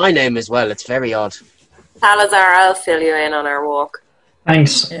 He knew my name as well. It's very odd. Talasar, I'll fill you in on our walk.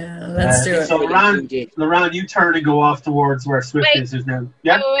 Thanks. Yeah, let's do it. So, Loran, you turn and go off towards where Swift is now.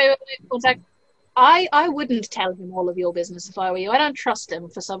 Yeah? Wait, 1 sec. I wouldn't tell him all of your business if I were you. I don't trust him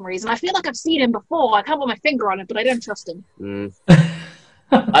for some reason. I feel like I've seen him before. I can't put my finger on it, but I don't trust him.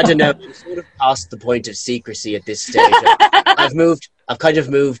 I don't know. I'm sort of past the point of secrecy at this stage. I've kind of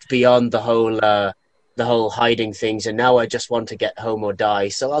moved beyond the whole hiding things, and now I just want to get home or die.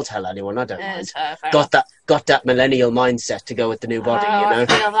 So I'll tell anyone. I don't mind. Got that millennial mindset to go with the new body. I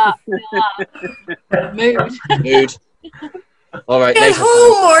feel that. Mood. All right. Get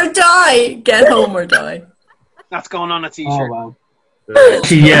home or die. Get home or die. That's going on a t-shirt. Oh, wow.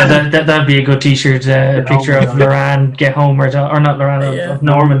 Yeah, that'd be a good t-shirt. Picture of Loran, get home or die, or not Loran, of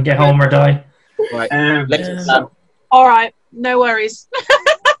Norman, get home or die. Right. All right, no worries.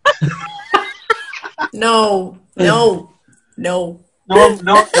 No. Norman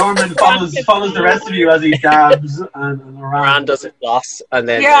follows the rest of you as he dabs, and Loran does it floss, and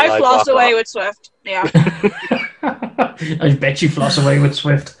then I floss away with Swift. Yeah. I bet you floss away with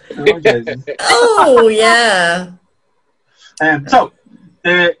Swift. Oh yeah. So,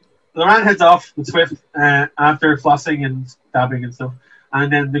 Loran heads off with Swift after flossing and dabbing and stuff,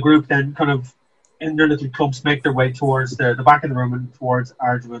 and then the group then kind of in their little clumps make their way towards the back of the room and towards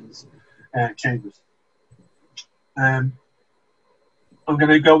Arjuan's chambers. I'm going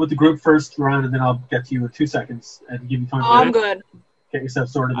to go with the group first, Loran, and then I'll get to you in 2 seconds and give you time I'm good. Get yourself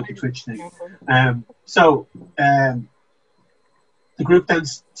sorted with the Twitch thing. The group then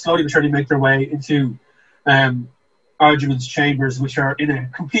slowly but surely make their way into Arduin's chambers, which are in a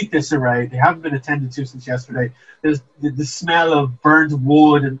complete disarray. They haven't been attended to since yesterday. There's the smell of burned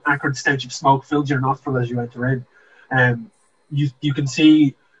wood and acrid stench of smoke fills your nostril as you enter in. You can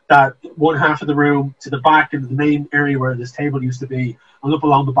see that one half of the room to the back and the main area where this table used to be and up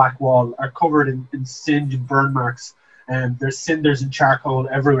along the back wall are covered in singe and burn marks. And there's cinders and charcoal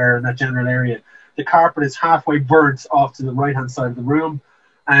everywhere in that general area. The carpet is halfway burnt off to the right-hand side of the room.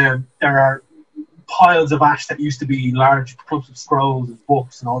 There are piles of ash that used to be large clumps of scrolls and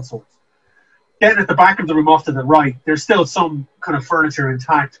books and all sorts. Then at the back of the room off to the right, there's still some kind of furniture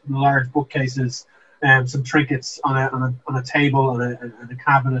intact, large bookcases, some trinkets on a table and a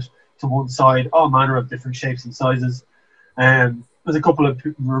cabinet to one side, all manner of different shapes and sizes. There's a couple of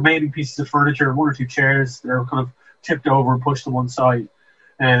remaining pieces of furniture, one or two chairs that are kind of tipped over and pushed to one side.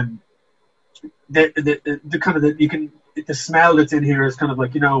 The smell that's in here is kind of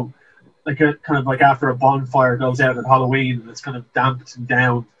like, like after a bonfire goes out at Halloween and it's kind of dampened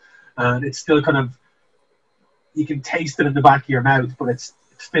down, and it's still kind of, you can taste it in the back of your mouth, but it's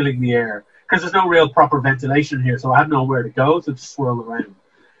filling the air because there's no real proper ventilation here, so I have nowhere to go to swirl around.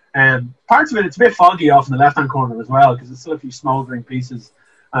 Parts of it, it's a bit foggy off in the left hand corner as well because there's still a few smouldering pieces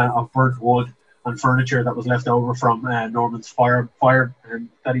of burnt wood and furniture that was left over from Norman's fire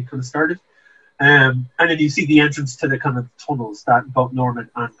that he kind of started. And then you see the entrance to the kind of tunnels that both Norman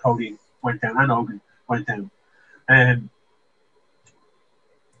and Cody went down, and Ogun went down.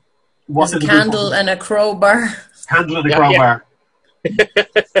 There's a candle and a crowbar. Candle and a crowbar. Yeah.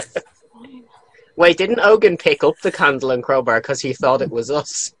 Wait, didn't Ogun pick up the candle and crowbar because he thought it was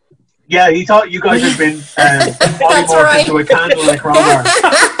us? Yeah, he thought you guys had been polymorphed into a candle and a crowbar.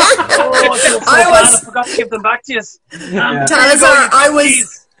 I forgot to give them back to you. Talasar,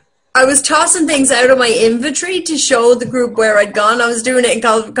 I was tossing things out of my inventory to show the group where I'd gone. I was doing it in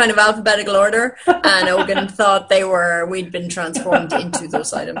kind of alphabetical order, and Ogun thought we'd been transformed into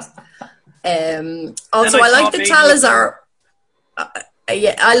those items. Also, I like that Talasar.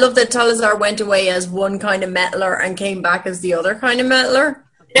 I love that Talasar went away as one kind of metaler and came back as the other kind of metaler.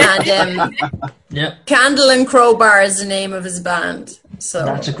 And Candle and Crowbar is the name of his band. So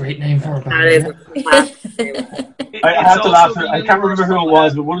that's a great name for a band. I have to laugh. I can't remember who it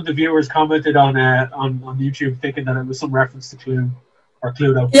was, but one of the viewers commented on YouTube thinking that it was some reference to Clue or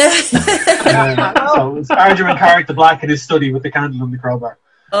Cluedo. Yeah. So it's Arduin Carrick the Black in his study with the candle and the crowbar.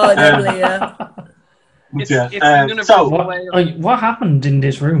 Oh, definitely, yeah. What happened in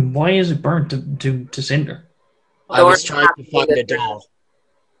this room? Why is it burnt to cinder? I was trying to find a door.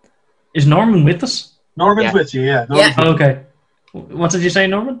 Is Norman with us? Norman's with you, yeah. Okay. What did you say,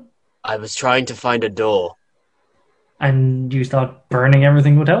 Norman? I was trying to find a door. And you thought burning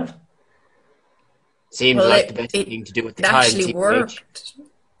everything would help? Seemed like the best thing to do at the time. It actually worked.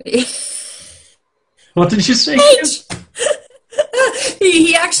 What did you say?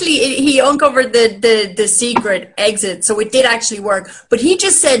 He uncovered the secret exit, so it did actually work. But he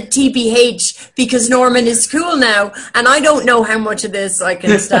just said TBH because Norman is cool now, and I don't know how much of this I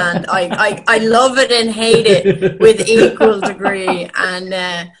can stand. I love it and hate it with equal degree, and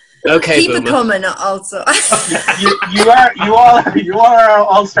keep it coming. Also, you are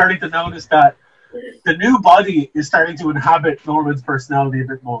all starting to notice that the new body is starting to inhabit Norman's personality a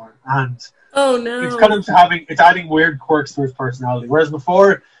bit more, and. Oh no! It's kind of adding weird quirks to his personality. Whereas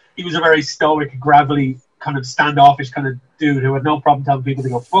before, he was a very stoic, gravelly, kind of standoffish kind of dude who had no problem telling people to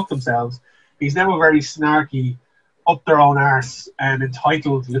go fuck themselves. He's now a very snarky, up their own arse and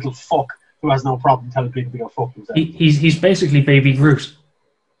entitled little fuck who has no problem telling people to go fuck themselves. He's basically Baby Groot.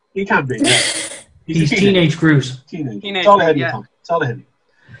 He can be. Yeah. He's teenage Groot. Teenage. It's all ahead of you, Tom. It's all ahead of you.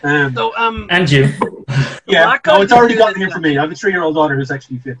 And you. Yeah. No, it's already gotten here for me. I have a 3-year-old daughter who's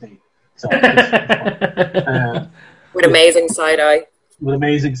actually 15. So, with amazing side eye.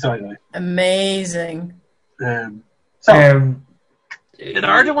 Amazing. Did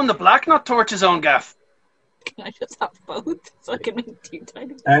Arduin the Black not torch his own gaff? Can I just have both so I can make 2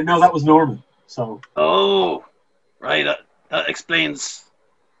 tiny? No, that was Norman. So. Oh, right. That explains.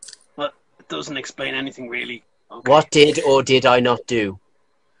 But it doesn't explain anything really. Okay. What did or did I not do?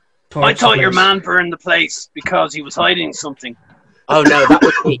 I thought your man burned the place because he was hiding something. Oh no, that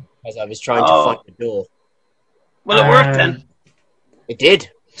was me. Because I was trying to find the door. Well, it worked then. It did.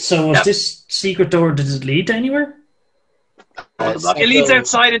 So was this secret door, does it lead to anywhere? It leads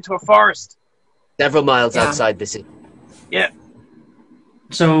outside into a forest. Several miles outside the city. Yeah.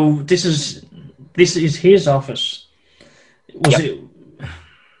 So this is his office.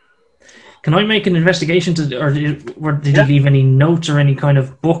 Can I make an investigation or did he leave any notes or any kind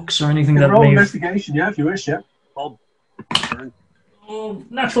of books or anything that roll investigation, if you wish, yeah. Oh,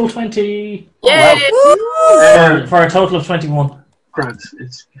 natural 20. Yay! For a total of 21. Grant,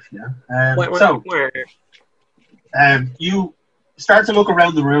 it's you start to look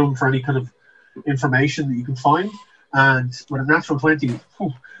around the room for any kind of information that you can find, and with a natural 20,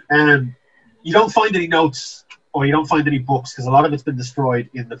 you don't find any notes or you don't find any books because a lot of it's been destroyed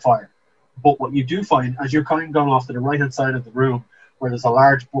in the fire. But what you do find, as you're kind of going off to the right-hand side of the room where there's a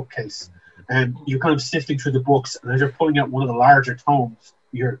large bookcase, and you're kind of sifting through the books, and as you're pulling out one of the larger tomes,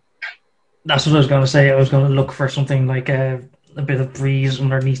 That's what I was going to say. I was going to look for something like a bit of breeze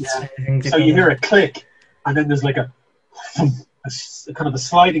underneath. Yeah. So you hear a click, and then there's like a kind of a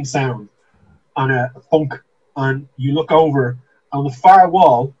sliding sound and a thunk, and you look over on the far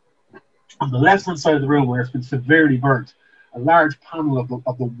wall, on the left-hand side of the room where it's been severely burnt. A large panel of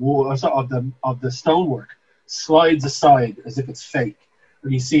the stonework slides aside as if it's fake,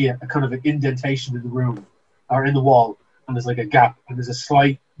 and you see a kind of an indentation in the room or in the wall, and there's like a gap, and there's a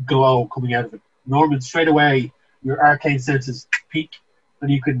slight glow coming out of it. Norman, straight away, your arcane senses peak, and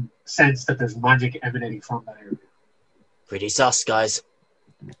you can sense that there's magic emanating from that area. Pretty sus, guys.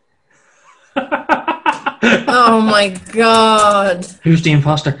 Oh my god! Who's the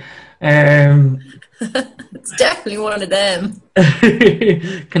imposter? It's definitely one of them.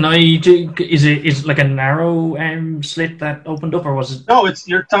 Can I do? Is it like a narrow slit that opened up, or was it? No,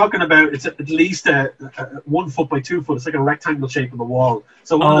 you're talking about. It's at least a 1 foot by 2 foot. It's like a rectangle shape on the wall.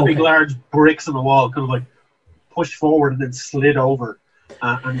 So one of the big large bricks on the wall, kind of like pushed forward and then slid over,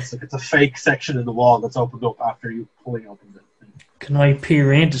 and it's a fake section in the wall that's opened up after you pulling open the thing. Can I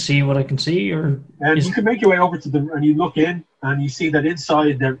peer in to see what I can see, or? And you can make your way over to and you look in, and you see that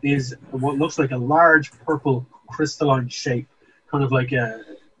inside there is what looks like a large purple crystalline shape, kind of like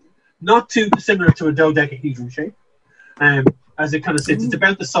not too similar to a dodecahedron shape. As it kind of sits, it's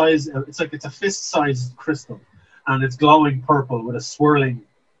about the size. It's a fist-sized crystal, and it's glowing purple with a swirling,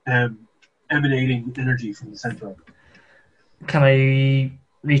 emanating energy from the center of it. Can I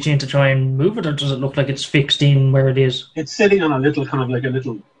reach in to try and move it, or does it look like it's fixed in where it is? It's sitting on a little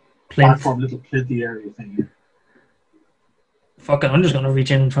platform, little plinty area thing here. Fuck it, I'm just going to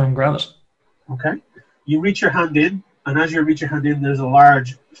reach in and try and grab it. Okay. You reach your hand in, and as you reach your hand in, there's a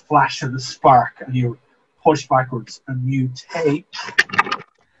large flash and a spark, and you push backwards, and you take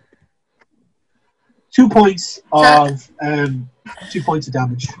 2 points of 2 points of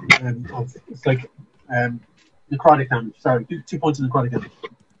damage. It's like necrotic damage. Sorry, 2 points of necrotic damage.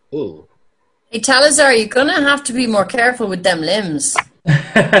 Ooh. Hey, Talasar, you're going to have to be more careful with them limbs.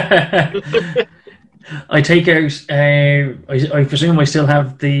 I take out, I presume I still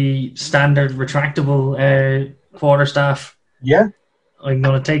have the standard retractable quarterstaff. Yeah. I'm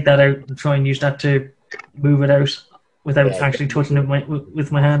going to take that out and try and use that to move it out without actually touching it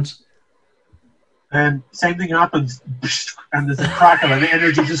with my hands. Same thing happens, and there's a crackle, and the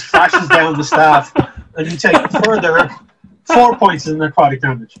energy just flashes down the staff, and you take further 4 points of necrotic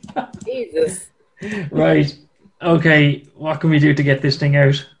damage. Jesus. Right. Okay, what can we do to get this thing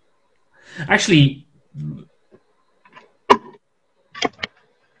out? Actually,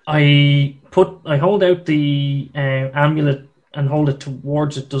 I hold out the amulet and hold it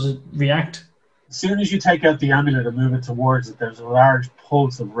towards it. Does it react? As soon as you take out the amulet and move it towards it, there's a large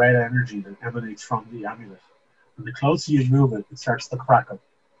pulse of red energy that emanates from the amulet. And the closer you move it, it starts to crackle.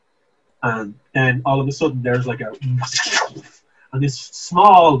 And then all of a sudden there's like and this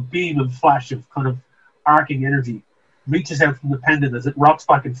small beam of flash of kind of arcing energy reaches out from the pendant as it rocks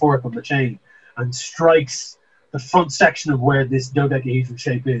back and forth on the chain and strikes the front section of where this dodecahedron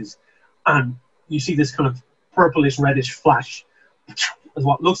shape is. And you see this kind of purplish reddish flash as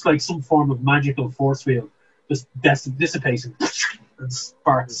what looks like some form of magical force field just dissipating and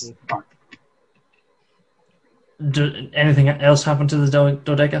sparks. Anything else happen to the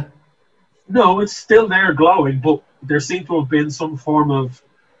dodeca? No, it's still there glowing, but there seemed to have been some form of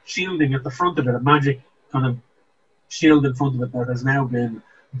shielding at the front of it, a magic kind of shield in front of it that has now been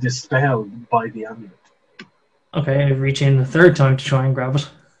dispelled by the amulet. Okay, I reach in the third time to try and grab it.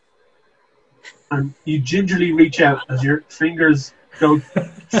 And you gingerly reach out as your fingers go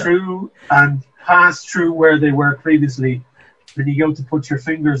through and pass through where they were previously. Then you go to put your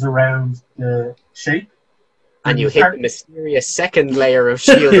fingers around the shape. And you hit the mysterious second layer of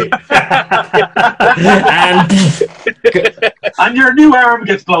shielding. and your new arm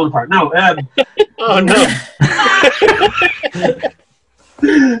gets blown apart. No. Oh, no.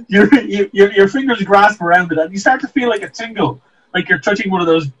 your fingers grasp around it, and you start to feel like a tingle. Like you're touching one of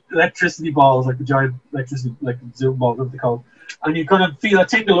those electricity balls, like the giant electricity, like Zoom balls, what they call. And you kind of feel a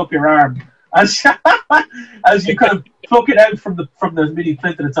tingle up your arm as you kind of pluck it out from the mini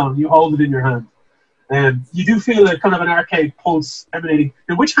plint that it's on. You hold it in your hand. You do feel a kind of an arcade pulse emanating.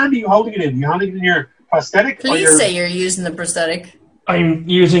 In which hand are you holding it in? Are you holding it in your prosthetic? Please say you're using the prosthetic. I'm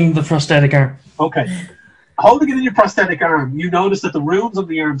using the prosthetic arm. Okay. Holding it in your prosthetic arm, you notice that the runes on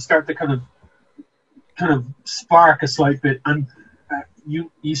the arm start to kind of spark a slight bit, and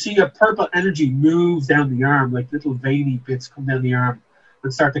you see a purple energy move down the arm, like little veiny bits come down the arm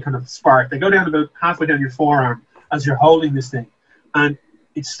and start to kind of spark. They go down about halfway down your forearm as you're holding this thing, and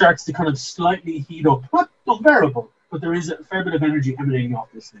it starts to kind of slightly heat up. Not unbearable, but there is a fair bit of energy emanating off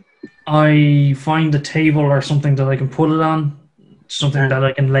this thing. I find a table or something that I can put it on, something that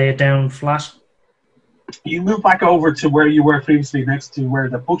I can lay it down flat. You move back over to where you were previously, next to where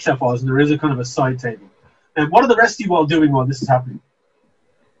the bookshelf was, and there is a kind of a side table. And what are the rest of you all doing while this is happening?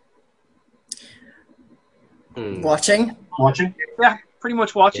 Watching. Watching? Yeah, pretty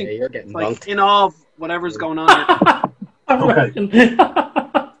much watching. Yeah, you're getting like bunked. in awe of whatever's going on here.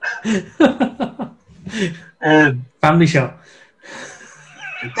 Family show.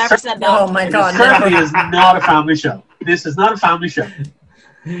 Never said no. Oh my God! It certainly is not a family show. This is not a family show.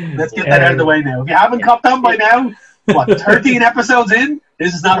 Let's get that out of the way now. If you haven't caught on by now, 13 episodes in,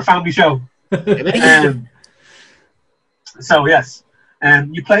 this is not a family show. So yes,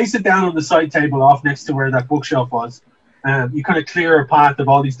 you place it down on the side table off next to where that bookshelf was. You kind of clear a path of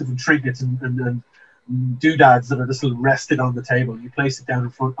all these different trinkets and doodads that are just rested on the table. You place it down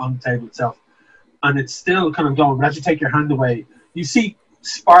in front on the table itself, and it's still kind of glowing. But as you take your hand away, you see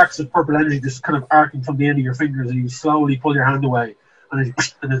sparks of purple energy just kind of arcing from the end of your fingers, and you slowly pull your hand away, and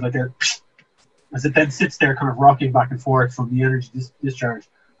there's like a as it then sits there, kind of rocking back and forth from the energy discharge,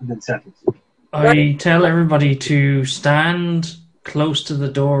 and then settles. I tell everybody to stand close to the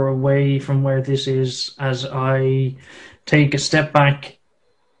door away from where this is as I take a step back,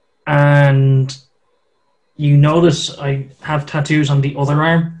 and you notice I have tattoos on the other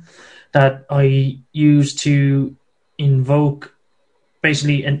arm that I use to invoke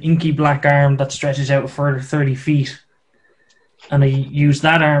basically an inky black arm that stretches out a further 30 feet. And I use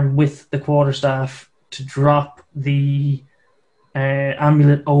that arm with the quarterstaff to drop the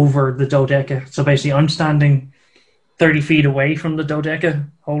amulet over the dodeca. So basically I'm standing 30 feet away from the dodeca,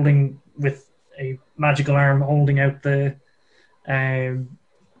 holding with a magical arm, holding out the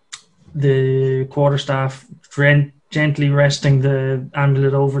quarterstaff, gently resting the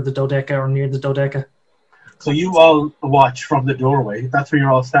amulet over the dodeca or near the dodeca. So you all watch from the doorway. That's where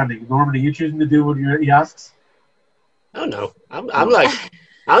you're all standing. Norman, are you choosing to do what he asks? Oh no, I'm like,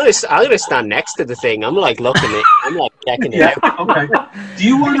 I'm gonna stand next to the thing. I'm like looking it. I'm like checking it out. Okay. Do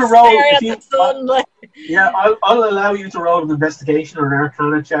you want to roll? I'll allow you to roll an investigation or an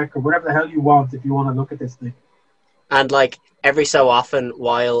arcana check or whatever the hell you want if you want to look at this thing. And like every so often,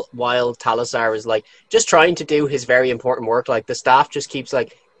 while Talasar is like just trying to do his very important work, like the staff just keeps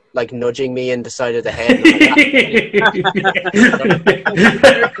like nudging me in the side of the head.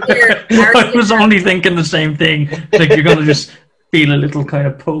 I was only thinking the same thing. Like you're going to just feel a little kind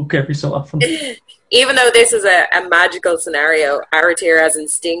of poke every so often. Even though this is a magical scenario, Aratir has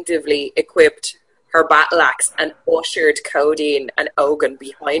instinctively equipped her battle axe and ushered Codeine and Ogun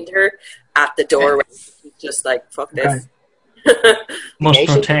behind her at the doorway. She's just like, fuck this. Must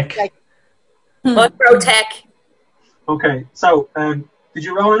protect. Must protect. Okay, so did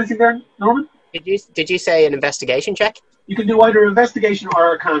you roll anything there, Norman? Did you say an investigation check? You can do either investigation or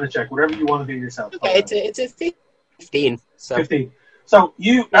arcana check, whatever you want to do yourself. Okay, it's a 15. So. 15. So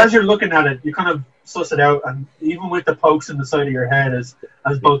you, as you're looking at it, you kind of suss it out, and even with the pokes in the side of your head, as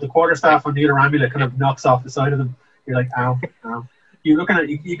both the quarterstaff and the other amulet kind of knocks off the side of them, you're like, ow, ow. You're looking at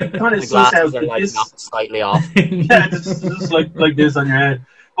it, you can kind of suss out that like this knocked slightly off. yeah, just like this on your head.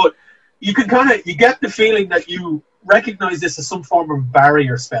 But you can you get the feeling that you recognize this as some form of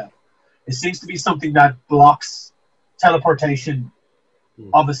barrier spell. It seems to be something that blocks teleportation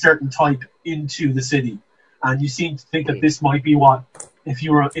of a certain type into the city, and you seem to think that this might be what, if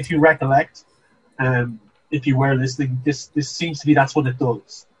you recollect, if you wear this thing, this seems to be that's what it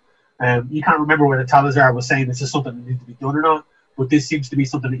does. You can't remember whether Talasar was saying this is something that needs to be done or not, but this seems to be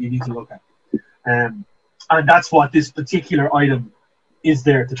something that you need to look at, and that's what this particular item is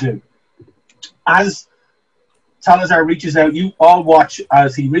there to do. As Talasar reaches out, you all watch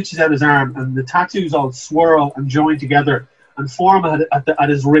as he reaches out his arm, and the tattoos all swirl and join together and form at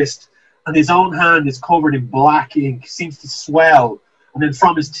his wrist, and his own hand is covered in black ink, seems to swell, and then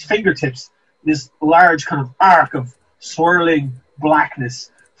from his fingertips, this large kind of arc of swirling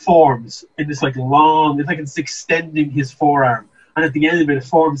blackness forms in this like long, it's like it's extending his forearm, and at the end of it, it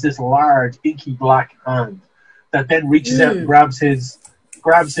forms this large inky black hand that then reaches out and grabs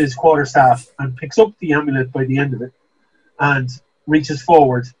his quarterstaff and picks up the amulet by the end of it and reaches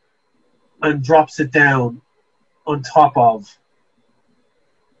forward, and drops it down on top of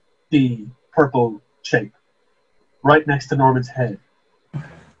the purple shape, right next to Norman's head.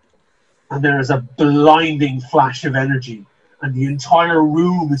 And there is a blinding flash of energy, and the entire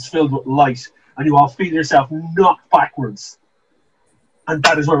room is filled with light, and you all feel yourself knocked backwards. And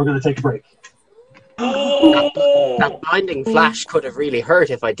that is where we're going to take a break. That blinding flash could have really hurt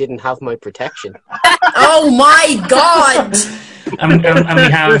if I didn't have my protection. Oh my God! And we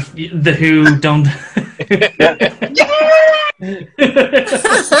have the Who don't.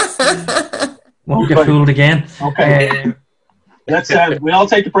 Won't get fooled again. Okay. Let's we all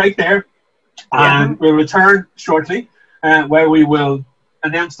take a break there, and we'll return shortly, where we will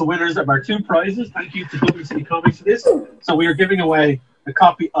announce the winners of our 2 prizes. Thank you to Dublin City Comics for this. So we are giving away a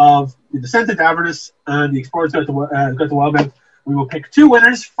copy of The Descent into Avernus and The Explorer's Guide to Wildmount. We will pick 2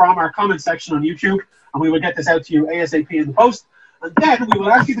 winners from our comment section on YouTube, and we will get this out to you ASAP in the post. And then we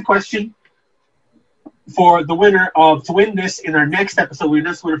will ask you the question for the winner to win this in our next episode. We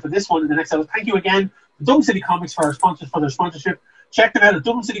announce the winner for this one in the next episode. Thank you again to Dublin City Comics for their sponsorship. Check them out at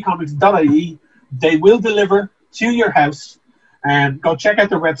dublincitycomics.ie. They will deliver to your house. Go check out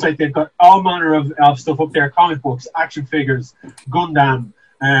their website. They've got all manner of stuff up there: comic books, action figures, Gundam,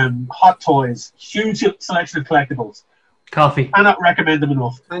 hot toys, huge selection of collectibles. Coffee. Cannot recommend them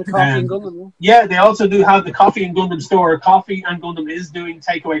enough. And Coffee and Gundam. Yeah, they also do have the Coffee and Gundam store. Coffee and Gundam is doing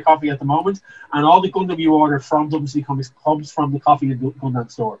takeaway coffee at the moment, and all the Gundam you order from Dublin City Comics comes from the Coffee and Gundam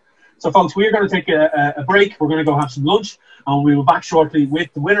store. So, folks, we're going to take a break. We're going to go have some lunch, and we'll be back shortly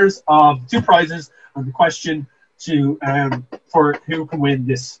with the winners of 2 prizes and the question for who can win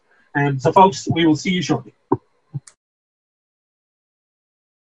this. So, folks, we will see you shortly.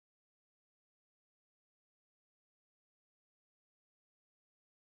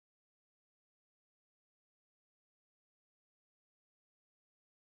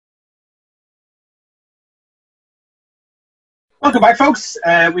 Welcome back, folks.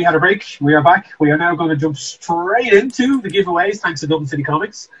 We had a break. We are back. We are now going to jump straight into the giveaways, thanks to Dublin City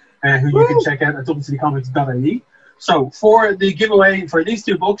Comics, who you can check out at dublincitycomics.ie. So, for the giveaway for these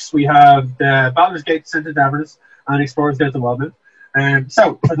 2 books, we have the Baldur's Gate: Descent into Avernus and Explorer's Guide to Wildmount.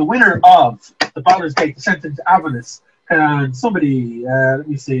 So, for the winner of the Baldur's Gate: Descent into Avernus, can somebody, let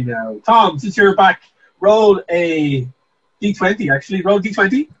me see now. Tom, since you're back, roll a D20, actually. Roll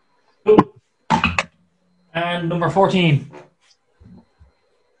D20. And number 14.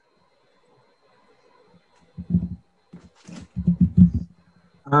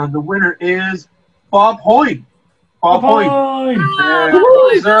 And the winner is Bob Hoyne. Bob Hoyne.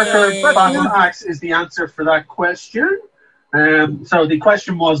 Berserker Battle Axe is the answer for that question. So the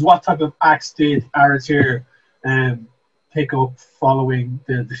question was, what type of axe did Aratir pick up following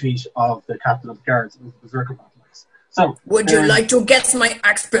the defeat of the captain of the guards? It was the Berserker Battle Axe. So, would you like to get my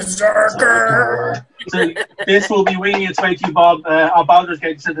axe, Berserker? So this will be winging its way to you, Bob, of Baldur's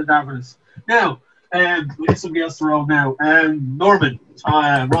Gate: Descent into Avernus. Now, we have somebody else to roll now. Norman,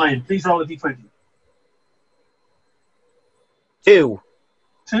 Ryan, please roll a D20. 2.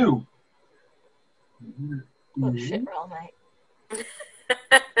 2. Oh shit, we're all night.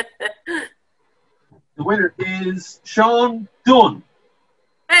 The winner is Sean Dunn.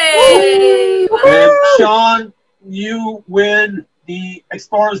 Hey! Sean, you win the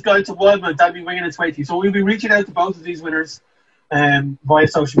Explorer's Guide to Wildmount. That'll be winging its way to you. So we'll be reaching out to both of these winners via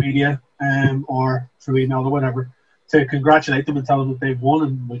social media or through email or whatever to congratulate them and tell them that they've won,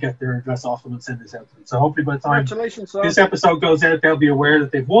 and we'll get their address off them and send this out to them. So hopefully by the time this episode goes out, they'll be aware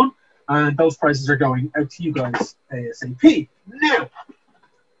that they've won, and those prizes are going out to you guys ASAP.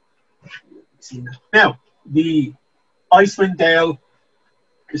 Now, the Icewind Dale,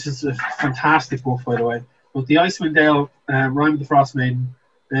 this is a fantastic book, by the way, but the Icewind Dale, Rime of the Frost Maiden,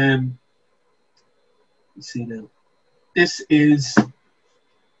 let's see now. This is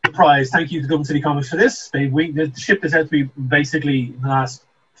the prize. Thank you to Dublin City Comics for this. They shipped this out to me basically in the last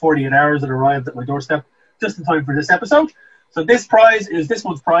 48 hours. It arrived at my doorstep just in time for this episode. So this prize is this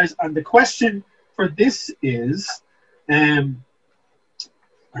month's prize, and the question for this is, and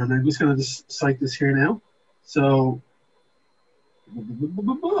I'm just going to just cite this here now. So,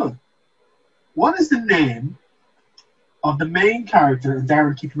 what is the name of the main character? And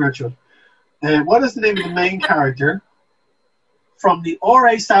Darren, keep your mouth shut. What is the name of the main character from the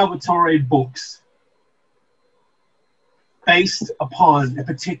R.A. Salvatore books based upon a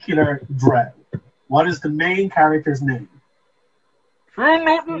particular drow? What is the main character's name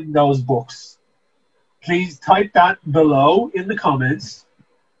in those books? Please type that below in the comments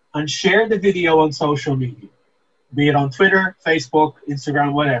and share the video on social media, be it on Twitter, Facebook,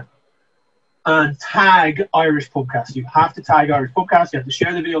 Instagram, whatever. and tag Irish Pubcast. You have to tag Irish Pubcast. You have to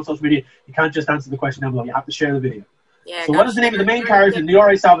share the video on social media. You can't just answer the question down below. You have to share the video. Yeah, So what is the name of the main character in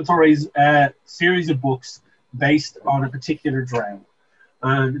Leora Salvatore's series of books based on a particular drow?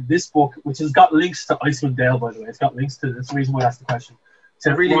 And this book, which has got links to Icewind Dale, by the way, it's got links to. That's the reason why I asked the question.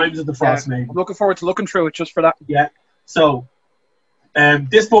 So Really, Rhymes of the Frost I'm Maiden. looking forward to looking through it just for that. Yeah. So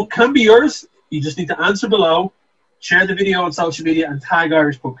this book can be yours. You just need to answer below, share the video on social media, and tag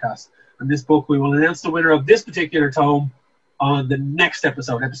Irish Pubcast. And this book, we will announce the winner of this particular tome on the next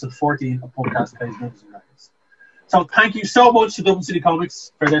episode, episode 14 of Pubcast Plays Dungeons & Dragons. So thank you so much to Dublin City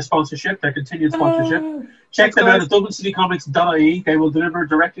Comics for their sponsorship, their continued sponsorship. Check them out at dublincitycomics.ie. They will deliver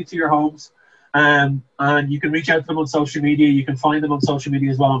directly to your homes. And you can reach out to them on social media. You can find them on social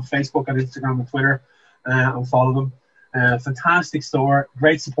media as well, on Facebook and Instagram and Twitter, and follow them. Fantastic store,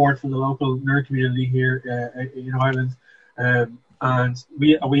 great support from the local nerd community here in Ireland. And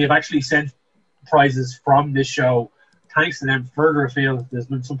we have actually sent prizes from this show, thanks to them, further afield. There's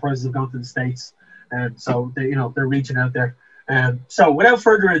been some prizes have gone to the States, so they're reaching out there. So without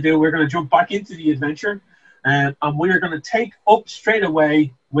further ado, we're going to jump back into the adventure, and we are going to take up straight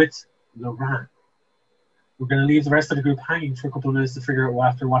away with Loran. We're going to leave the rest of the group hanging for a couple of minutes to figure out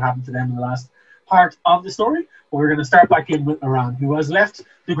what happened to them in the last part of the story. But we're going to start back in with Loran, who has left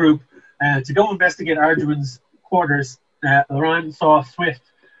the group to go investigate Arduin's quarters. Loran saw Swift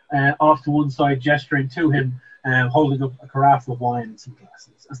off to one side, gesturing to him, holding up a carafe of wine and some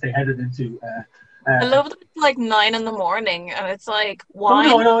glasses as they headed into. I love that it's like 9 a.m. and it's like wine.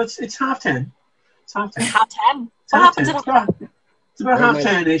 Oh no, it's 10:30. It's 10:30. 10:30. It's What happens 10:30. It's about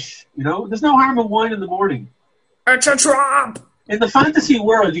 10:30-ish. There's no harm in wine in the morning. It's a trap! In the fantasy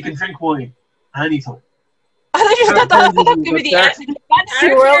world, you can drink wine anytime. I thought you just got that to be the end. In the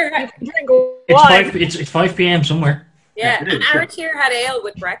fantasy world, you can drink wine. It's 5 p.m. somewhere. Yeah, it is, Aratir had ale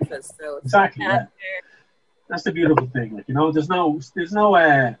with breakfast, so Exactly. Yeah. That's the beautiful thing. There's no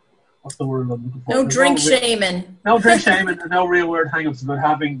what's the word I'm looking for? No drink shaming. No drink shaming, and no real word hang-ups about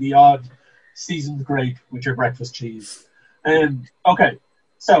having the odd seasoned grape with your breakfast cheese. Okay,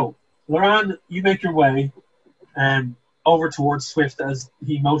 so Loran, you make your way over towards Swift as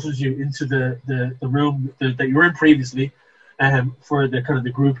he motions you into the room that you were in previously for the kind of the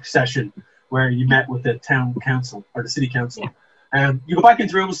group session where you met with the town council or the city council. You go back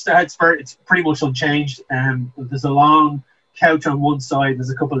into the room with Headspur. It's pretty much unchanged. There's a long couch on one side. There's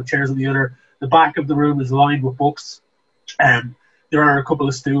a couple of chairs on the other. The back of the room is lined with books. There are a couple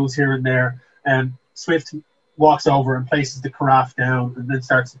of stools here and there. Swift walks over and places the carafe down and then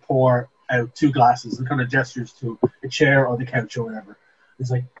starts to pour out 2 glasses and kind of gestures to a chair or the couch or whatever. He's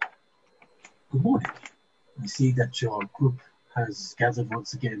like, "Good morning. I see that your group has gathered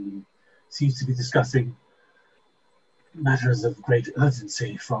once again and seems to be discussing matters of great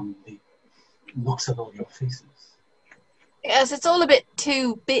urgency from the looks on all your faces." Yes, it's all a bit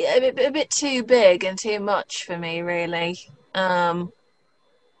too big, a bit too big and too much for me, really.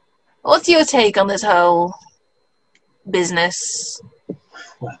 What's your take on this whole business?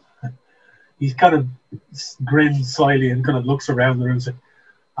 Well, he kind of grins slyly and kind of looks around the room and says,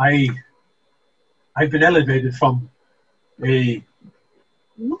 I've been elevated from a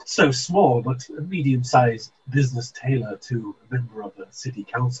not so small but a medium-sized business tailor to a member of the city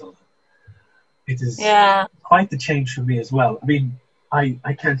council. It is quite the change for me as well. I mean,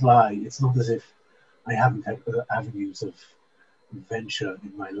 I can't lie. It's not as if I haven't had other avenues of adventure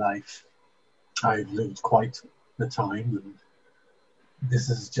in my life. I've lived quite the time, and this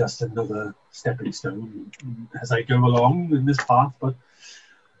is just another stepping stone as I go along in this path. But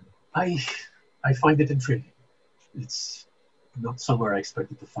I find it intriguing. It's not somewhere I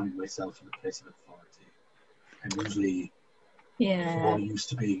expected to find myself in a place of authority. I'm usually more used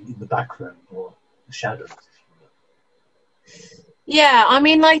to being in the background or the shadows, if you will. Yeah, I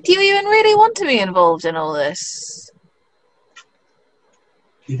mean, do you even really want to be involved in all this?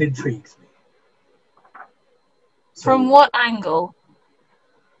 It intrigues me. So From what angle?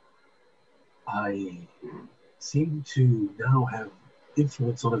 I seem to now have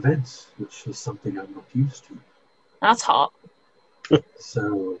influence on events, which is something I'm not used to. That's hot.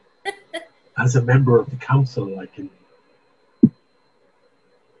 So, as a member of the council, I can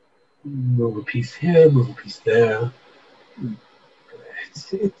move a piece here, move a piece there.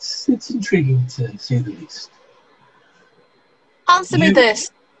 It's intriguing to say the least. Answer me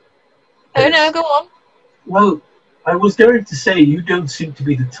this. Oh no, go on. Well, I was going to say you don't seem to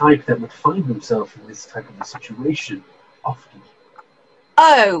be the type that would find himself in this type of a situation often.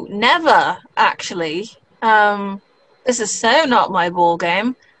 Oh, never, actually. This is so not my ball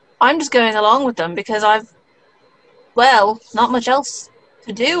game. I'm just going along with them because not much else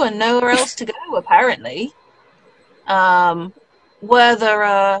to do and nowhere else to go, apparently. Were there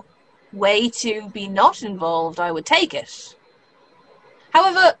a way to be not involved, I would take it.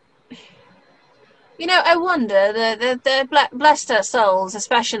 However, I wonder, bless their souls,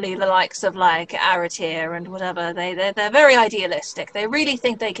 especially the likes of like Aratir and whatever, they're very idealistic. They really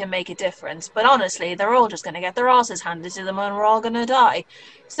think they can make a difference, but honestly, they're all just going to get their asses handed to them and we're all going to die.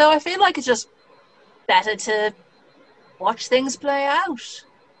 So I feel like it's just better to watch things play out.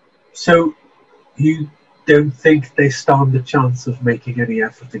 So, you don't think they stand a chance of making any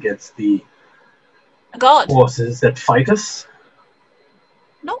effort against the forces that fight us?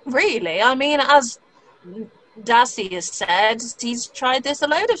 Not really. I mean, as Darcy has said, he's tried this a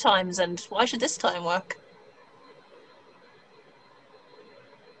load of times, and why should this time work?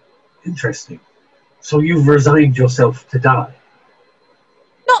 Interesting. So you've resigned yourself to die?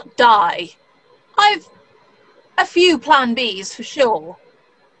 Not die. I've a few plan Bs for sure,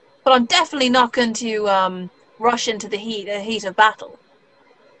 but I'm definitely not going to rush into the heat of battle.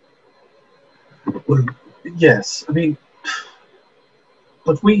 Well, yes. I mean,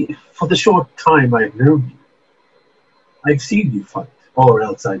 but for the short time I've known you, I've seen you fight, or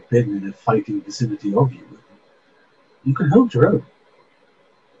else I've been in a fighting vicinity of you. You can hold your own.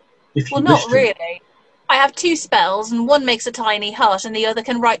 Well, not really. I have 2 spells, and one makes a tiny hut, and the other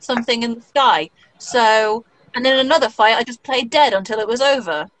can write something in the sky. So, and in another fight, I just played dead until it was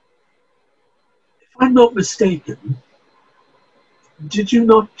over. If I'm not mistaken, did you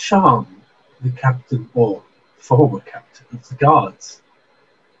not charm the captain or former captain of the guards?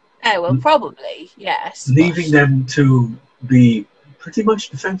 Oh, well, probably, yes. Leaving them to be pretty much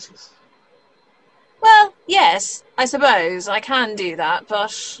defenseless. Well, yes, I suppose I can do that,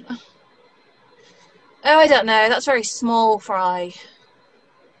 but... Oh, I don't know, that's very small fry.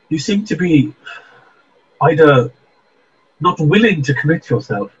 You seem to be either not willing to commit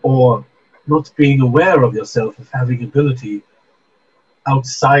yourself or not being aware of yourself of having ability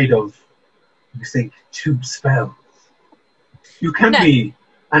outside of, you think, 2 spells. You can be,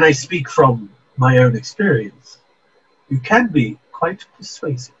 and I speak from my own experience, you can be quite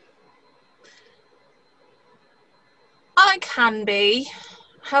persuasive. I can be.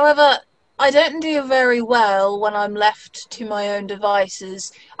 However, I don't do very well when I'm left to my own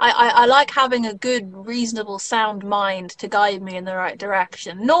devices. I like having a good, reasonable, sound mind to guide me in the right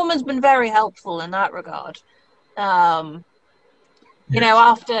direction. Norman's been very helpful in that regard. You know,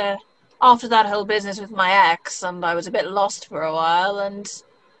 after that whole business with my ex, and I was a bit lost for a while, and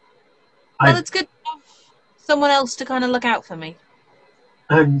well, it's good to have someone else to kind of look out for me.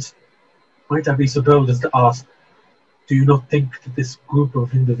 And might I be so bold as to ask, do you not think that this group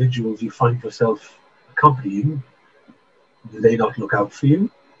of individuals you find yourself accompanying, do they not look out for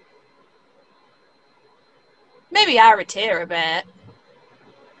you? Maybe Aratir a bit.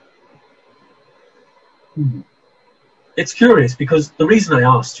 It's curious, because the reason I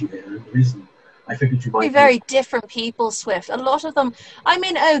asked you here, and the reason I figured you might be very different people, Swift. A lot of them... I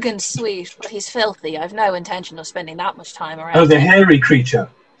mean, Ogun's sweet, but he's filthy. I've no intention of spending that much time around him. the hairy creature.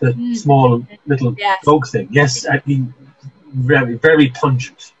 The small little dog thing. Yes, I mean, very, very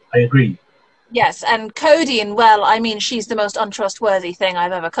pungent. I agree. Yes, and Cody, and well, I mean, she's the most untrustworthy thing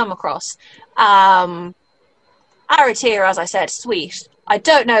I've ever come across. Aratir, as I said, sweet. I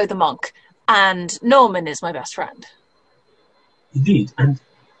don't know the monk, and Norman is my best friend. Indeed,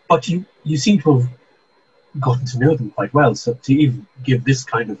 but you seem to have gotten to know them quite well, so to even give this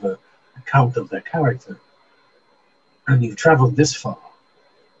kind of a account of their character, and you've travelled this far,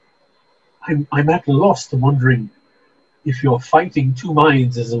 I'm at a loss to wondering if you're fighting 2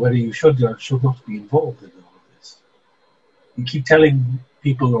 minds as to whether you should or should not be involved in all of this. You keep telling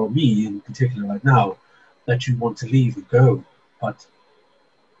people, or me in particular right now, that you want to leave and go, but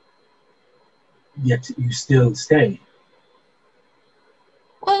yet you still stay.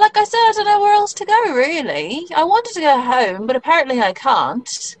 Well, like I said, I don't know where else to go, really. I wanted to go home, but apparently I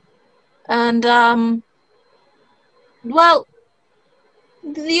can't. And, well...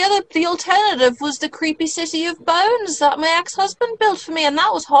 The alternative was the creepy city of bones that my ex-husband built for me, and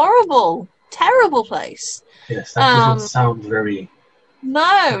that was horrible. Terrible place. Yes, that doesn't sound very...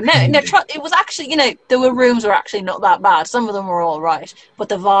 No, it was actually, the rooms were actually not that bad. Some of them were all right, but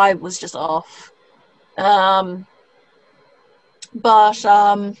the vibe was just off. But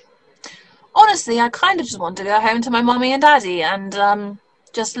honestly, I kind of just want to go home to my mummy and daddy and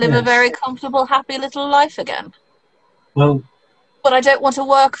just live a very comfortable, happy little life again. Well... But I don't want to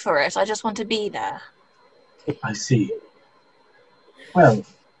work for it. I just want to be there. I see. Well,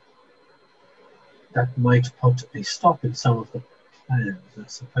 that might put a stop in some of the plans, I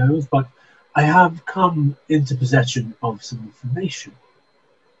suppose, but I have come into possession of some information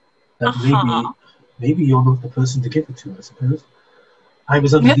that Uh-huh. maybe you're not the person to give it to, I suppose. I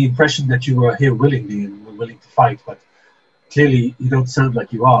was under the impression that you were here willingly and were willing to fight, but clearly you don't sound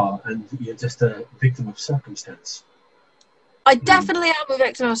like you are, and you're just a victim of circumstance. I definitely am a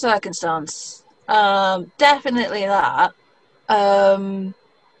victim of circumstance. Definitely that. But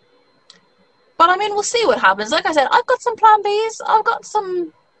I mean, we'll see what happens. Like I said, I've got some plan Bs. I've got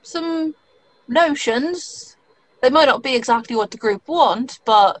some notions. They might not be exactly what the group want,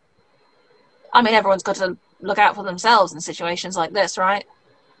 but I mean, everyone's got to look out for themselves in situations like this, right?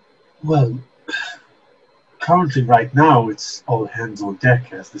 Well, currently, right now, it's all hands on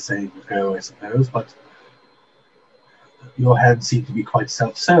deck, as the saying would go, I suppose, but your hands seem to be quite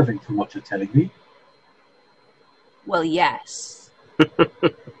self-serving from what you're telling me. Well, yes.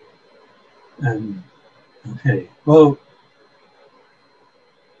 Okay. Well,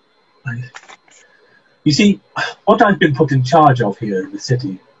 you see, what I've been put in charge of here in the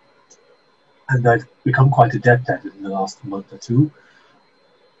city, and I've become quite adept at it in the last month or two,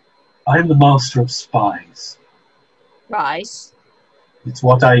 I am the master of spies. Right. It's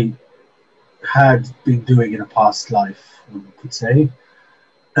what I had been doing in a past life, one could say,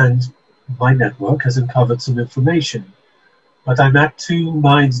 and my network has uncovered some information. But I'm at two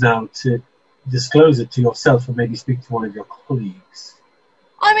minds now to disclose it to yourself or maybe speak to one of your colleagues.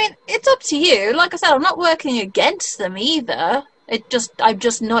 I mean, it's up to you. Like I said, I'm not working against them either. I'm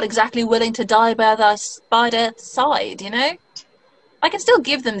just not exactly willing to die by their side, you know? I can still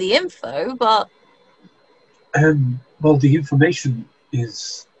give them the info, but... Well, the information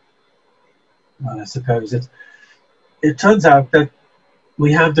is... Well, I suppose it turns out that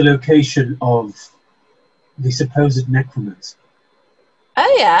we have the location of the supposed necromancer.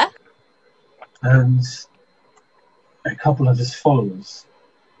 Oh, yeah? And a couple of his followers.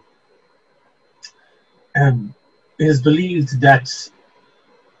 It is believed that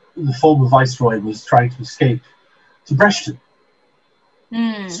the former viceroy was trying to escape to Breshton.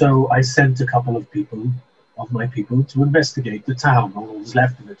 So I sent a couple of my people, to investigate the town, or what was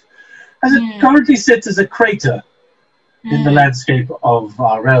left of it, as it currently sits as a crater in the landscape of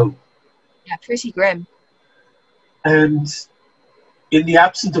our realm. Yeah, pretty grim. And in the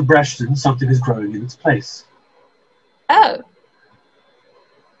absence of Breshton, something is growing in its place. Oh.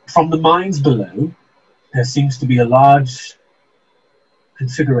 From the mines below, there seems to be a large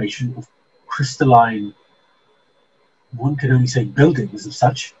configuration of crystalline, one can only say buildings of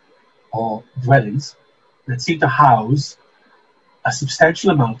such, or dwellings, that seem to house a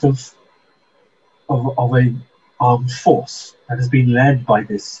substantial amount of a armed force that has been led by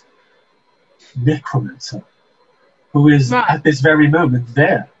this necromancer, who is at this very moment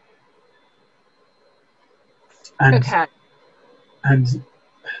there. And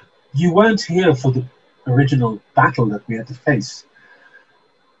you weren't here for the original battle that we had to face.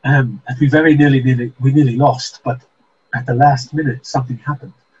 And we nearly lost, but at the last minute something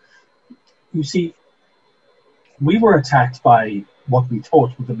happened. You see, we were attacked by what we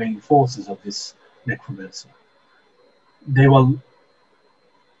thought were the main forces of this necromancer. They were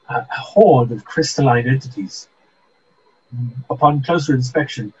a horde of crystalline entities. Upon closer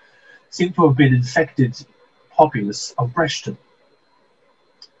inspection, seem to have been infected populace of Breshton.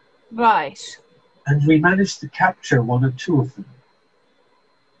 Right. And we managed to capture one or two of them.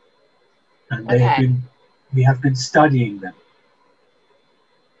 And we have been studying them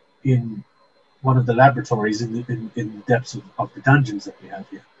in one of the laboratories in the depths of the dungeons that we have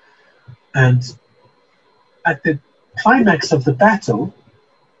here. And at the climax of the battle,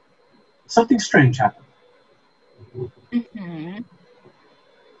 something strange happened. Mm-hmm.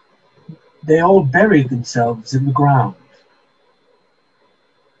 They all buried themselves in the ground.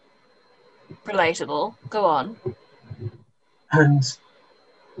 Relatable. Go on. And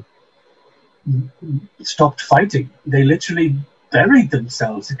stopped fighting. They literally buried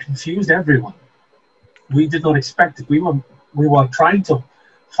themselves. It confused everyone. We did not expect it. We were trying to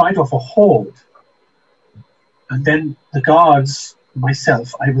fight off a horde. And then the guards,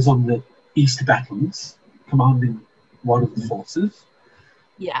 myself, I was on the east battlements, commanding one of the forces.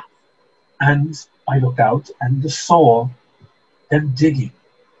 Yeah. And I looked out and saw them digging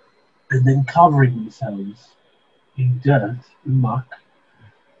and then covering themselves in dirt and muck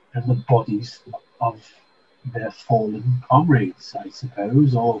and the bodies of their fallen comrades, I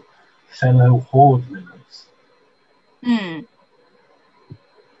suppose, or fellow horde members.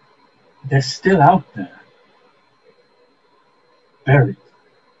 They're still out there, buried.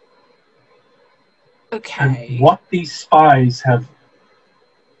 Okay. And what these spies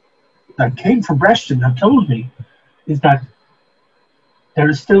that came from Breshton have told me is that there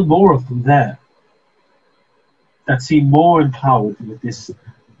is still more of them there that seem more empowered with this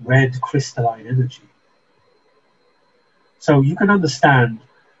red crystalline energy. So you can understand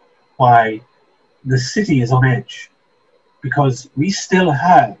why the city is on edge, because we still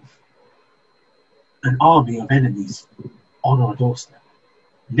have an army of enemies on our doorstep,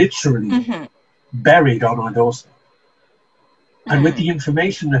 literally buried on our doorstep. And with the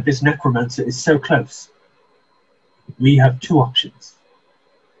information that this necromancer is so close, we have two options.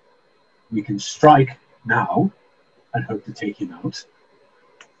 We can strike now and hope to take him out,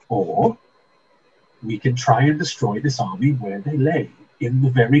 or we can try and destroy this army where they lay, in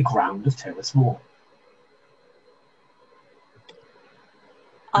the very ground of Terrace Moor.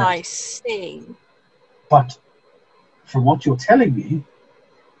 I see. But from what you're telling me,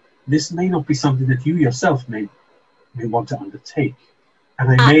 this may not be something that you yourself may want to undertake.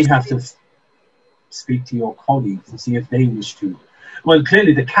 And I may have to speak to your colleagues and see if they wish to. Well,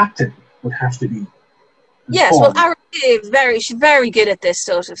 clearly the captain would have to be Yes, well, informed. she's very good at this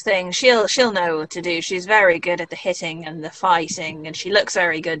sort of thing. She'll know what to do. She's very good at the hitting and the fighting, and she looks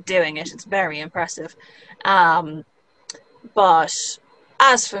very good doing it. It's very impressive. But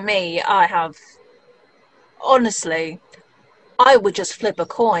as for me, honestly, I would just flip a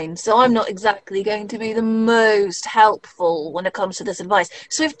coin, so I'm not exactly going to be the most helpful when it comes to this advice.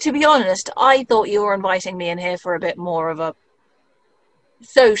 So to be honest, I thought you were inviting me in here for a bit more of a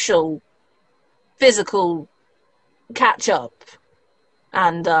social, physical catch-up.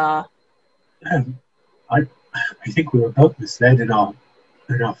 And I think we were both misled in our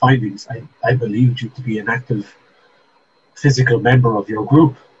findings. I believed you to be an active physical member of your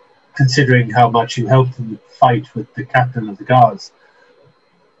group, considering how much you helped in the fight with the captain of the guards.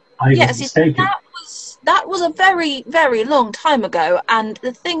 I was mistaken. That was a very, very long time ago, and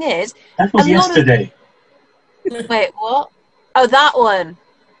the thing is... That was yesterday. Wait, what? Oh, that one.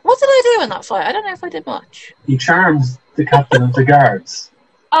 What did I do in that fight? I don't know if I did much. He charms the captain of the guards.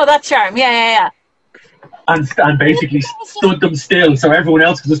 Oh, that charm. Yeah. And basically stood them still so everyone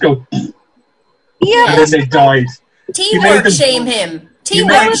else could just go... Yeah. And then they died. Teamwork shame him. You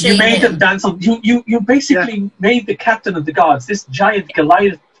made them dance on. You basically made the captain of the guards, this giant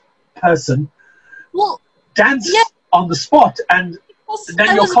Goliath person, dance on the spot, and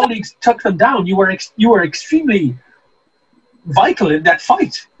then your colleagues took them down. You were extremely vital in that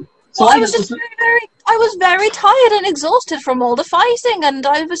fight. So I was very tired and exhausted from all the fighting, and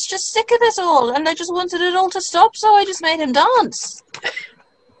I was just sick of it all, and I just wanted it all to stop, so I just made him dance.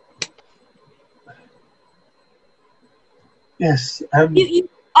 Yes.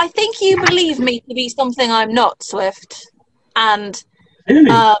 I think you believe me to be something I'm not, Swift. And really?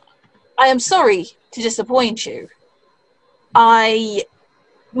 I am sorry to disappoint you. My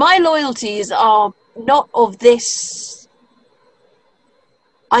loyalties are not of this...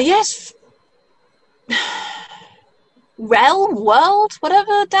 I guess... realm, world,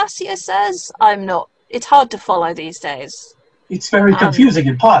 whatever Dacia says. I'm not. It's hard to follow these days. It's very confusing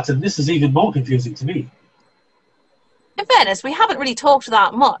in parts, and this is even more confusing to me. In fairness, we haven't really talked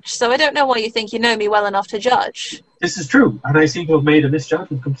that much, so I don't know why you think you know me well enough to judge. This is true, and I seem to have made a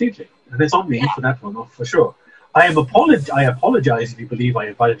misjudgment completely, and it's on me for that one, for sure. I apologize if you believe I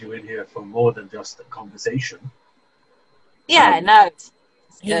invited you in here for more than just a conversation. Yeah, no.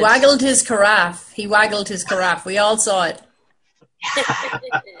 He waggled his carafe. We all saw it.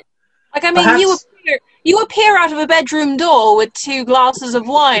 Like, I mean, you appear out of a bedroom door with 2 glasses of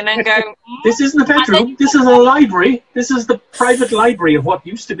wine and go... This isn't a bedroom. This is a library. This is the private library of what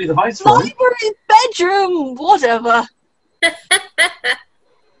used to be the Viceroy. Library, bedroom, whatever.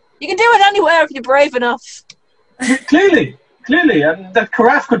 You can do it anywhere if you're brave enough. Clearly. And that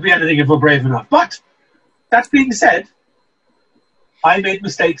carafe could be anything if we're brave enough. But, that being said, I made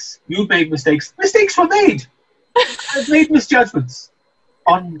mistakes. You made mistakes. Mistakes were made. I've made misjudgments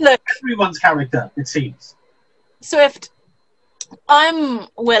on everyone's character, it seems. Swift, I'm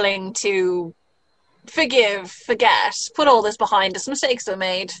willing to forgive, forget, put all this behind us. Mistakes were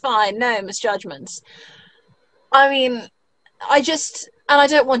made. Fine, no misjudgments. I mean, I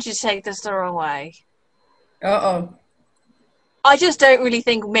don't want you to take this the wrong way. Uh-oh. I just don't really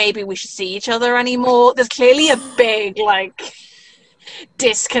think maybe we should see each other anymore. There's clearly a big,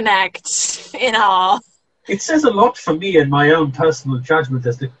 disconnect in our... It says a lot for me in my own personal judgment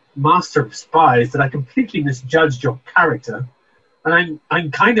as the master of spies that I completely misjudged your character, and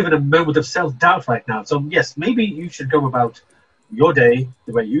I'm kind of in a moment of self-doubt right now. So yes, maybe you should go about your day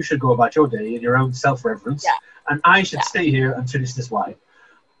the way you should go about your day in your own self-reverence, and I should stay here and finish this wine.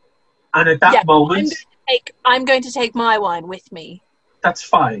 And at that moment... I'm going to take my wine with me. That's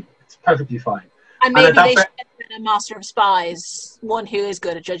fine. It's perfectly fine. And maybe they should get a master of spies, one who is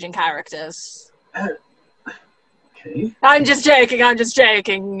good at judging characters. Okay. I'm just joking.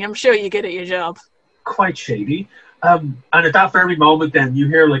 I'm sure you're good at your job. Quite shady. And at that very moment, then you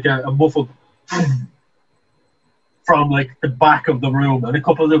hear like a muffled from like the back of the room, and a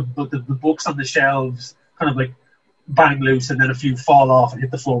couple of the books on the shelves kind of like bang loose, and then a few fall off and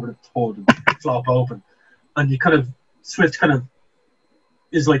hit the floor with a thud and flop open. And you kind of Swift kind of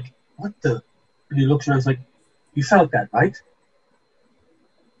is like, "What the?" And he looks around, and is like, "You felt that, right?"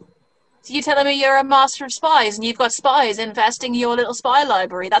 So you telling me you're a master of spies and you've got spies investing in your little spy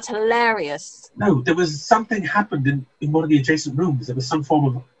library? That's hilarious. No, there was something happened in one of the adjacent rooms. There was some form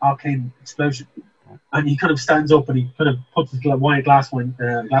of arcane explosion. And he kind of stands up and he kind of puts his glass of wine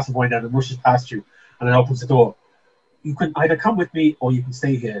down and rushes past you and then opens the door. You can either come with me or you can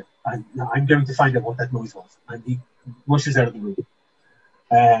stay here. And I'm going to find out what that noise was. And he rushes out of the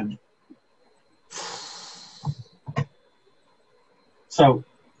room. So,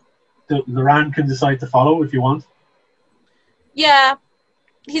 Loran can decide to follow if you want. Yeah.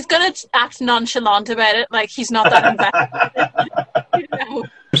 He's going to act nonchalant about it, like he's not that invested. You know?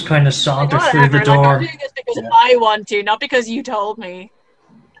 Just kind of saunter Like, through the whatever, door. like, I'm doing this because I want to, not because you told me.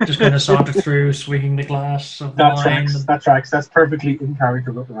 Just kind of saunter through, swinging the glass of wine. That tracks. That's perfectly in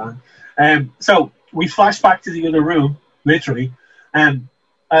character with Loran. So, we flash back to the other room, literally,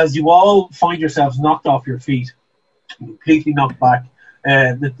 as you all find yourselves knocked off your feet, completely knocked back.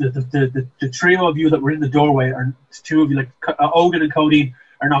 The trio of you that were in the doorway, are two of you, like Odin and Codeine,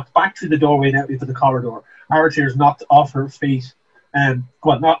 are knocked back through the doorway and out into the corridor. Archer is knocked off her feet,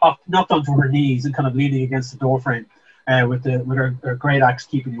 knocked onto her knees and kind of leaning against the doorframe, with her great axe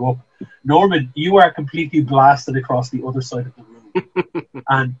keeping you up. Norman, you are completely blasted across the other side of the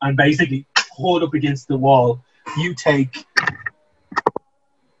room, and basically pulled up against the wall. You take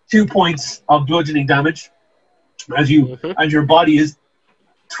 2 points of bludgeoning damage as your body is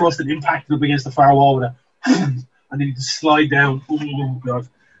thrust and impacted up against the far wall with and then you just slide down. Oh, God.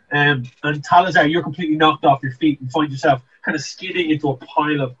 And Talasar, you're completely knocked off your feet and find yourself kind of skidding into a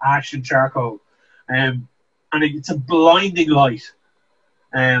pile of ash and charcoal. And it's a blinding light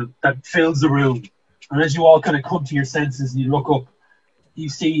that fills the room. And as you all kind of come to your senses and you look up, you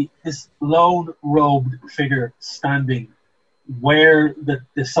see this lone robed figure standing where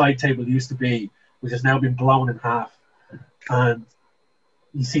the side table used to be, which has now been blown in half. And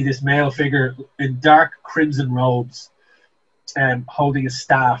you see this male figure in dark crimson robes, holding a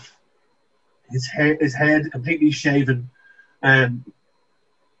staff. His head completely shaven,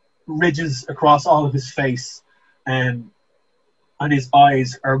 ridges across all of his face, and his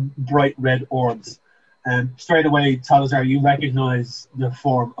eyes are bright red orbs. Straight away, Talasar, you recognize the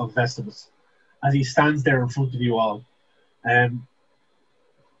form of Vestivus as he stands there in front of you all.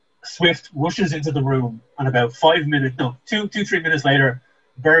 Swift rushes into the room, and about 3 minutes later,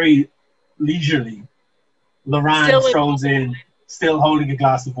 very leisurely, Loran strolls in, still holding a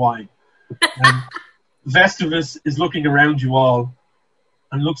glass of wine. Vestivus is looking around you all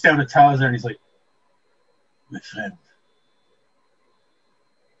and looks down at Talasar and he's like, "My friend,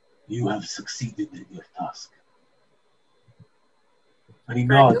 you have succeeded in your task." And he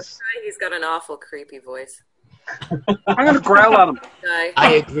nods. He's got an awful creepy voice. I'm going to growl at him.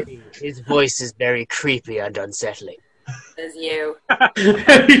 I agree. His voice is very creepy and unsettling. As you.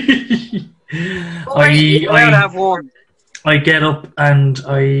 I get up and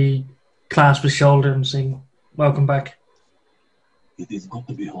I clasp his shoulder and sing, "Welcome back." It is good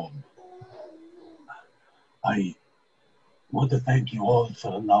to be home. I want to thank you all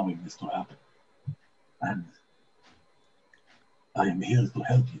for allowing this to happen. And I am here to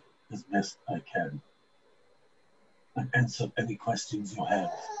help you as best I can and answer any questions you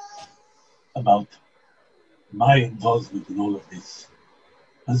have about my involvement in all of this,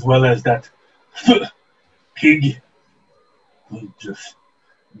 as well as that pig who just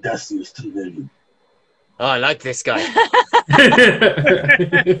Dacius Trevelyan. Oh, I like this guy.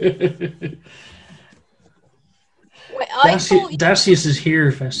 Dacius is here,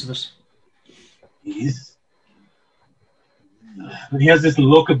 Festivus. He is. And he has this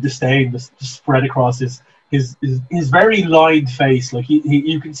look of disdain just spread across his very lined face. Like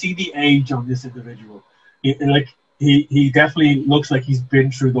you can see the age on this individual. He definitely looks like he's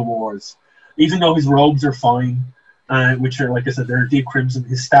been through the wars. Even though his robes are fine, which are, like I said, they're deep crimson.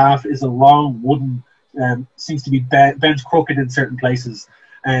 His staff is a long wooden, seems to be bent crooked in certain places,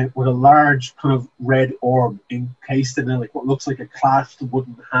 with a large kind of red orb encased in what looks like a clasped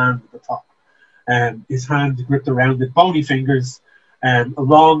wooden hand at the top. His hand gripped around with bony fingers, a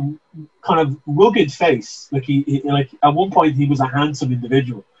long kind of rugged face. Like he at one point he was a handsome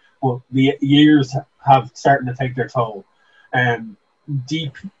individual, but the years have starting to take their toll.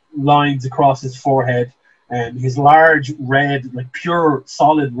 Deep lines across his forehead, and his large red, like pure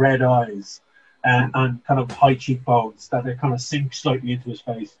solid red eyes, and kind of high cheekbones that they kind of sink slightly into his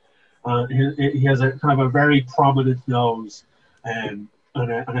face. He has a kind of a very prominent nose, and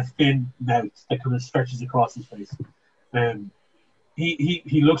a thin mouth that kind of stretches across his face.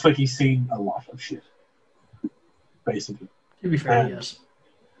 He looks like he's seen a lot of shit, basically. To be fair, yes.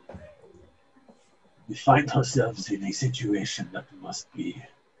 We find ourselves in a situation that must be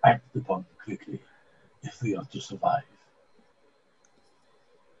acted upon quickly if we are to survive.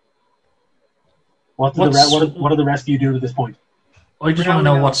 What do the rest of you do at this point? I just want to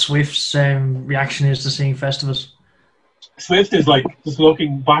know what Swift's reaction is to seeing Festivus. Swift is like just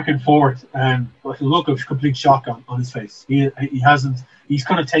looking back and forth, and with a look of complete shock on his face. He's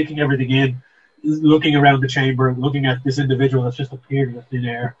kind of taking everything in, looking around the chamber, looking at this individual that's just appeared in the thin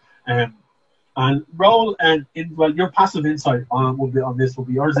air. And roll your passive insight will be,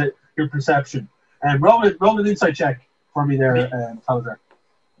 or is it your perception? And roll an insight check for me there, Talasar.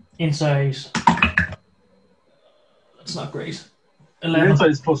 Insight. That's not great. 11. Your insight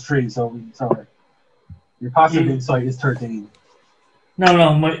is +3, so sorry. Your passive insight is 13.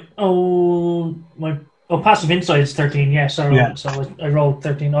 No, my passive insight is 13. Yeah, sorry. Yeah. So I rolled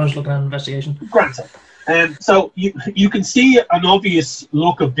 13. I was looking at investigation. Granted. So you can see an obvious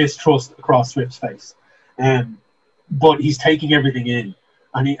look of distrust across Swift's face, but he's taking everything in,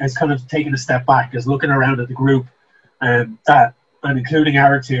 and he has kind of taken a step back, is looking around at the group, and including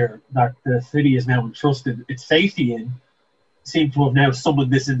Aratir, that the city is now entrusted its safety in, seem to have now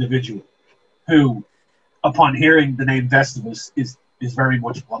summoned this individual, who, upon hearing the name Festivus, is very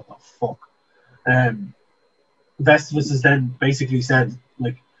much what the fuck. Festivus has then basically said,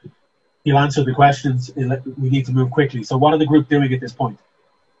 like, he'll answer the questions. We need to move quickly. So what are the group doing at this point?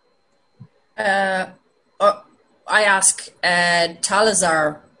 I ask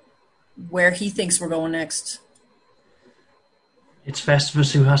Talasar where he thinks we're going next. It's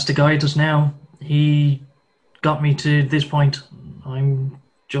Festivus who has to guide us now. He got me to this point. I'm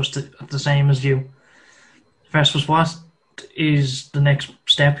just at the same as you. Festivus, what is the next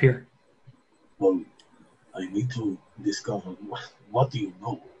step here? Well, I need to discover what do you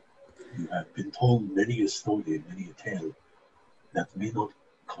know. You have been told many a story, many a tale that may not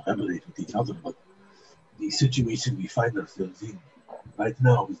collaborate with each other, but the situation we find ourselves in right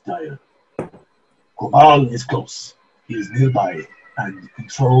now is dire. Koval is close. He is nearby and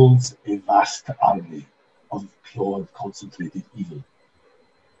controls a vast army of pure, concentrated evil.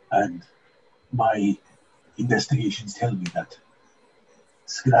 And my investigations tell me that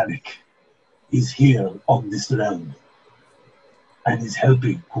Skranik is here on this realm and is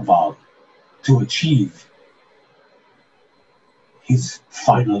helping Koval to achieve his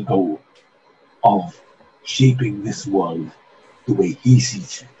final goal of shaping this world the way he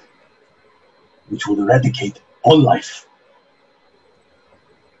sees it, which will eradicate all life,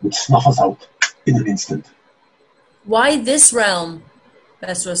 would snuff us out in an instant. Why this realm,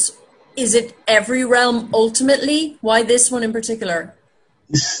 Festivus? Is it every realm ultimately? Why this one in particular?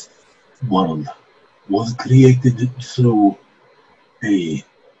 This world was created through a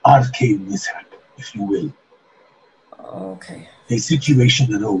arcane mishap, if you will. Okay. A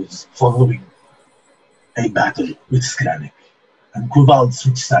situation arose following a battle with Skranik, and Koval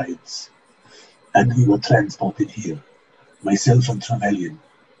switched sides, and we were transported here. Myself and Trevelyan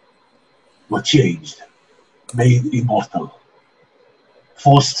were changed, made immortal,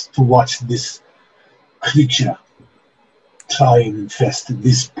 forced to watch this creature try and infest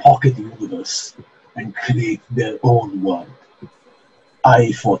this pocket universe and create their own world.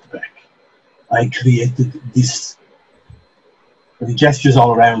 I fought back. I created this. And he gestures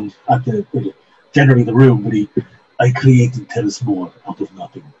all around at generally the room, but I created Talasar out of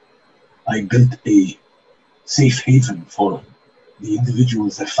nothing. I built a safe haven for the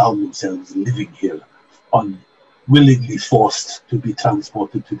individuals that found themselves living here, unwillingly forced to be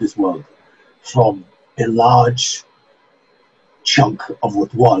transported to this world from a large chunk of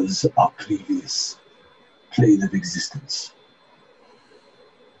what was our previous plane of existence.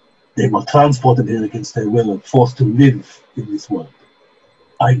 They were transported here against their will and forced to live in this world.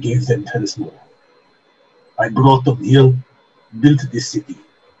 I gave them Talasar. I brought them here, built this city,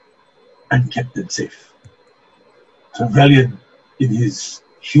 and kept them safe. Trevelyan, in his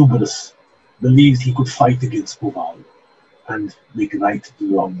hubris, believed he could fight against Koval and make right the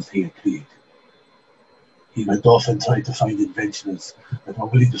wrongs he had created. He went off and tried to find inventions that were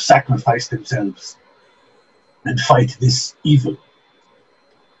willing to sacrifice themselves and fight this evil.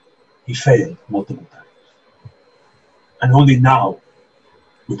 He failed multiple times. And only now,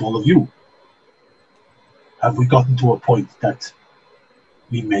 with all of you, have we gotten to a point that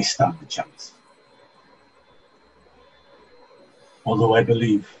we may stand a chance. although I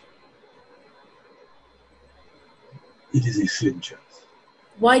believe it is a slim chance.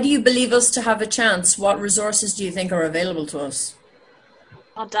 Why do you believe us to have a chance? What resources do you think are available to us?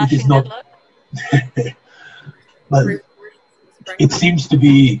 Not It is dashing not. good luck. Well, it seems to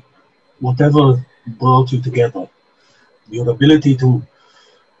be whatever brought you together, your ability to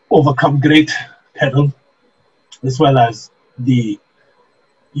overcome great peril, as well as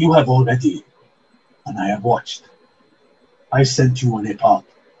you have already, and I have watched. I sent you on a path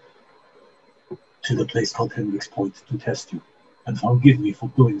to the place called Henrik's Point to test you, and forgive me for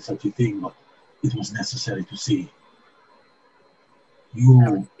doing such a thing, but it was necessary to see.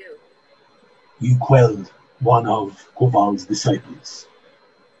 You quelled one of Koval's disciples,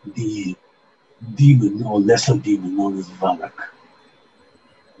 the demon or lesser demon known as Valak,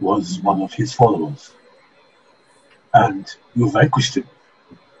 was one of his followers, and you vanquished him.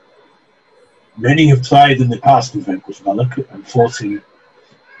 Many have tried in the past to vanquish Valak and force him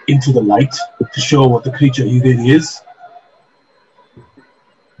into the light to show what the creature he really is,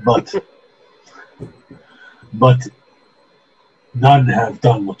 but none have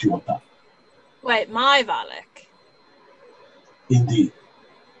done what you have done. Wait, my Valak? Indeed.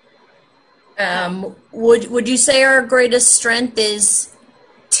 Would you say our greatest strength is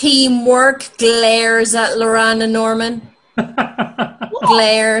teamwork? Glares at Loran and Norman.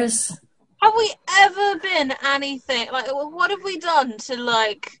 Glares. Have we ever been anything like? What have we done to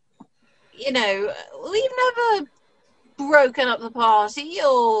like? You know, we've never broken up the party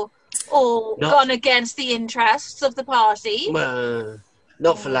or gone against the interests of the party.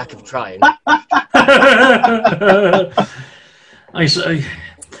 Not for lack of trying. I say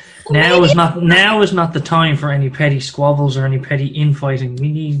now is not the time for any petty squabbles or any petty infighting.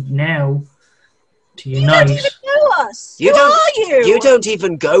 We need now to unite. You don't even know us. Who are you? You don't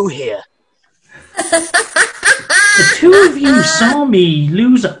even go here. The two of you saw me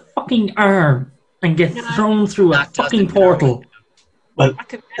lose a fucking arm and get thrown through a fucking portal. Well,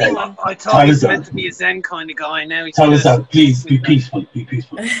 I thought he was meant to be a Zen kind of guy. Now he's Talasar, please be peaceful. Be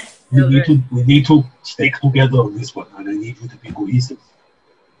peaceful. We need to stick together on this one, and I need you to be cohesive.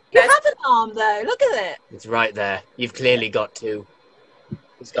 You have an arm though. Look at it. It's right there. You've clearly got two.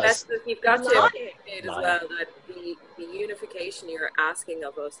 Yes, you've got to appreciate as well that the unification you're asking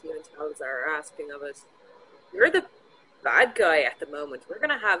of us, you and Talasar are asking of us, you're the bad guy at the moment. We're going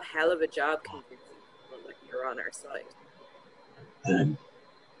to have hell of a job convincing people that you're on our side.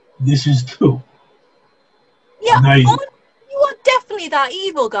 This is true. Yeah, you are definitely that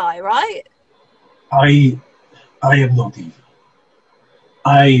evil guy, right? I am not evil.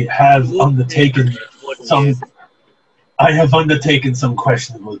 I have undertaken some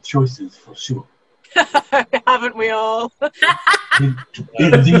questionable choices for sure. Haven't we all?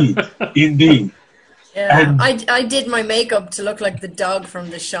 Indeed. Yeah, And I did my makeup to look like the dog from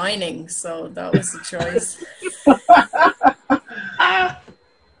The Shining, so that was the choice.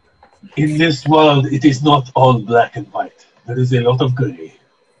 in this world, it is not all black and white. There is a lot of grey.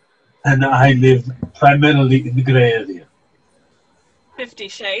 And I live primarily in the grey area. 50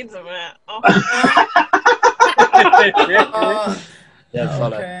 Shades of it. Oh.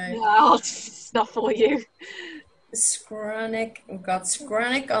 Okay. No, it's not for you. Skrannik. We've got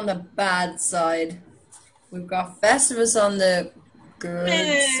Skrannik on the bad side. We've got Festivus on the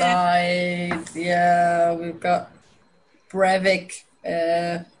good side. Yeah, we've got Brevik.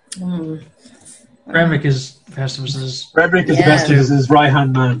 Brevik is Festivus's. Brevik is Festivus's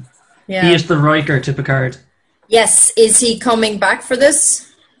right-hand man. Yeah. He is the Riker to Picard. Yes, is he coming back for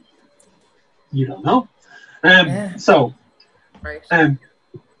this? You don't know. So,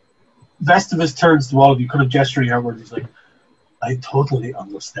 Festivus turns to all of you, kind of gesturing outward. He's like, I totally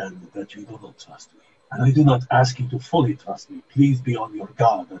understand that you do not trust me. And I do not ask you to fully trust me. Please be on your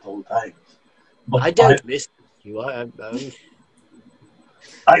guard at all times. But I don't miss you.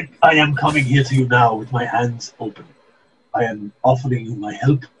 I am coming here to you now with my hands open. I am offering you my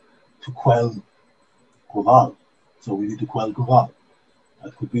help to quell Koval. So we need to quell Koval.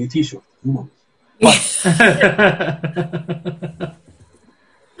 That could be a t-shirt. Who knows? But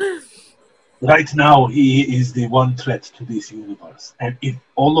right now, he is the one threat to this universe. And if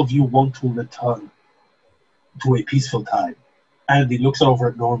all of you want to return to a peaceful time, and he looks over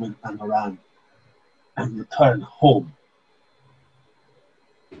at Norman and Moran, and return home,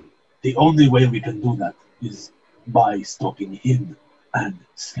 the only way we can do that is by stopping him and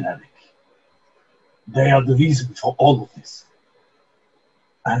Skrannik. They are the reason for all of this.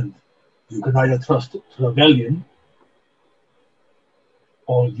 And you can either trust Trevelyan,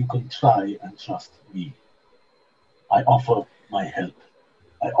 or you can try and trust me. I offer my help.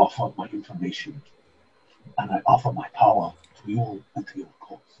 I offer my information. and I offer my power to you and to your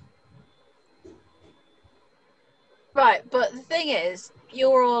cause. Right, but the thing is,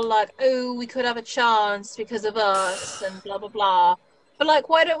 you're all like, oh, we could have a chance because of us and blah, blah, blah. But, like,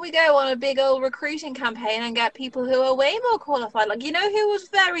 why don't we go on a big old recruiting campaign and get people who are way more qualified? Like, you know who was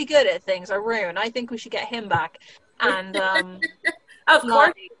very good at things? Arun. I think we should get him back. And, Of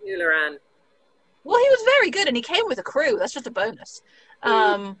course you do, Loran. well, he was very good and he came with a crew. That's just a bonus.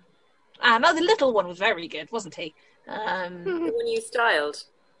 And the little one was very good, wasn't he? The one you styled.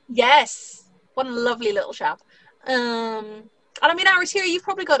 Yes. What a lovely little chap. And I mean, Aratir, you've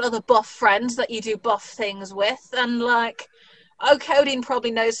probably got other buff friends that you do buff things with, and like, Codine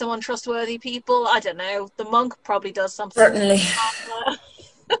probably knows some untrustworthy people. I don't know. The monk probably does something. Certainly.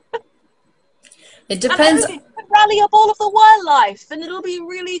 It depends. And Odin can rally up all of the wildlife, and it'll be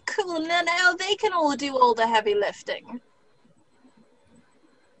really cool. And then they can all do all the heavy lifting.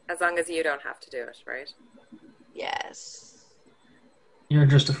 As long as you don't have to do it, right? Yes. You're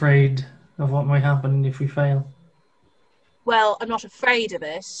just afraid of what might happen if we fail. Well, I'm not afraid of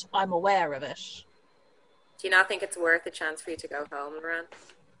it. I'm aware of it. Do you not think it's worth a chance for you to go home, Loran?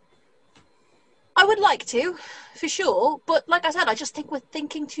 I would like to, for sure. But like I said, I just think we're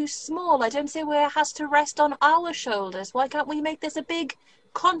thinking too small. I don't see where it has to rest on our shoulders. Why can't we make this a big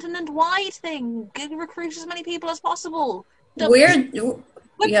continent-wide thing? Recruit as many people as possible. Triple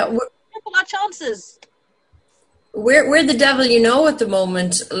our chances. We're the devil you know at the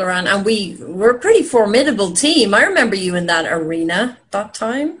moment, Loran, and we're a pretty formidable team. I remember you in that arena that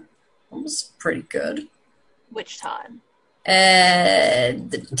time. It was pretty good. Which time?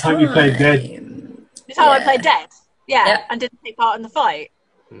 The time you played Dead. The time I played Dead? Yeah, and didn't take part in the fight.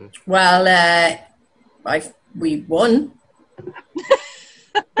 Well, we won.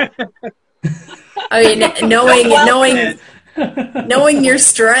 I mean, knowing your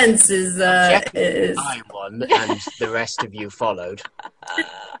strengths is I won, and the rest of you followed.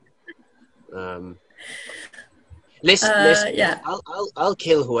 Listen. Yeah. I'll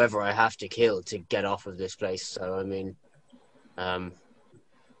kill whoever I have to kill to get off of this place. So I mean, I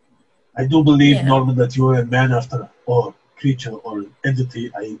do believe, Norman, that you are a man after, or creature, or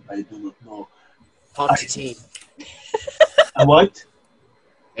entity. I do not know. Hot teen. A what?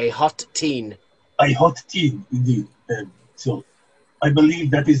 A hot teen. A hot teen, indeed. So I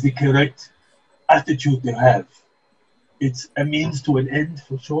believe that is the correct attitude to have. It's a means to an end,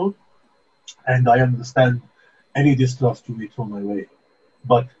 for sure. And I understand any distrust you may throw my way.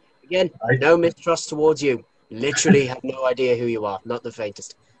 But again, no mistrust towards you. Literally have no idea who you are. Not the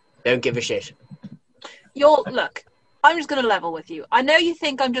faintest. Don't give a shit. Look, I'm just going to level with you. I know you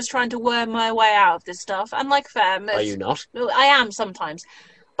think I'm just trying to worm my way out of this stuff. And like Fem... Are you not? I am sometimes.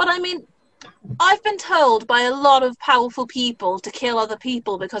 But I mean, I've been told by a lot of powerful people to kill other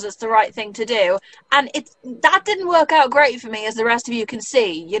people because it's the right thing to do. And that didn't work out great for me, as the rest of you can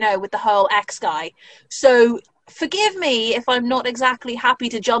see, with the whole X guy. So forgive me if I'm not exactly happy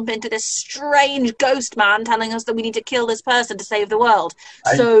to jump into this strange ghost man telling us that we need to kill this person to save the world.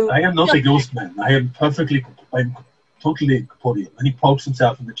 I am not a ghost man. I'm totally corporeal. And he pokes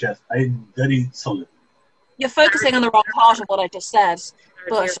himself in the chest. I am very solid. You're focusing on the wrong part of what I just said.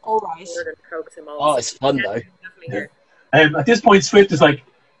 But all right. Oh, it's fun though. Yeah. At this point, Swift is like,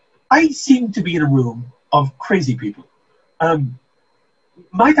 I seem to be in a room of crazy people.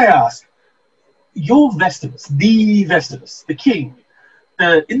 Might I ask, your Vestivus, the king,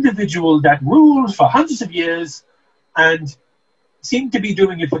 the individual that ruled for hundreds of years and seemed to be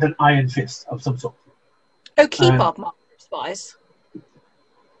doing it with an iron fist of some sort. Oh, keep up, Master Spies.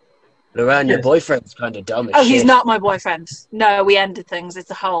 Loran, your boyfriend's kind of dumb as shit. He's not my boyfriend. No, we ended things.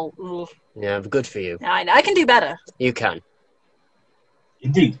 It's a whole... Ugh. Yeah, but good for you. I know. I can do better. You can.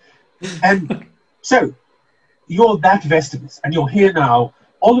 Indeed. And so, you're that Vestivus, and you're here now,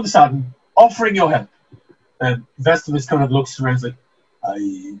 all of a sudden, offering your help. And Vestivus kind of looks around like,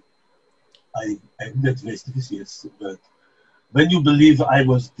 I'm not Vestivus, yes, but when you believe I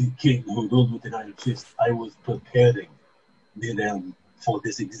was the king who ruled with an iron fist, I was preparing the realm for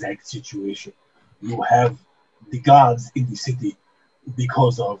this exact situation. You have the guards in the city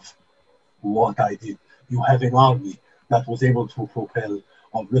because of what I did. You have an army that was able to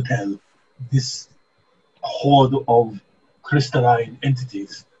repel this horde of crystalline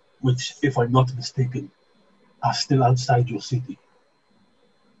entities, which, if I'm not mistaken, are still outside your city.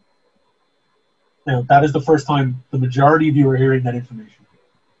 Now, that is the first time the majority of you are hearing that information.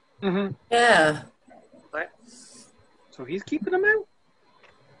 Mm-hmm. Yeah. What? So he's keeping them out?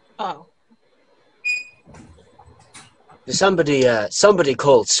 Oh. Somebody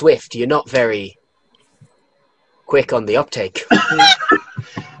called Swift. You're not very quick on the uptake.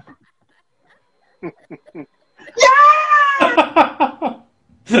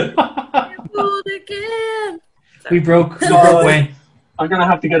 Gold again. we broke God. Wayne. I'm gonna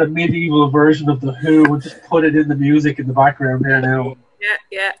have to get a medieval version of the Who and just put it in the music in the background there now.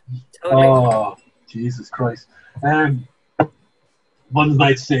 Yeah, totally. Oh, Jesus Christ! One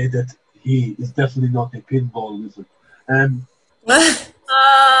might say that he is definitely not a pinball wizard.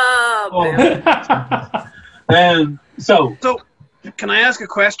 So can I ask a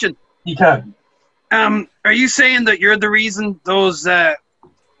question? you can. Are you saying that you're the reason those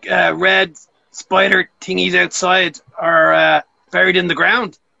red spider thingies outside are buried in the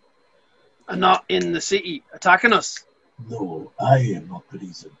ground and not in the city attacking us? No, I am not the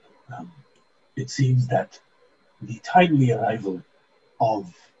reason. It seems that the timely arrival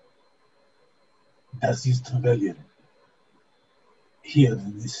of Daz's rebellion here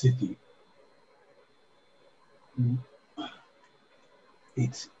in this city,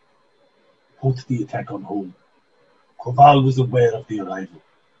 it put the attack on hold. Koval was aware of the arrival.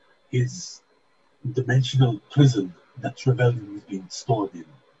 His dimensional prison that rebellion was being stored in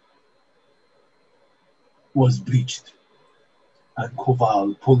was breached, and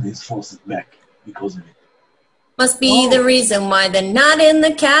Koval pulled his forces back because of it. Must be the reason why they're not in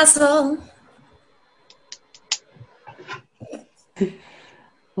the castle.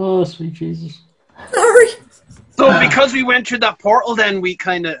 Oh, sweet Jesus. Sorry. So because we went through that portal, then we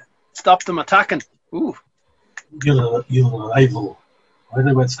kind of stopped them attacking. Ooh. Your arrival. Why did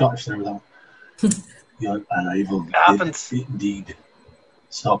I went Scottish there with that? Your arrival Happens. did indeed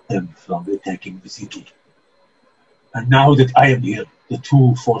stop them from attacking the city. And now that I am here, the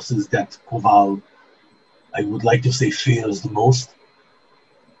two forces that Koval, I would like to say, fears the most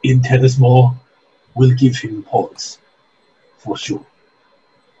in Terrasmore will give him pause, for sure.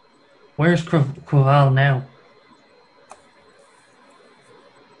 Where's Koval now?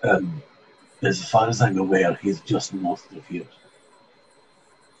 As far as I'm aware, he's just north of here.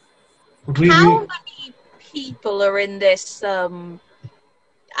 How many people are in this,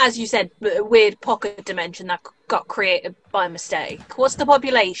 as you said, weird pocket dimension that got created by mistake? What's the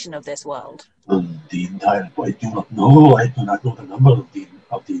population of this world? The entire, I do not know. I do not know the number of the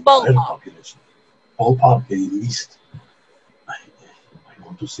entire population. Ballpark, at least, I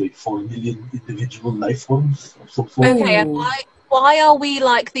want to say 4 million individual life forms of some sort. Okay, and why are we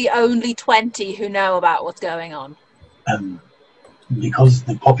like the only 20 who know about what's going on? Because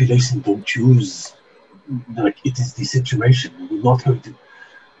the population don't choose. Like, it is the situation. We're not going to,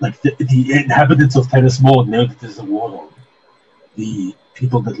 like, the inhabitants of Terrasmore know that there's a war on. The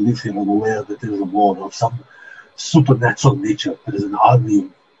people that live here are aware that there's a war of some supernatural nature. There is an army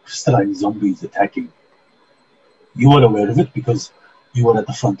of strange zombies attacking. You are aware of it because you were at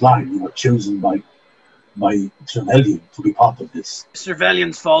the front line. You were chosen by Trevelyan to be part of this.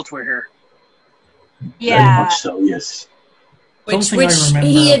 Trevelyan's fault we're here. Yeah. Very much so, yes. Which Something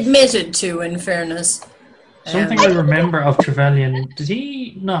he admitted to, in fairness. Something I remember of Trevelyan, did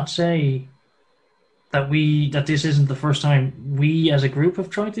he not say that this isn't the first time we as a group have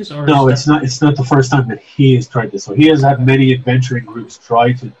tried this? Or No, it's not the first time that he has tried this. So he has had many adventuring groups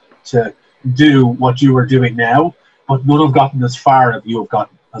try to do what you are doing now, but none have gotten as far as you've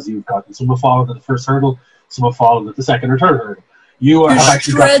gotten. Some have fallen at the first hurdle, some have fallen at the second or third hurdle. You have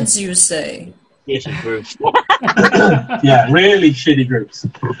actually shreds, you say. Shitty groups. Yeah, really shitty groups.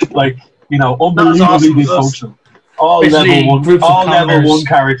 Like, unbelievably awesome. dysfunctional. All Basically, level one, commoners. 1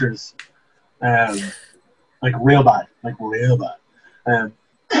 characters. Like real bad.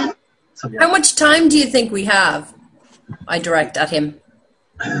 So, yeah. How much time do you think we have? I direct at him.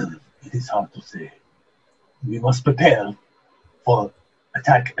 It is hard to say. We must prepare for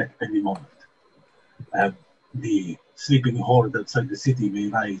attack at any moment. The sleeping horde outside the city may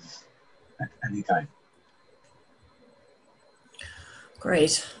rise at any time.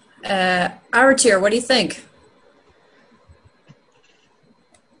 Great. Aratir, what do you think?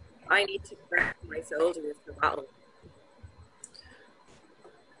 I need to prep my soldiers for battle.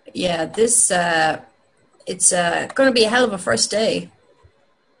 Yeah, this it's going to be a hell of a first day.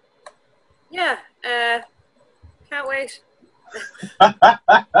 Yeah, can't wait. I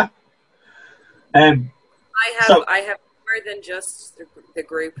have more than just the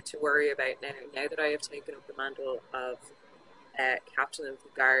group to worry about now. Now that I have taken up the mantle of captain of the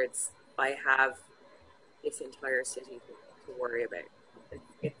guards, I have this entire city to worry about.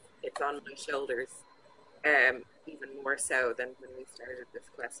 It's on my shoulders, even more so than when we started this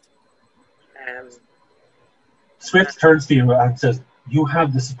quest. Swift turns to you and says, "You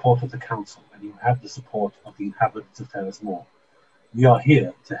have the support of the council, and you have the support of the inhabitants of Terrasmore. We are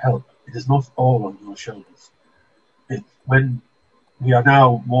here to help. It is not all on your shoulders. When we are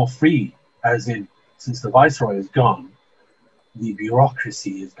now more free as in, since the Viceroy is gone, the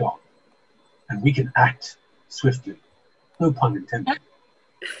bureaucracy is gone. And we can act swiftly. No pun intended.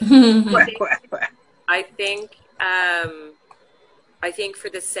 I think for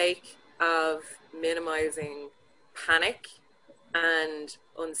the sake of minimizing panic and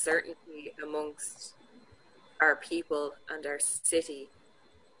uncertainty amongst our people and our city,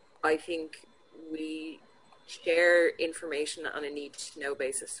 I think we share information on a need-to-know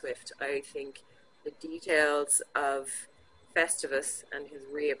basis swift. I think the details of Festivus and his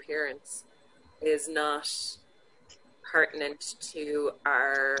reappearance is not pertinent to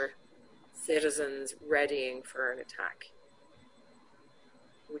our citizens readying for an attack.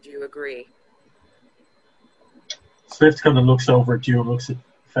 Would you agree? Swift kind of looks over at you and looks at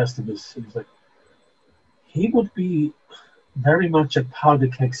Festivus and he's like, he would be very much a powder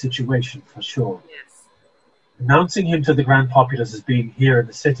keg situation for sure. Yes. Announcing him to the grand populace as being here in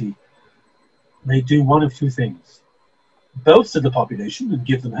the city may do one of two things. Both to the population and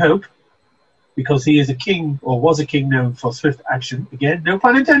give them hope, because he is a king, or was a king known for swift action. Again, no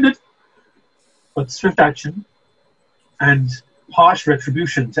pun intended, but swift action and harsh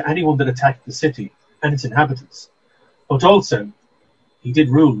retribution to anyone that attacked the city and its inhabitants. But also, he did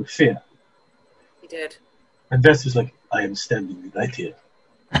rule with fear. He did. And Vest was like, I am standing right here.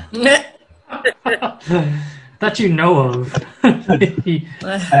 That you know of.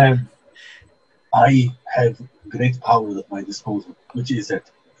 I have great power at my disposal, which is at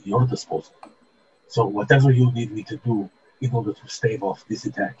your disposal. So whatever you need me to do in order to stave off this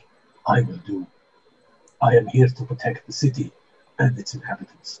attack, I will do. I am here to protect the city and its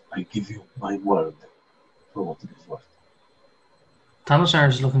inhabitants. I give you my word for what it is worth. Talasar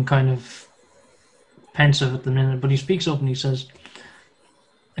is looking kind of pensive at the minute, but he speaks up and he says,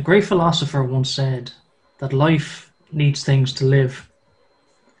 a great philosopher once said that life needs things to live.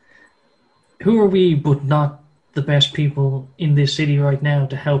 Who are we but not the best people in this city right now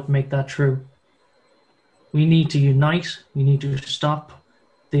to help make that true? We need to unite. We need to stop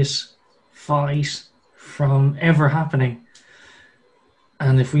this fight from ever happening.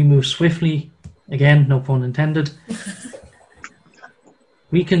 And if we move swiftly, again, no pun intended,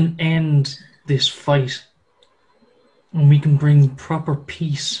 we can end this fight and we can bring proper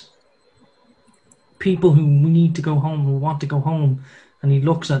peace. People who need to go home, who want to go home, and he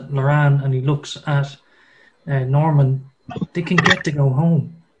looks at Loran and he looks at Norman, they can get to go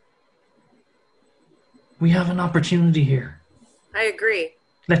home. We have an opportunity here. I agree.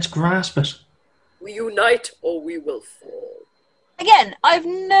 Let's grasp it. We unite or we will fall. Again, I've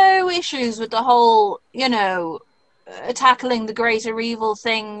no issues with the whole, tackling the greater evil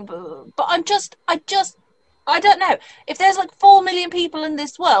thing, but I don't know. If there's like 4 million people in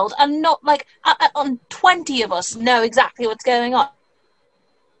this world and not like 20 of us know exactly what's going on.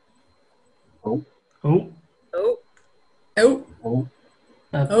 Oh. Oh. Oh. Oh.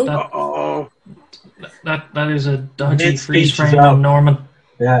 That is a dodgy Mid-speech freeze frame as well. on Norman.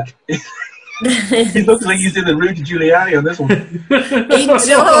 Yeah. He looks like he's in the Rudy Giuliani on this one. He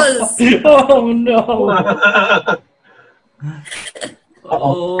does. Oh no.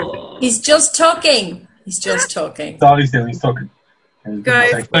 Oh. He's just talking. That's all he's doing. He's talking.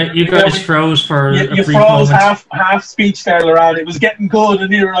 Guys. Right, you guys froze for a You brief froze moment. half speech there, Loran. It was getting good,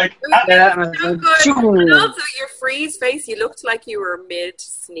 and you were like, Yeah, So good. And also your freeze face, you looked like you were mid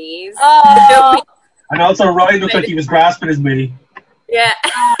sneeze. Oh, and also Ryan looked like he was grasping his mini. Yeah.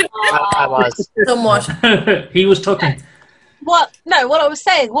 I was. somewhat. He was talking. what I was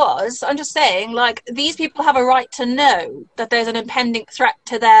saying was, I'm just saying, like, these people have a right to know that there's an impending threat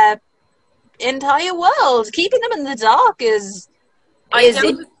to their entire world. Keeping them in the dark is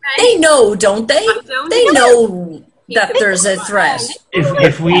They know, don't they? They know that there's a threat.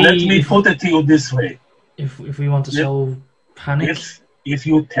 If we Let me put it to you this way. if we want to sow panic, If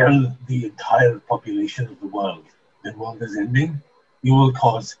you tell the entire population of the world the world is ending, you will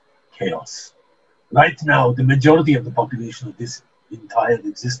cause chaos. Right now, the majority of the population of this entire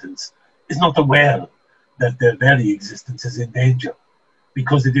existence is not aware that their very existence is in danger,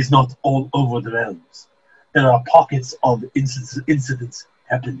 because it is not all over the realms. There are pockets of incidents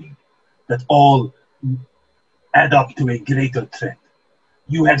happening that all add up to a greater threat.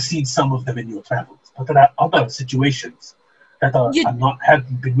 You have seen some of them in your travels, but there are other situations that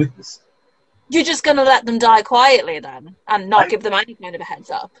haven't been witnessed. you're just going to let them die quietly then, and not give them any kind of a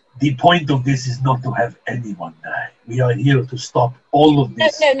heads up. The point of this is not to have anyone die. We are here to stop all of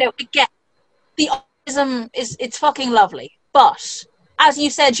this. No. Again, the optimism it's fucking lovely, but as you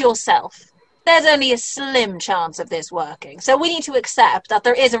said yourself, there's only a slim chance of this working. So we need to accept that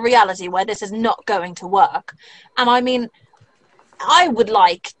there is a reality where this is not going to work. And I mean, I would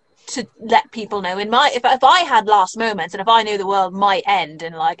like to let people know. If I had last moments, and if I knew the world might end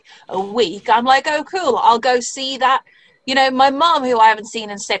in like a week, I'm like, oh cool, I'll go see that. You know, my mum, who I haven't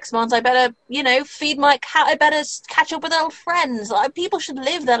seen in 6 months, I better, you know, feed my cat. I better catch up with old friends. Like, people should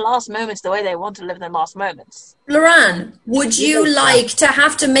live their last moments the way they want to live their last moments. Loran, would you like to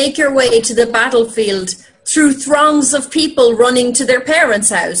have to make your way to the battlefield through throngs of people running to their parents'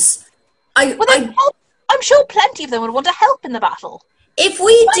 house? I'm sure plenty of them would want to help in the battle. If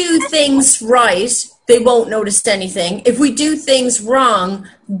we do things right, they won't notice anything. If we do things wrong,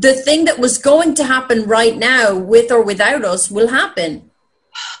 the thing that was going to happen right now, with or without us, will happen.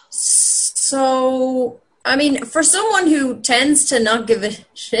 So, I mean, for someone who tends to not give a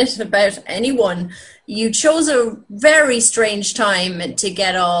shit about anyone, you chose a very strange time to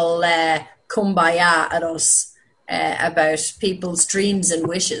get all kumbaya at us about people's dreams and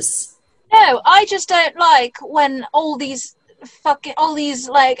wishes. No, I just don't like when all these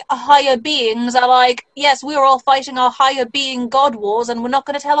like higher beings are like, yes, we're all fighting our higher being god wars, and we're not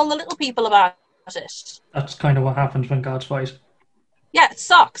going to tell all the little people about it. That's kind of what happens when gods fight. Yeah, it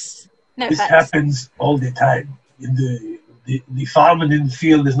sucks. No This offense. happens all the time. The farmer in the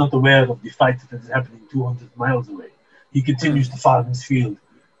field is not aware of the fight that is happening 200 miles away. He continues to farm his field,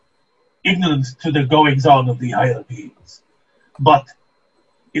 ignorant to the goings-on of the higher beings. But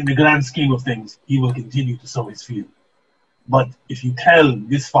in the grand scheme of things, he will continue to sow his field. But if you tell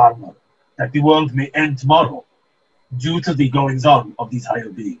this farmer that the world may end tomorrow due to the goings-on of these higher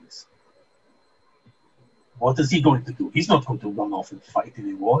beings, what is he going to do? He's not going to run off and fight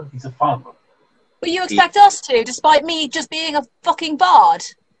anymore. He's a farmer. But you expect us to, despite me just being a fucking bard.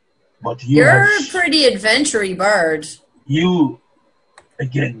 But You're a pretty adventure-y bird. You,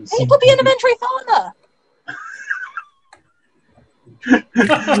 again... He could be an adventure farmer.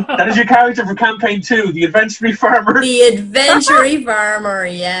 That is your character for campaign 2, the adventure farmer. The adventure farmer,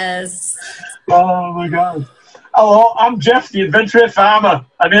 yes. Oh my god. Hello, I'm Jeff, the adventure farmer.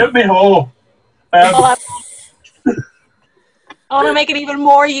 I'm out my hole. I want to make an even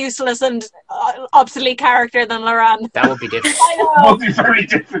more useless and obsolete character than Loran. That would be difficult. I know. Would be very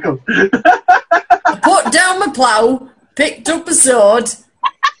difficult. I put down my plough, picked up a sword.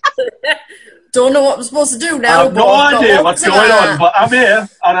 Don't know what I'm supposed to do now. I have no idea what's going on, but I'm here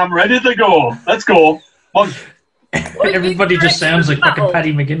and I'm ready to go. Let's go. Everybody just sounds like fucking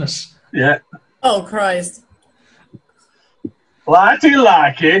Paddy McGuinness. Yeah. Oh, Christ.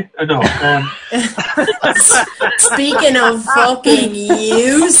 Likey. No. Speaking of fucking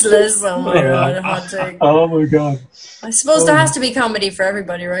useless, oh my god, hot take. Oh my god. I suppose there has to be comedy for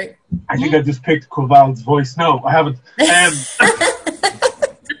everybody, right? I think I just picked Quavald's voice. No, I haven't.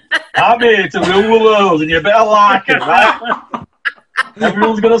 I'm here to rule the world and you better like it, right?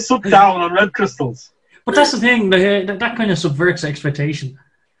 Everyone's going to suck down on red crystals. But that's the thing, that kind of subverts expectation.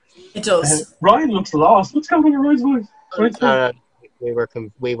 It does. Ryan looks lost. What's going on with Ryan's voice?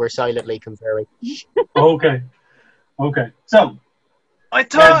 We were silently conferring. Okay. So, I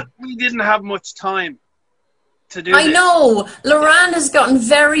thought we didn't have much time to do I this. know. Loran has gotten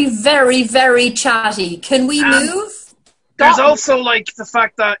very, very, very chatty. Can we move? There's also like the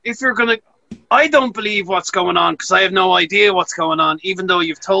fact that if you're going to... I don't believe what's going on because I have no idea what's going on, even though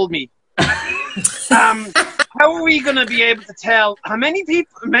you've told me. How are we going to be able to tell how many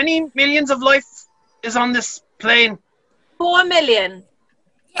millions of life is on this plane? 4 million.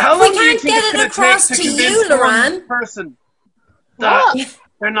 How we long do you can't think get it's it going across to to take to you, convince one Loran. person that What?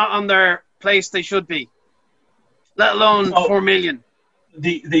 they're not on their place they should be, let alone 4 million?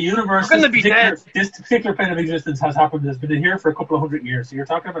 the universe, We're gonna be dead. This particular plane of existence has been in here for a couple of hundred years. So you're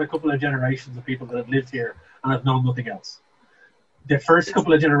talking about a couple of generations of people that have lived here and have known nothing else. The first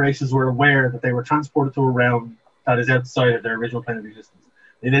couple of generations were aware that they were transported to a realm that is outside of their original plane of existence.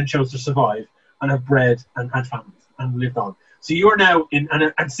 They then chose to survive and have bred and had families and lived on. So you are now in,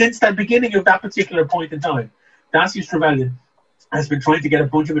 and since the beginning of that particular point in time, Dacius Rebellion has been trying to get a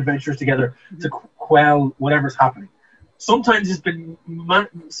bunch of adventurers together to quell whatever's happening. Sometimes it's been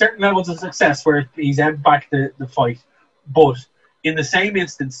certain levels of success where he's ended back the fight. But in the same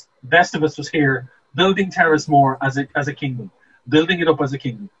instance, Vestivus was here building Terrace Moor as a kingdom, building it up as a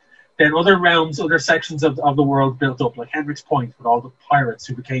kingdom. Then other realms, other sections of the world built up, like Hendrick's Point with all the pirates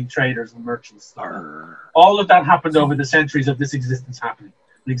who became traders and merchants. All of that happened over the centuries of this existence happening,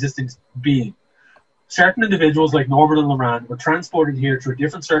 an existence being. Certain individuals like Norman and Loran were transported here through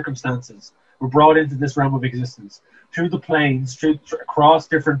different circumstances, were brought into this realm of existence, through the planes, across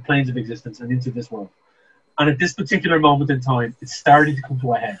different planes of existence and into this world. And at this particular moment in time, it's starting to come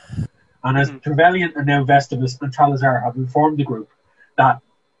to a head. And as Trevelyan and now Vestivus and Talasar have informed the group that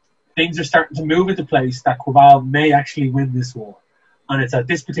things are starting to move into place, that Quaval may actually win this war. And it's at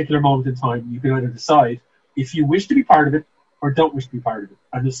this particular moment in time you can either decide if you wish to be part of it or don't wish to be part of it,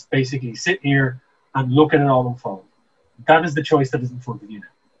 and just basically sit here and look at it all unfold. That is the choice that is in front of you now.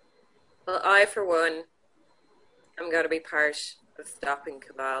 Well, I, for one, am going to be part of stopping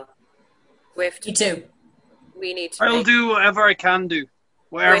Cabal. Swift. Me too. We need to. I'll do whatever I can do.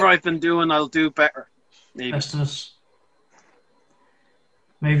 Whatever I've been doing, I'll do better. Maybe. Festivus.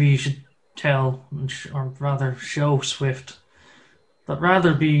 Maybe you should tell, or rather show Swift, that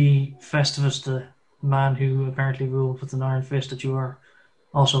rather be Festivus the man who apparently ruled with an iron fist, that you are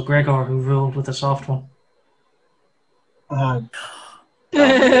also Gregor who ruled with a soft one. Gregor.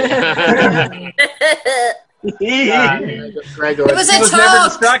 It was a He was talk. never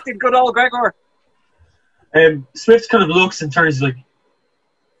distracted, good old Gregor. Swift kind of looks and turns like,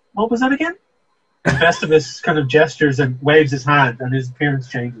 what was that again? And Festivus kind of gestures and waves his hand, and his appearance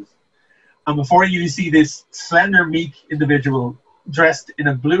changes. And before you see this slender, meek individual dressed in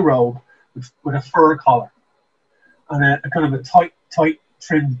a blue robe with a fur collar and a kind of a tight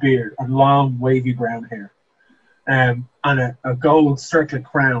trimmed beard and long, wavy brown hair, and a gold circlet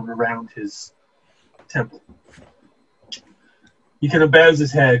crown around his temple. He kind of bows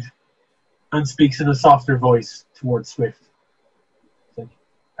his head and speaks in a softer voice towards Swift. It's like,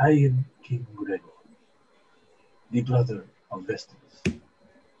 I am King Gregor, the brother of Festivus,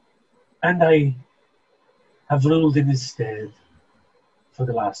 and I have ruled in his stead for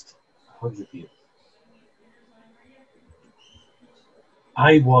the last 100 years.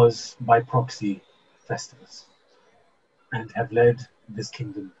 I was, by proxy, Festivus, and have led this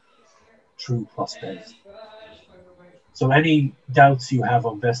kingdom through prosperity. So any doubts you have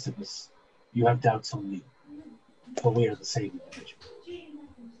on Festivus, you have doubts on me, for we are the same individual.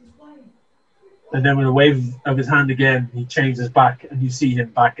 And then with a wave of his hand again, he changes back, and you see him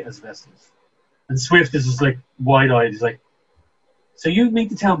back as Festivus. And Swift is just like wide-eyed. He's like, so you mean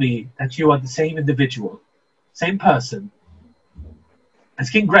to tell me that you are the same individual, same person, as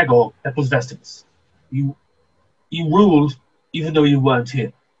King Gregor that was Festivus? You ruled even though you weren't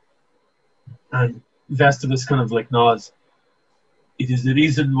here. And Festivus kind of like nods. It is the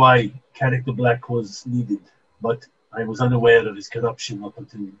reason why Carrick the Black was needed, but I was unaware of his corruption up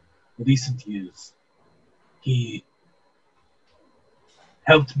until recent years. He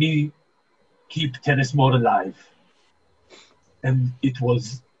helped me keep Tennismore alive, and it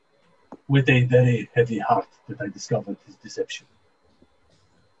was with a very heavy heart that I discovered his deception.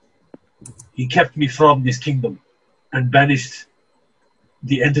 He kept me from this kingdom and banished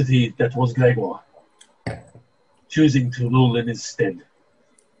the entity that was Gregor, choosing to rule in his stead,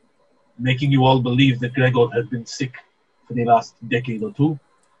 making you all believe that Gregor had been sick for the last decade or two,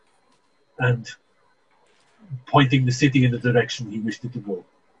 and pointing the city in the direction he wished it to go.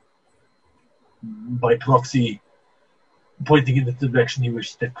 By proxy, pointing in the direction he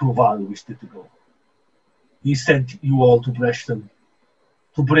wished that Kruval wished it to go. He sent you all to Breshton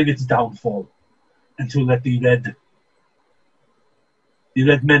to bring its downfall and to let the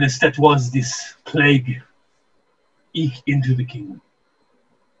red menace that was this plague eke into the kingdom.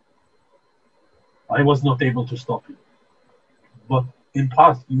 I was not able to stop you, but in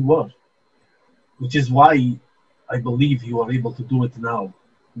part you were, which is why I believe you are able to do it now.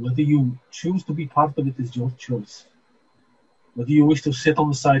 Whether you choose to be part of it is your choice. Whether you wish to sit on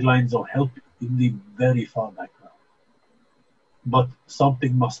the sidelines or help in the very far background. But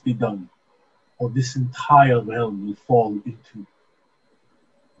something must be done, or this entire realm will fall into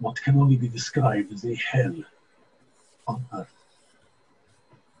what can only be described as a hell on earth.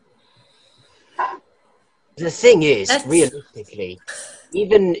 The thing is, realistically,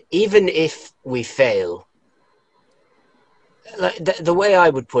 even if we fail, like the way I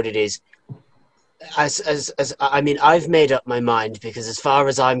would put it is, as I mean, I've made up my mind, because as far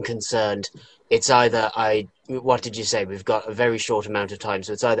as I'm concerned, it's either what did you say? We've got a very short amount of time,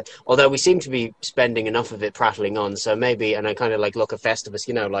 so it's either, although we seem to be spending enough of it prattling on, so maybe, and I kind of like look at Festivus,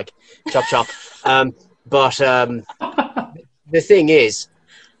 like chop chop. But the thing is,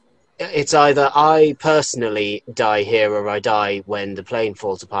 it's either I personally die here or I die when the plane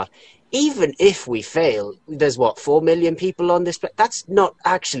falls apart. Even if we fail, there's 4 million people on this plane. That's not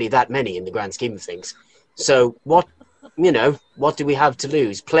actually that many in the grand scheme of things. So what do we have to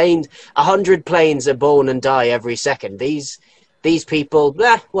lose? 100 planes are born and die every second. These people,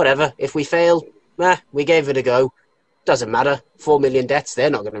 whatever. If we fail, we gave it a go. Doesn't matter. 4 million deaths,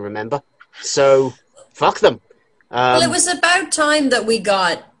 they're not going to remember. So fuck them. Well, it was about time that we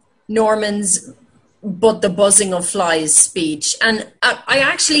got Norman's "but the buzzing of flies" speech. And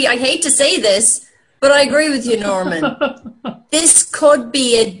I hate to say this, but I agree with you, Norman. This could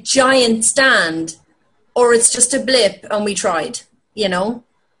be a giant stand, or it's just a blip and we tried. You know,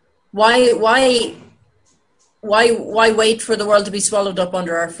 why wait for the world to be swallowed up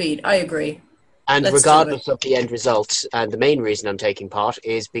under our feet? I agree. And Let's regardless of the end result, and the main reason I'm taking part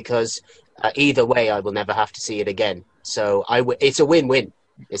is because either way, I will never have to see it again. So it's a win-win,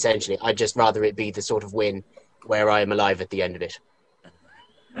 essentially. I'd just rather it be the sort of win where I am alive at the end of it.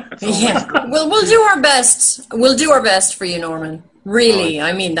 Yeah, we'll do our best. We'll do our best for you, Norman. Really,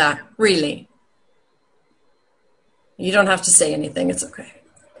 I mean that. Really. You don't have to say anything. It's okay.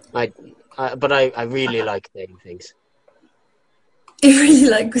 But I really like saying things. You really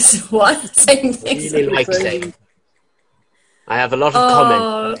like what? Saying I things. really like saying. I have a lot of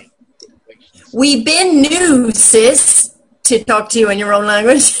comments. We been new, sis, to talk to you in your own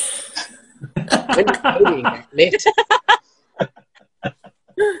language. When you're coding, lit.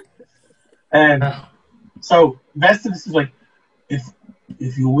 So Vestus is like,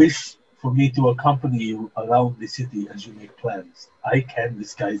 if you wish for me to accompany you around the city as you make plans, I can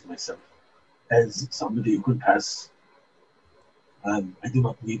disguise myself as somebody who could pass. I do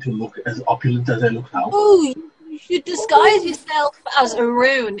not need to look as opulent as I look now. Oh, you should disguise yourself as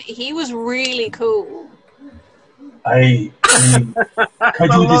Arun. He was really cool. I mean,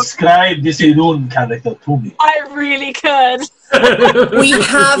 could you describe this Irun character to me? I really could. We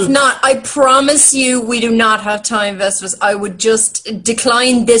have not. I promise you, we do not have time, Vestus. I would just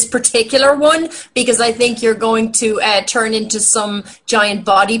decline this particular one because I think you're going to turn into some giant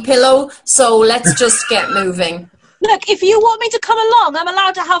body pillow. So let's just get moving. Look, if you want me to come along, I'm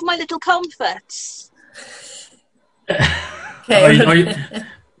allowed to have my little comforts. Okay.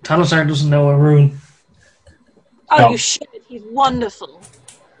 Talasar doesn't know Arun. Oh, No. you should. He's wonderful.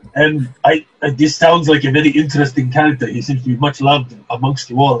 And this sounds like a very interesting character. He seems to be much loved amongst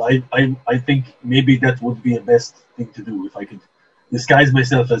you all. I think maybe that would be the best thing to do if I could disguise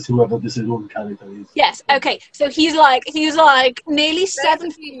myself as whoever this Irun character is. Yes. Okay. So he's like nearly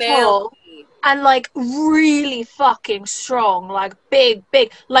 7 feet tall and like really fucking strong, like big,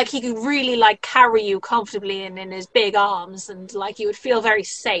 like he could really like carry you comfortably in his big arms, and like you would feel very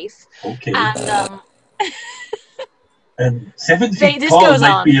safe. Okay. And 7 This feet tall goes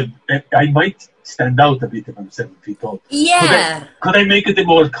might on. be I might stand out a bit if I'm 7 feet tall. Yeah. Could I make it a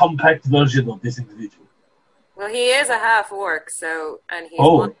more compact version of this individual? Well, he is a half orc, and he's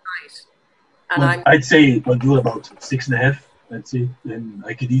Oh. one height. And Well, I'd say I'll do about 6.5. Let's see. Then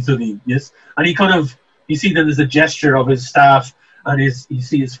I could easily, yes. And he kind of, you see that there's a gesture of his staff, and you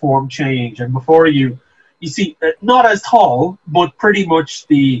see his form change. And before you see, not as tall, but pretty much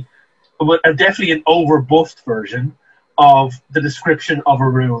definitely an over-buffed version of the description of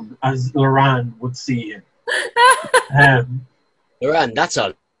Arun as Loran would see him. Loran, that's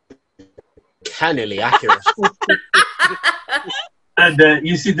all cannily accurate. And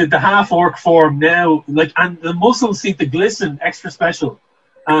you see that the half-orc form now, and the muscles seem to glisten extra special.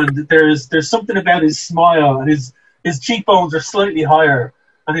 And there's something about his smile, and his cheekbones are slightly higher,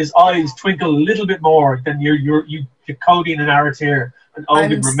 and his eyes twinkle a little bit more than your Cody and Aratir and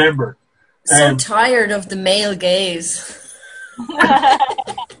Ogun remember. So tired of the male gaze.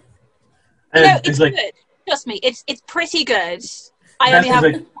 it's good. Trust me, it's pretty good. I only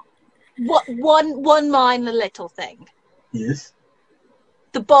have one minor little thing. Yes.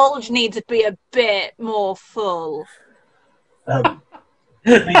 The bulge needs to be a bit more full.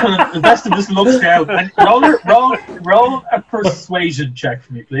 The best of us looks down. And roll a persuasion check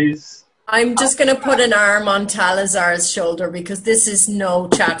for me, please. I'm just going to put an arm on Talasar's shoulder because this is no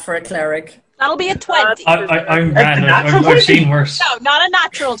chat for a cleric. That'll be a 20. I'm grand. I've seen worse. No, not a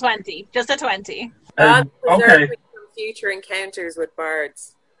natural 20. Just a 20. okay. Okay. Future encounters with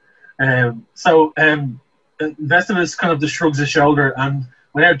bards. Vestivus kind of just shrugs his shoulder, and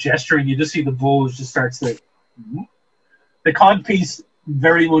without gesturing, you just see the bulge just starts to. The cod piece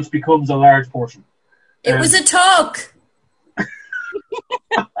very much becomes a large portion. It was a tuck.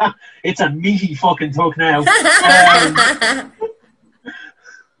 It's a meaty fucking tuck now.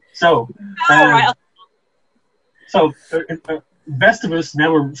 Vestivus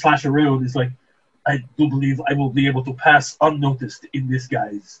now / Arun is like, I do believe I will be able to pass unnoticed in this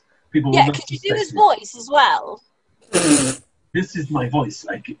guise. People will not could you do suspect his me. voice as well? This is my voice.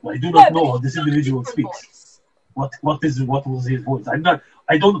 I do not know how this individual speaks. What was his voice? I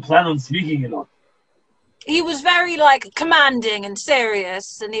don't plan on speaking it on. He was very commanding and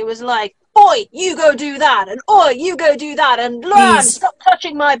serious, and he was like, "Oi, you go do that," and "Oi, you go do that," and "Loran, stop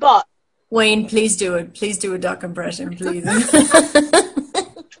touching my butt." Wayne, please do it. Please do a duck impression, please. Damn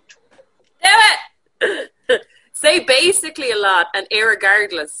it! Say basically a lot and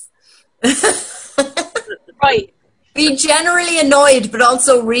irregardless. Right. Be generally annoyed, but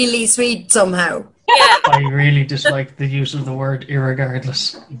also really sweet somehow. Yeah. I really dislike the use of the word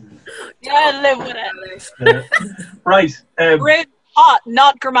irregardless. Yeah, live with it. Right. Rude, hot,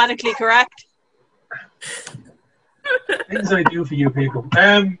 not grammatically correct. Things I do for you people.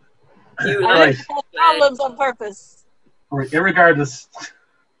 You Right. Problems on purpose. Right. Irregardless.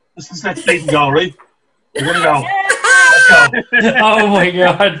 Let's let Stephen go, right? We're gonna go. Let's go. Oh my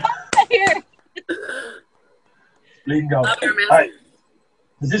god. Here. Stephen go. Love your All right.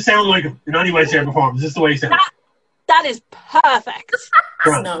 Does this sound like in any way, shape, or form? Is this the way you sound? That is perfect.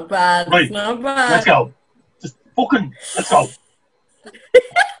 Come on. Not bad. Right. Not bad. Let's go. Just fucking. Let's go.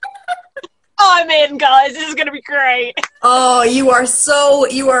 I'm in, guys. This is gonna be great. Oh, you are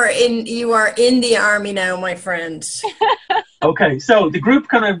in the army now, my friend. Okay. So the group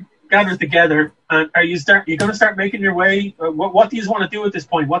kind of gathers together, and you going to start making your way? What do you want to do at this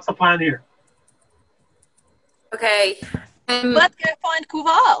point? What's the plan here? Okay. Let's go find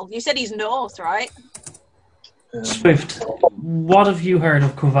Kuval. You said he's north, right? Swift, what have you heard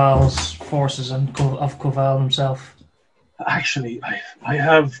of Kuval's forces and of Kuval himself? Actually, I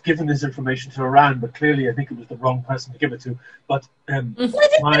have given this information to Iran, but clearly I think it was the wrong person to give it to. But Well, I didn't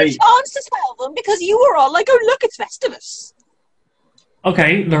get a chance to tell them because you were all like, "Oh, look, it's Festivus."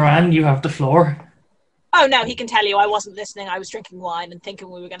 Okay, Loran, you have the floor. Oh no, he can tell you I wasn't listening. I was drinking wine and thinking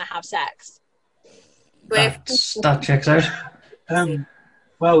we were going to have sex. That checks out.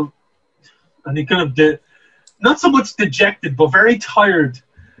 Well, and he kind of not so much dejected, but very tired.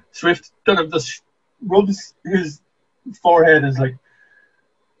 Swift kind of just rubs his forehead and is like,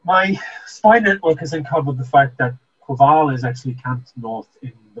 my spy network has uncovered the fact that Quaval is actually camped north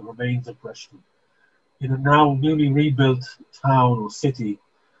in the remains of Breshton, in a now newly rebuilt town or city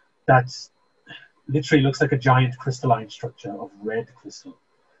that literally looks like a giant crystalline structure of red crystal.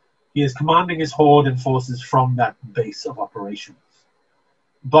 He is commanding his horde and forces from that base of operations.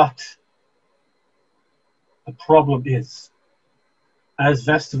 But the problem is, as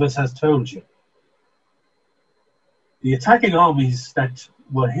Festivus has told you, the attacking armies that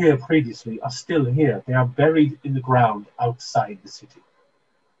were here previously are still here. They are buried in the ground outside the city,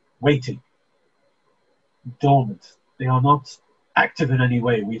 waiting, dormant. They are not active in any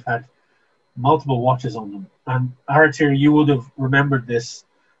way. We've had multiple watches on them. And Aratir, you would have remembered this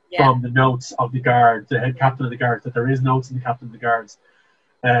from the notes of the guard, the head captain of the guard, that there is notes in the captain of the guard's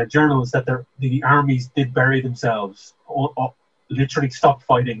journals that the armies did bury themselves, or literally stopped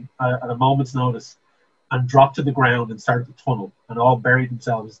fighting at a moment's notice and dropped to the ground and started to tunnel and all buried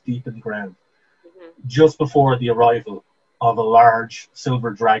themselves deep in the ground just before the arrival of a large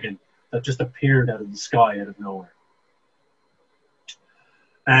silver dragon that just appeared out of the sky out of nowhere.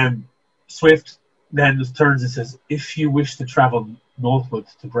 Swift then turns and says, if you wish to travel northward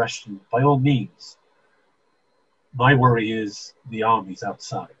to Breshton, by all means. My worry is the armies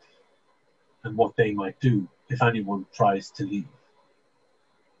outside and what they might do if anyone tries to leave.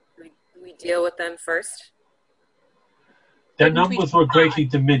 We deal with them first. Their numbers were greatly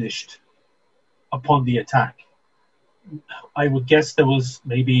diminished upon the attack. I would guess there was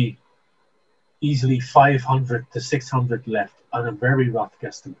maybe easily 500 to 600 left on a very rough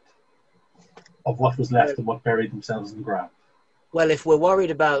guesstimate of what was left and what buried themselves in the ground. Well, if we're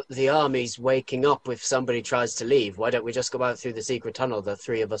worried about the armies waking up if somebody tries to leave, why don't we just go out through the secret tunnel that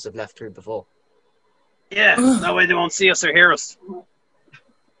three of us have left through before? Yeah, that way they won't see us or hear us.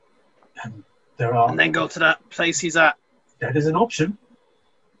 And then go to that place he's at. That is an option.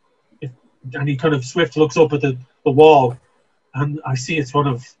 And he kind of Swift looks up at the wall, and I see it's one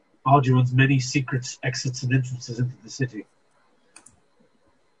of Alduin's many secret exits and entrances into the city.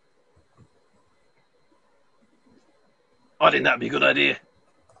 I think that'd be a good idea.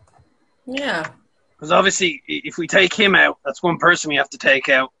 Yeah. Because obviously, if we take him out, that's one person we have to take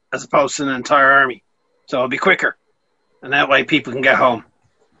out, as opposed to an entire army. So it'll be quicker. And that way people can get home.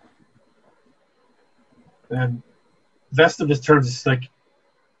 Festivus turns, it's like,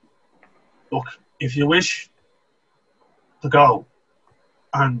 look, if you wish to go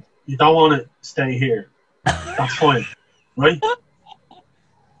and you don't want to stay here, that's fine, right?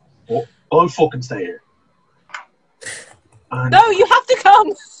 Well, I'll fucking stay here. And No, you have to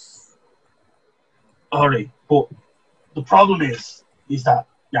come. alright, but the problem is that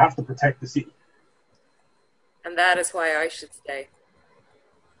you have to protect the city. And that is why I should stay.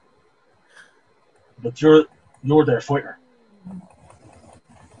 But you're their fighter.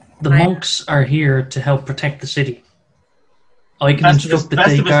 The monks are here to help protect the city. I can instruct the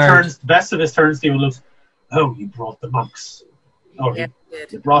day guard. Festivus turns to you and looks, oh, you brought the monks. Oh, Yeah,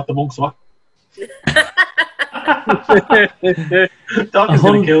 you brought the monks, what? Doc is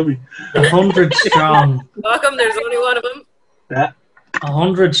going to kill me. 100 strong. Welcome, there's only one of them. Yeah.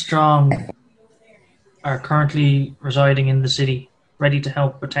 100 strong are currently residing in the city, ready to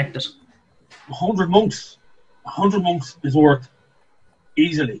help protect it. 100 monks. 100 monks is worth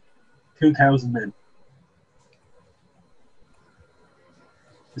easily 2,000 men.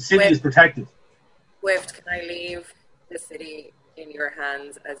 The city is protected. Swift, can I leave the city in your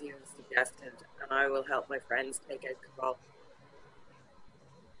hands as you suggested, and I will help my friends take out Cabal?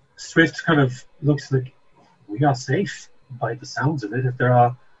 Swift kind of looks like we are safe by the sounds of it. If there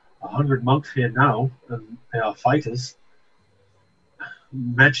are 100 monks here now, and they are fighters,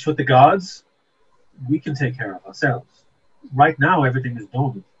 matched with the gods, we can take care of ourselves. Right now, everything is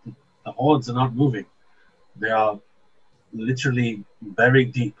done. The hordes are not moving. They are literally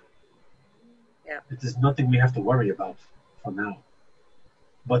buried deep. Yeah. It is nothing we have to worry about for now.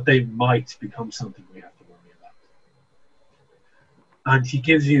 But they might become something we have to worry about. And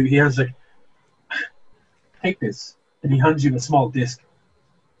he has like, take this, and he hands you a small disc.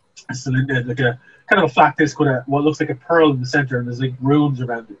 A cylinder, like a kind of a flat disc with what looks like a pearl in the center, and there's like runes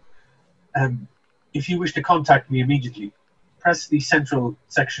around it. If you wish to contact me immediately, press the central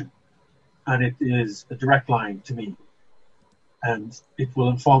section, and it is a direct line to me. And it will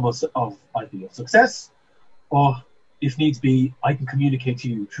inform us of either your success, or if needs be, I can communicate to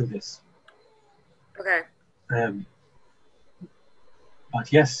you through this. Okay.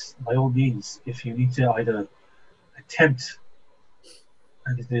 But yes, by all means, if you need to either attempt,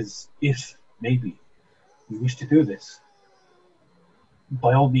 and it is if, maybe, you wish to do this,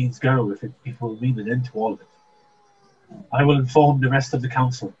 by all means go, if it will mean an end to all of it. I will inform the rest of the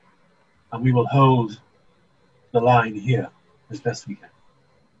council, and we will hold the line here as best we can.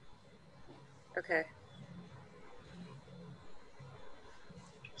 Okay.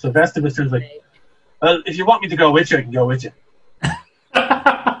 So Festivus turns like, well, if you want me to go with you, I can go with you.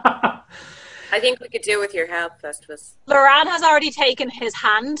 I think we could do with your help, Festivus. Loran has already taken his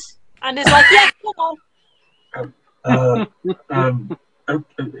hand and is like, yeah, come on.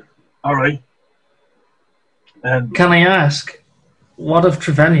 All right. Can I ask, what of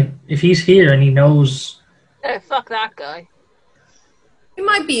Trevelyan? If he's here and he knows... Oh, fuck that guy. It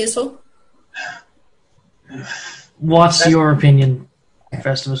might be useful. What's your opinion,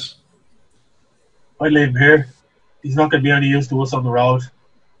 Festivus? I leave him here. He's not going to be any use to us on the road.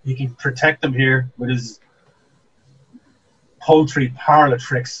 He can protect them here with his paltry parlour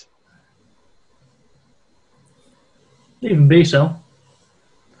tricks. Even be so.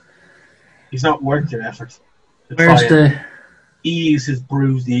 He's not worth your effort to Where's try and the... ease his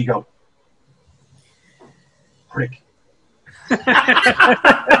bruised ego. Prick.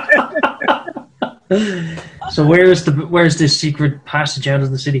 So where's this secret passage out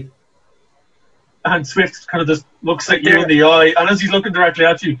of the city? And Swift kind of just looks at you in the eye, and as he's looking directly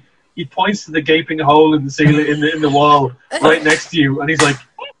at you, he points to the gaping hole in the ceiling in the wall right next to you, and he's like,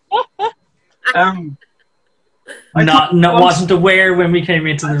 wasn't aware when we came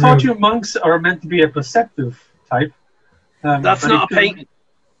into the room. I thought you monks are meant to be a perceptive type. That's not a painting.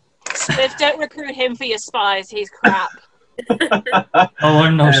 Swift, don't recruit him for your spies. He's crap. Oh,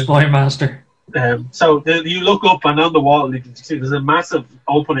 I'm no spy master. So you look up, and on the wall, you can see there's a massive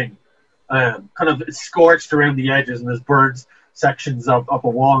opening, kind of scorched around the edges, and there's burnt sections of a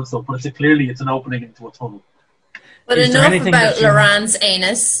wall and stuff, but clearly it's an opening into a tunnel. But Is there enough anything about that you- Loran's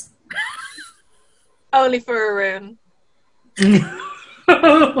anus. Only for a rune. Is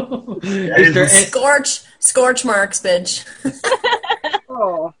there Scorch marks, bitch.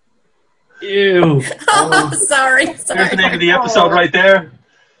 Oh. Ew. Oh, sorry. There's the name of the episode right there.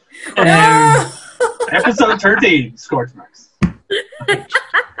 Episode 13, Scorch Marks.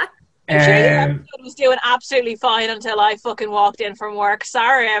 I'm sure the episode was doing absolutely fine until I fucking walked in from work.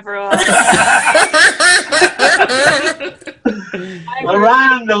 Sorry, everyone.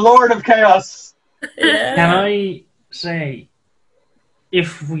 Loran, the Lord of Chaos. Can I say,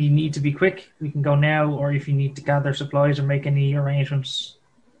 if we need to be quick, we can go now, or if you need to gather supplies or make any arrangements,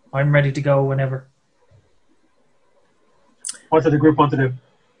 I'm ready to go whenever. What does the group want to do?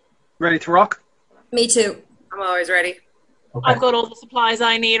 Ready to rock? Me too. I'm always ready. Okay. I've got all the supplies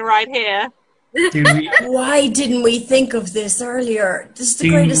I need right here. Do we, Why didn't we think of this earlier? This is the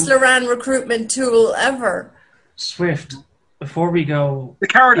Do- greatest Loran recruitment tool ever. Swift, before we go, The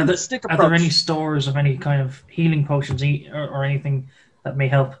carrot are and there, the stick are approach. there any stores of any kind of healing potions or anything that may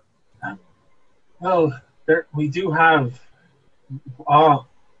help? Well, we do have our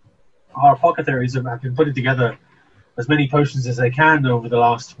apothecaries have been putting together as many potions as they can over the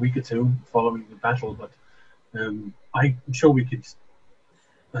last week or two following the battle, but I'm sure we could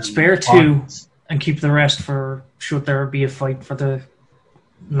Spare two and keep the rest for should there be a fight for the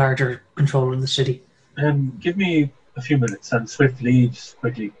larger control of the city. Give me a few minutes, and Swift leaves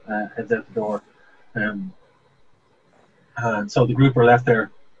quickly, heads out the door, And so the group are left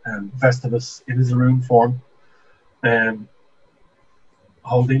there, Festivus in his room form,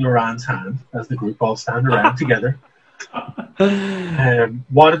 holding Loran's hand as the group all stand around together.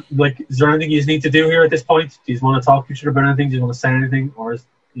 Is there anything you need to do here at this point? Do you want to talk to each other about anything? Do you want to say anything? Or is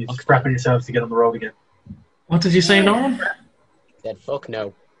you just prepping yourselves to get on the road again? What did you say, Norman? Said fuck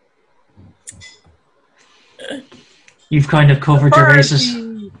no. You've kind of covered your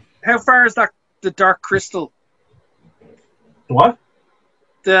bases. How far is that? The Dark Crystal. The what?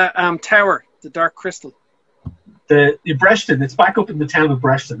 The tower. The Dark Crystal. The Breshton. It's back up in the town of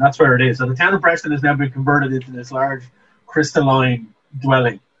Breshton. That's where it is. So the town of Breshton has now been converted into this large crystalline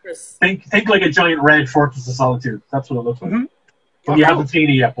dwelling. Think like a giant red Fortress of Solitude. That's what it looks like. Mm-hmm. But you haven't seen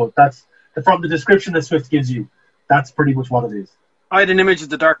it yet. But that's from the description that Swift gives you. That's pretty much what it is. I had an image of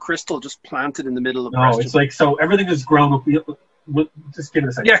the Dark Crystal just planted in the middle of Breshton. It's like, so everything is grown up. We'll just give it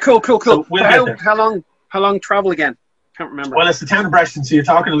a second. Yeah, cool. So we'll how long travel again? Can't remember. Well, it's the town of Breshton, so you're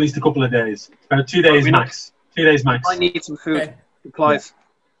talking at least a couple of days. About 2 days max. 2 days max. I need some food. Okay. Supplies.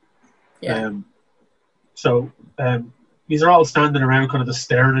 Yeah. These are all standing around, kind of just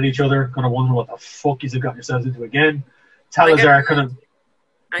staring at each other, kind of wondering what the fuck you've got yourselves into again. Talasar kind of...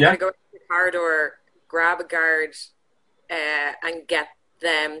 I'm going to go to the corridor, grab a guard, and get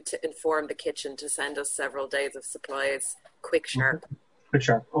them to inform the kitchen to send us several days of supplies. Quick, sharp. Quick,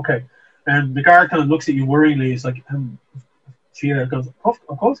 sharp. Okay. And the guard kind of looks at you worryingly. He's like, Sheila goes,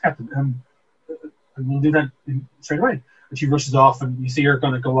 of course, Captain. And we'll do that straight away. And she rushes off, and you see her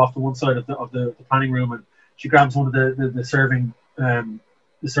kind of go off to one side of the planning room, and she grabs one of the servants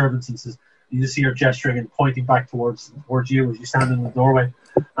and says, you just see her gesturing and pointing back towards you as you stand in the doorway.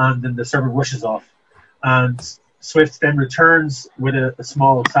 And then the servant rushes off. And Swift then returns with a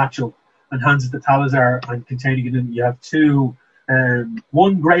small satchel and hands it to Talasar, and containing it in, you have two,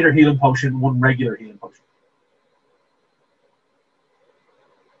 one greater healing potion, one regular healing potion.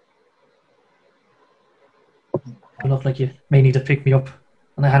 I look like you may need to pick me up.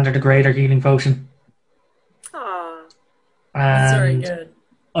 And I hand her the greater healing potion. Aww. That's very good.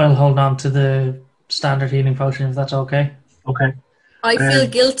 I'll hold on to the standard healing potion if that's okay. Okay. I feel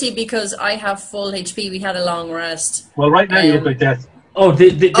guilty because I have full HP. We had a long rest. Well, right now you look like death. Oh,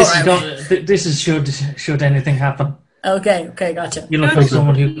 this is should anything happen. Okay, gotcha. You look like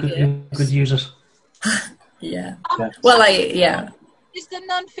someone who could use it. Yeah. Well, Is there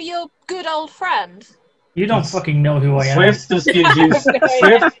none for your good old friend? You don't fucking know who I am. Swift just gives you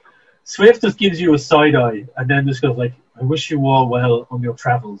Swift just gives you a side eye, and then just goes like, "I wish you all well on your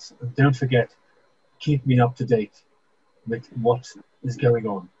travels, and don't forget, keep me up to date with what is going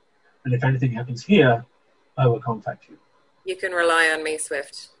on. And if anything happens here, I will contact you." You can rely on me,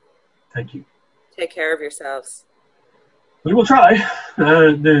 Swift. Thank you. Take care of yourselves. We will try.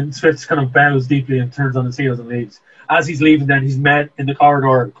 Then Swift kind of bows deeply and turns on his heels and leaves. As he's leaving, then he's met in the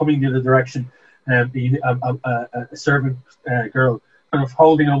corridor, coming in the direction. A servant girl kind of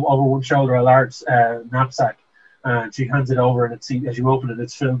holding over one shoulder a large knapsack, and she hands it over, and as you open it,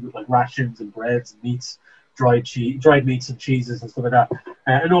 it's filled with like rations and breads and meats, dried meats and cheeses and stuff like that,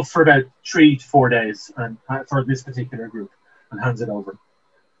 enough for about 3 to 4 days, and for this particular group, and hands it over.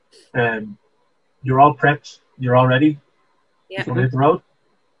 You're all prepped. You're all ready. Yeah. You want to hit the road?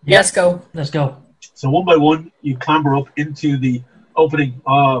 Let's go. So one by one, you clamber up into the opening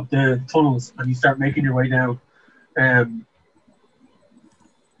of the tunnels, and you start making your way down.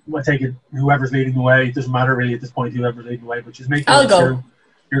 I take it whoever's leading the way, it doesn't matter really at this point whoever's leading the way, but just make your way through.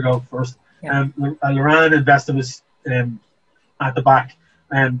 You go first. Yeah. Loran and Festivus at the back.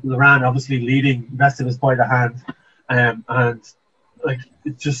 Loran obviously leading Festivus by the hand. And like,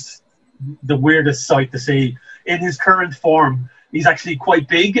 it's just the weirdest sight to see. In his current form, he's actually quite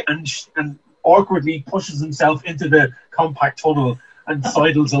big and awkwardly pushes himself into the compact tunnel and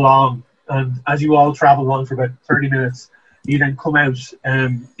sidles along. And as you all travel along for about 30 minutes, you then come out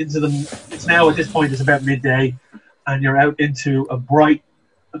into the... It's now, at this point, it's about midday, and you're out into a bright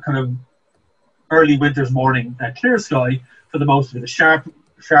kind of early winter's morning, clear sky for the most of it, a sharp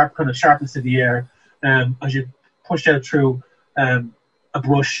kind of sharpness of the air as you push out through a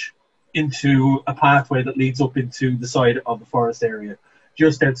brush into a pathway that leads up into the side of the forest area,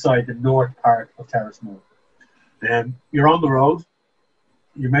 just outside the north part of Terrace Moor. You're on the road.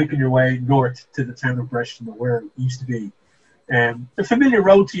 You're making your way north to the town of Breshton, where it used to be. A familiar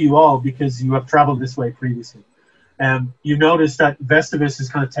road to you all because you have travelled this way previously. You notice that Festivus is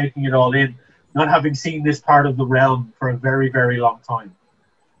kind of taking it all in, not having seen this part of the realm for a very, very long time.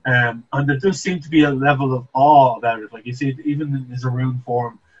 And there does seem to be a level of awe about it. Like you see, even in his Arun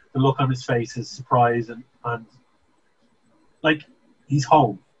form, the look on his face is surprise and like he's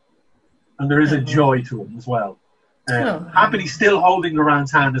home. and there is a joy to him as well. Happily still holding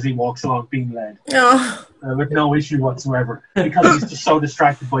Laurent's hand as he walks along, being led, with no issue whatsoever, because he's just so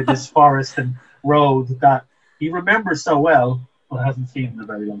distracted by this forest and road that he remembers so well, but hasn't seen in a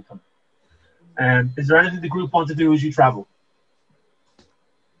very long time. Is there anything the group want to do as you travel?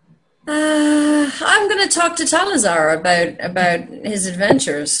 I'm going to talk to Talasar about his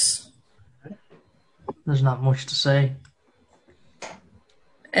adventures. There's not much to say.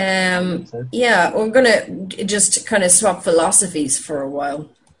 Yeah, we're going to just kind of swap philosophies for a while,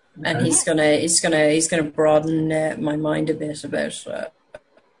 and he's gonna broaden my mind a bit about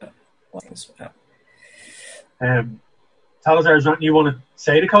what things would happen. Talasar, is there anything you want to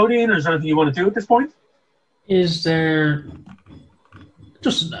say to Cody, or is there anything you want to do at this point? Is there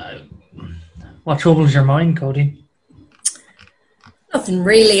just what troubles your mind, Cody? Nothing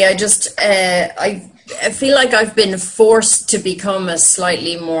really. I just I feel like I've been forced to become a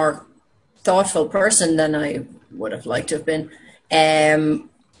slightly more thoughtful person than I would have liked to have been.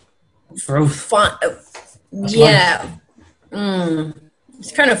 Growth. Yeah.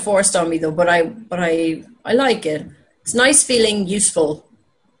 It's kind of forced on me though, but I like it. It's nice feeling useful,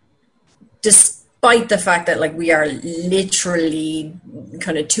 despite the fact that like we are literally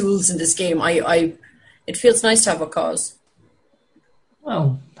kind of tools in this game. It feels nice to have a cause.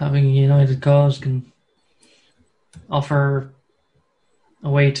 Well, having a united cause can offer a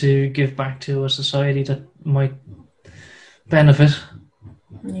way to give back to a society that might benefit.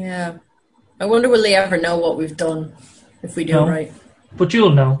 Yeah. I wonder will they ever know what we've done if we do it right. But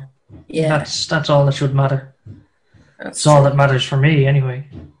you'll know. Yeah. That's all that should matter. That's all that matters for me anyway.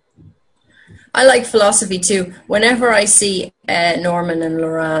 I like philosophy too. Whenever I see Norman and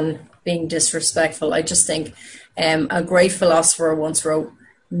Laurent being disrespectful, I just think a great philosopher once wrote,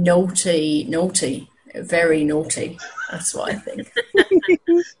 naughty, very naughty. That's what I think.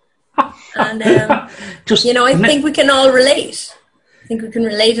 And, I think we can all relate. I think we can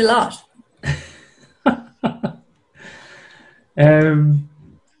relate a lot.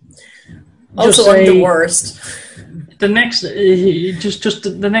 Also, I'm the worst. The next,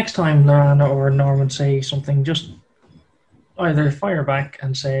 the next time Laurent or Norman say something, just either fire back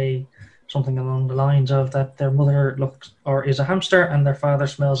and say something along the lines of that their mother looks or is a hamster and their father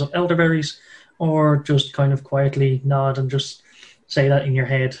smells of elderberries, or just kind of quietly nod and just say that in your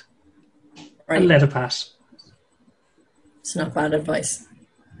head and let it pass. It's not bad advice.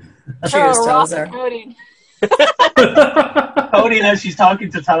 Cheers, Talasar. Cody, now she's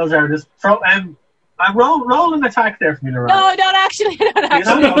talking to Talasar, just throw roll an attack there for me, Laurent. No, don't actually.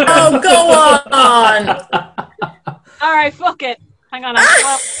 Oh, go on. All right, fuck it. Hang on.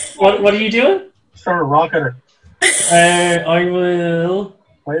 What are you doing? Throw a rock at her. I will.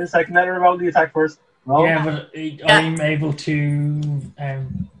 Wait a second. Let her roll the attack first. Roll. Yeah, but I'm able to.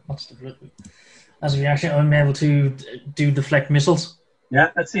 What's the as a reaction? I'm able to do deflect missiles.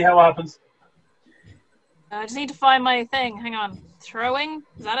 Yeah, let's see how it happens. I just need to find my thing. Hang on. Throwing?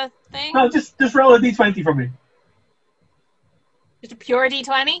 Is that a thing? No, just roll a d20 for me. Just a pure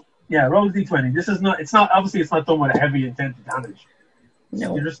d20? Yeah, roll a d20. This is not. It's not. Obviously, it's not done with a heavy intensive damage.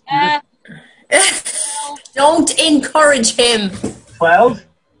 No. You're just Don't encourage him. 12.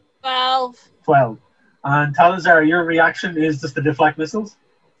 12. And Talasar, your reaction is just the deflect missiles?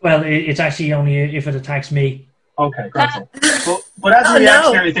 Well, it's actually only if it attacks me. Okay, great. But as a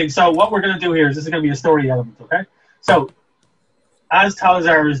reactionary thing, so what we're going to do here is this is going to be a story element, okay? So, as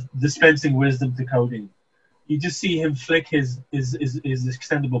Talasar is dispensing wisdom to Cody, you just see him flick his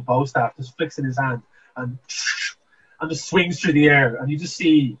extendable bow staff, just flicks in his hand, and just swings through the air, and you just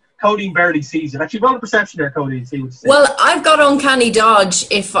see Cody barely sees it. Actually, roll a perception there, Cody, and see what you see. Well, I've got uncanny dodge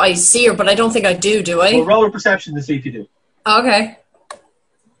if I see her, but I don't think I do I? Well, roll a perception to see if you do. Okay.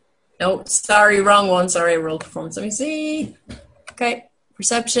 No, sorry, wrong one. Sorry, I rolled performance. Let me see. Okay,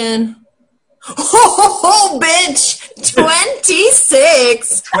 perception. Oh, bitch!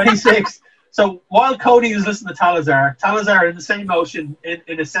 26! 26. So while Cody is listening to Talasar in the same motion,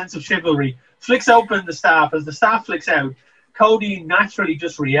 in a sense of chivalry, flicks open the staff. As the staff flicks out, Cody naturally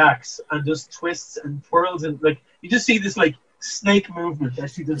just reacts and just twists and twirls, and like you just see this like snake movement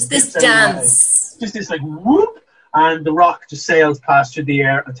as she does this dance. Just this like whoop, and the rock just sails past through the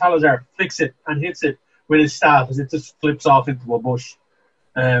air, and Talasar flicks it and hits it with his staff as it just flips off into a bush.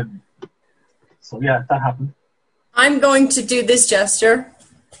 So yeah, that happened. I'm going to do this gesture.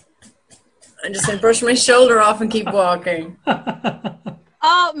 I'm just going to brush my shoulder off and keep walking.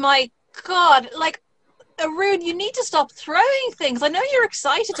 Oh my god! Like, Arun, you need to stop throwing things. I know you're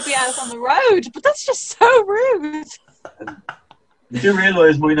excited to be out on the road, but that's just so rude. You do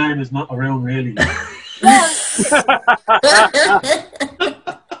realise my name is not Arun, really.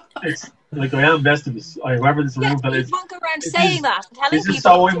 Like I am Vestivus. Whoever this room that you is. walk around saying that and telling This people. is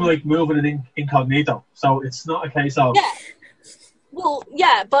so I'm like moving it incognito. So it's not a case of. Yeah. Well,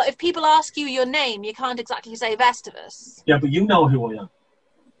 yeah, but if people ask you your name, you can't exactly say Vestivus. Yeah, but you know who I am.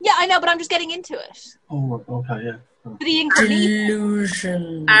 Yeah, I know, but I'm just getting into it. Oh, okay, yeah. The incognito.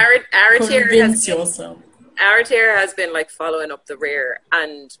 Delusion. Convince yourself. Aratir has been like following up the rear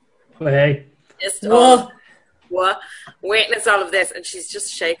and Hey. just Whoa. witness all of this, and she's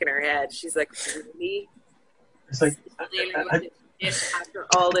just shaking her head. She's like, really? It's like Dealing with it after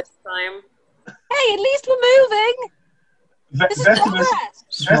all this time? Hey, at least we're moving. This is progress.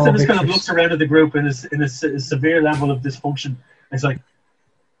 Vestivus kind of looks around at the group in a severe level of dysfunction. It's like,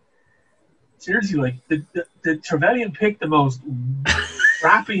 seriously, like the Trevelyan picked the most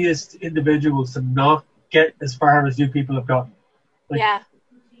crappiest individuals to not get as far as you people have gotten. Like, Yeah.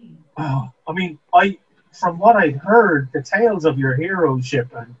 Oh, I mean, from what I'd heard, the tales of your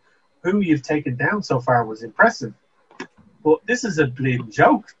heroship and who you've taken down so far was impressive. But this is a bleeding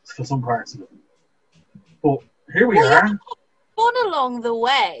joke for some parts of it. But here we are. Fun along the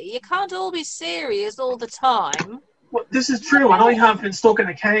way. You can't all be serious all the time. Well, this is true, and I have been stuck in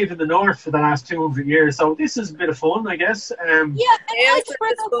a cave in the north for the last 200 years, so this is a bit of fun, I guess. Yeah, and I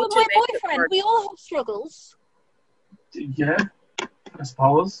struggled with my boyfriend. We all have struggles. Yeah, I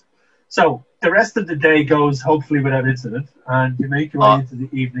suppose. So, the rest of the day goes hopefully without incident, and you make your way into the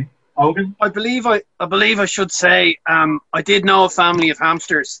evening. Hogan? I believe I should say I did know a family of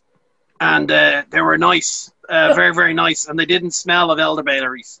hamsters, and they were nice, very, very nice, and they didn't smell of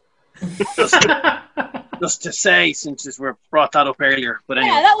elderberries. Just to say, since we brought that up earlier. But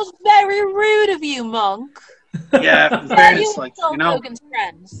anyway. Yeah, that was very rude of you, Monk. Yeah, in fairness, like, you know, Hogan's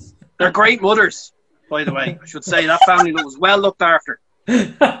friends. they're great mothers, by the way. I should say that family was well looked after.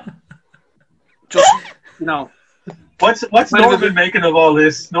 Just, you know. What's Norman making of all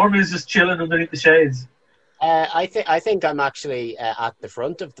this? Norman is just chilling underneath the shades. I think I'm actually at the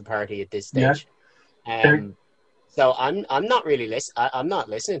front of the party at this stage. Yeah. So I'm not really I'm not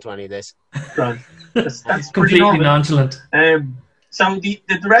listening to any of this. Right. That's completely normal. nonchalant. So the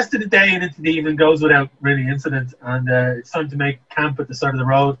rest of the day and into the evening goes without really incident, and it's time to make camp at the side of the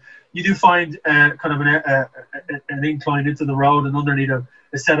road. You do find kind of an incline into the road, and underneath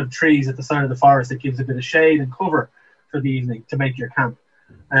a set of trees at the side of the forest that gives a bit of shade and cover for the evening to make your camp.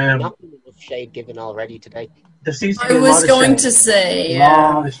 Not enough shade given already today. There seems to be I a was lot of going shade. to say, A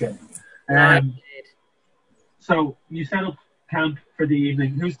lot of shade. Right. So you set up camp for the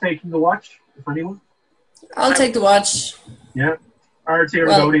evening. Who's taking the watch, if anyone? I'll take the watch. Yeah. Artie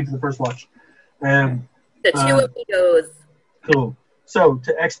going into the first watch. The two amigos. Cool. So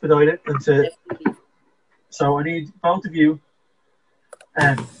to expedite it, so I need both of you.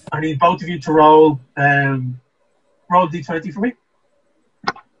 To roll roll d20 for me.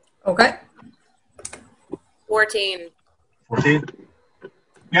 Okay. 14. 14.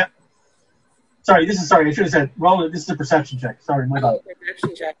 Yeah. Sorry, I should have said roll it. This is a perception check. Sorry, my bad.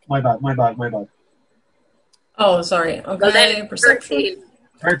 Perception check. My bad. Oh, sorry. Okay. Well, then Perception.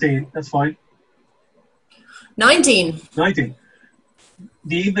 13, that's fine. 19.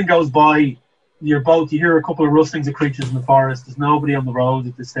 The evening goes by. You hear a couple of rustlings of creatures in the forest. There's nobody on the road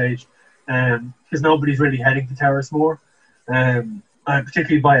at this stage, because nobody's really heading to Terracemoor, and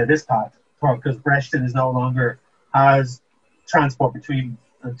particularly via this path, because Breshton is no longer has transport between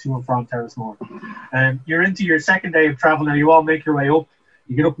to and from Terracemoor. You're into your second day of travel now. You all make your way up.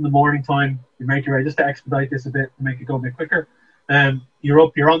 You get up in the morning time. You make your way just to expedite this a bit, to make it go a bit quicker. You're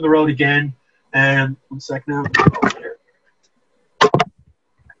up. You're on the road again. 1 sec now.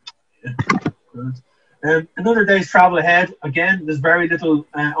 Another day's travel ahead. Again, there's very little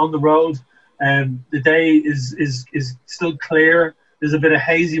on the road. The day is still clear. There's a bit of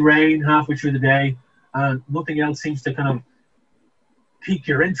hazy rain halfway through the day, and nothing else seems to kind of pique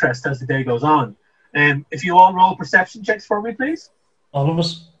your interest as the day goes on. If you all roll perception checks for me, please. All of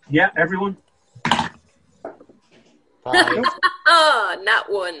us? Yeah, everyone. Not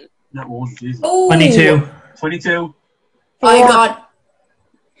one. Not one, Jesus. Oh, 22. 22.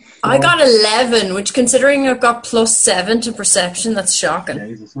 I got 11, which considering I've got +7 to perception, that's shocking.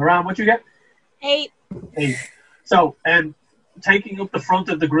 Jesus. Moran, what'd you get? 8. 8. So, taking up the front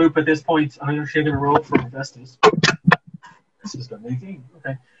of the group at this point, I'm actually going to roll for Vestus. This has got 18.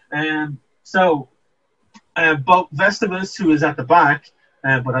 Okay. So, both Vestivus, who is at the back,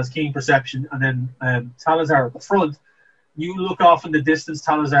 but has keen perception, and then Talasar at the front, you look off in the distance,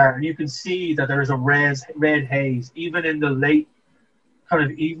 Talasar, and you can see that there is a red haze, even in the late kind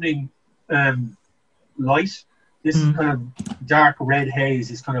of evening light. This kind of dark red haze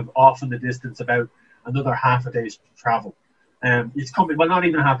is kind of off in the distance, about another half a day's travel. It's coming. Well, not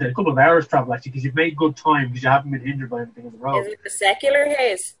even a half day. A couple of hours travel actually, because you've made good time because you haven't been hindered by anything on the road. Is it the secular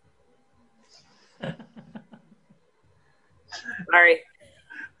haze? Sorry.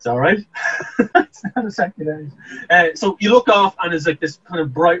 It's all right. It's not a secular haze. So you look off, and there's like this kind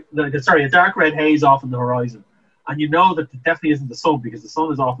of a dark red haze off on the horizon, and you know that it definitely isn't the sun because the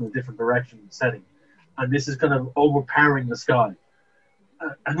sun is off in a different direction setting, and this is kind of overpowering the sky.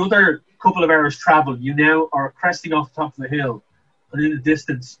 Another couple of hours travel, you now are cresting off the top of the hill, and in the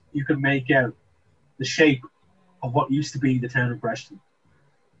distance you can make out the shape of what used to be the town of Breshton.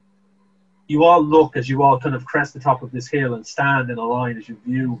 You all look as you all kind of crest the top of this hill and stand in a line as you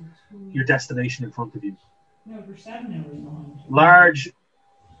view your destination in front of you. Large,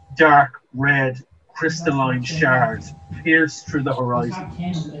 dark, red, crystalline shards pierce through the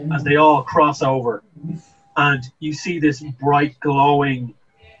horizon as they all cross over, and you see this bright, glowing,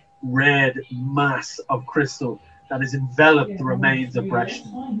 red mass of crystal that has enveloped the remains of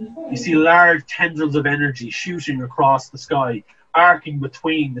Breshton. You see large tendrils of energy shooting across the sky, arcing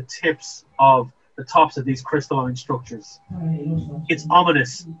between the tips of the tops of these crystalline structures. It's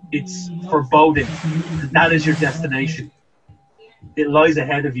ominous. It's foreboding. And that is your destination. It lies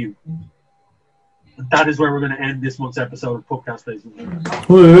ahead of you. And that is where we're going to end this month's episode of Pubcast, ladies and gentlemen.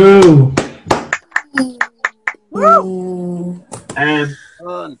 Woo!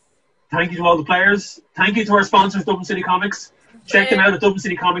 Thank you to all the players. Thank you to our sponsors, Dublin City Comics. Check them out at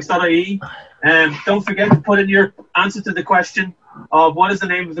dublincitycomics.ie. Don't forget to put in your answer to the question of what is the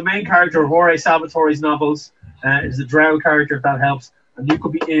name of the main character of Jorge Salvatore's novels. It's the Drow character, if that helps. And you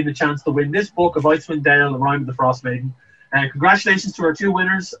could be in a chance to win this book of Icewind Dale, The Rime of the Frost Maiden. Congratulations to our two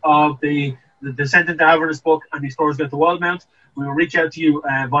winners of the Descent into Avernus book and the Explorers Guide to Wildmount. We will reach out to you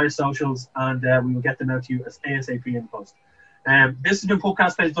via socials, and we will get them out to you as ASAP in the post. This has been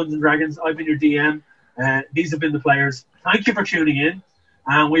Pubcast Plays Dungeons & Dragons. I've been your DM. These have been the players. Thank you for tuning in,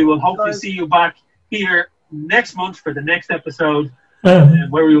 and we will hopefully see you back here next month for the next episode,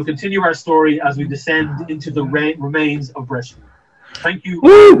 where we will continue our story as we descend into the remains of Breshton. Thank you.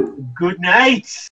 Woo! Good night.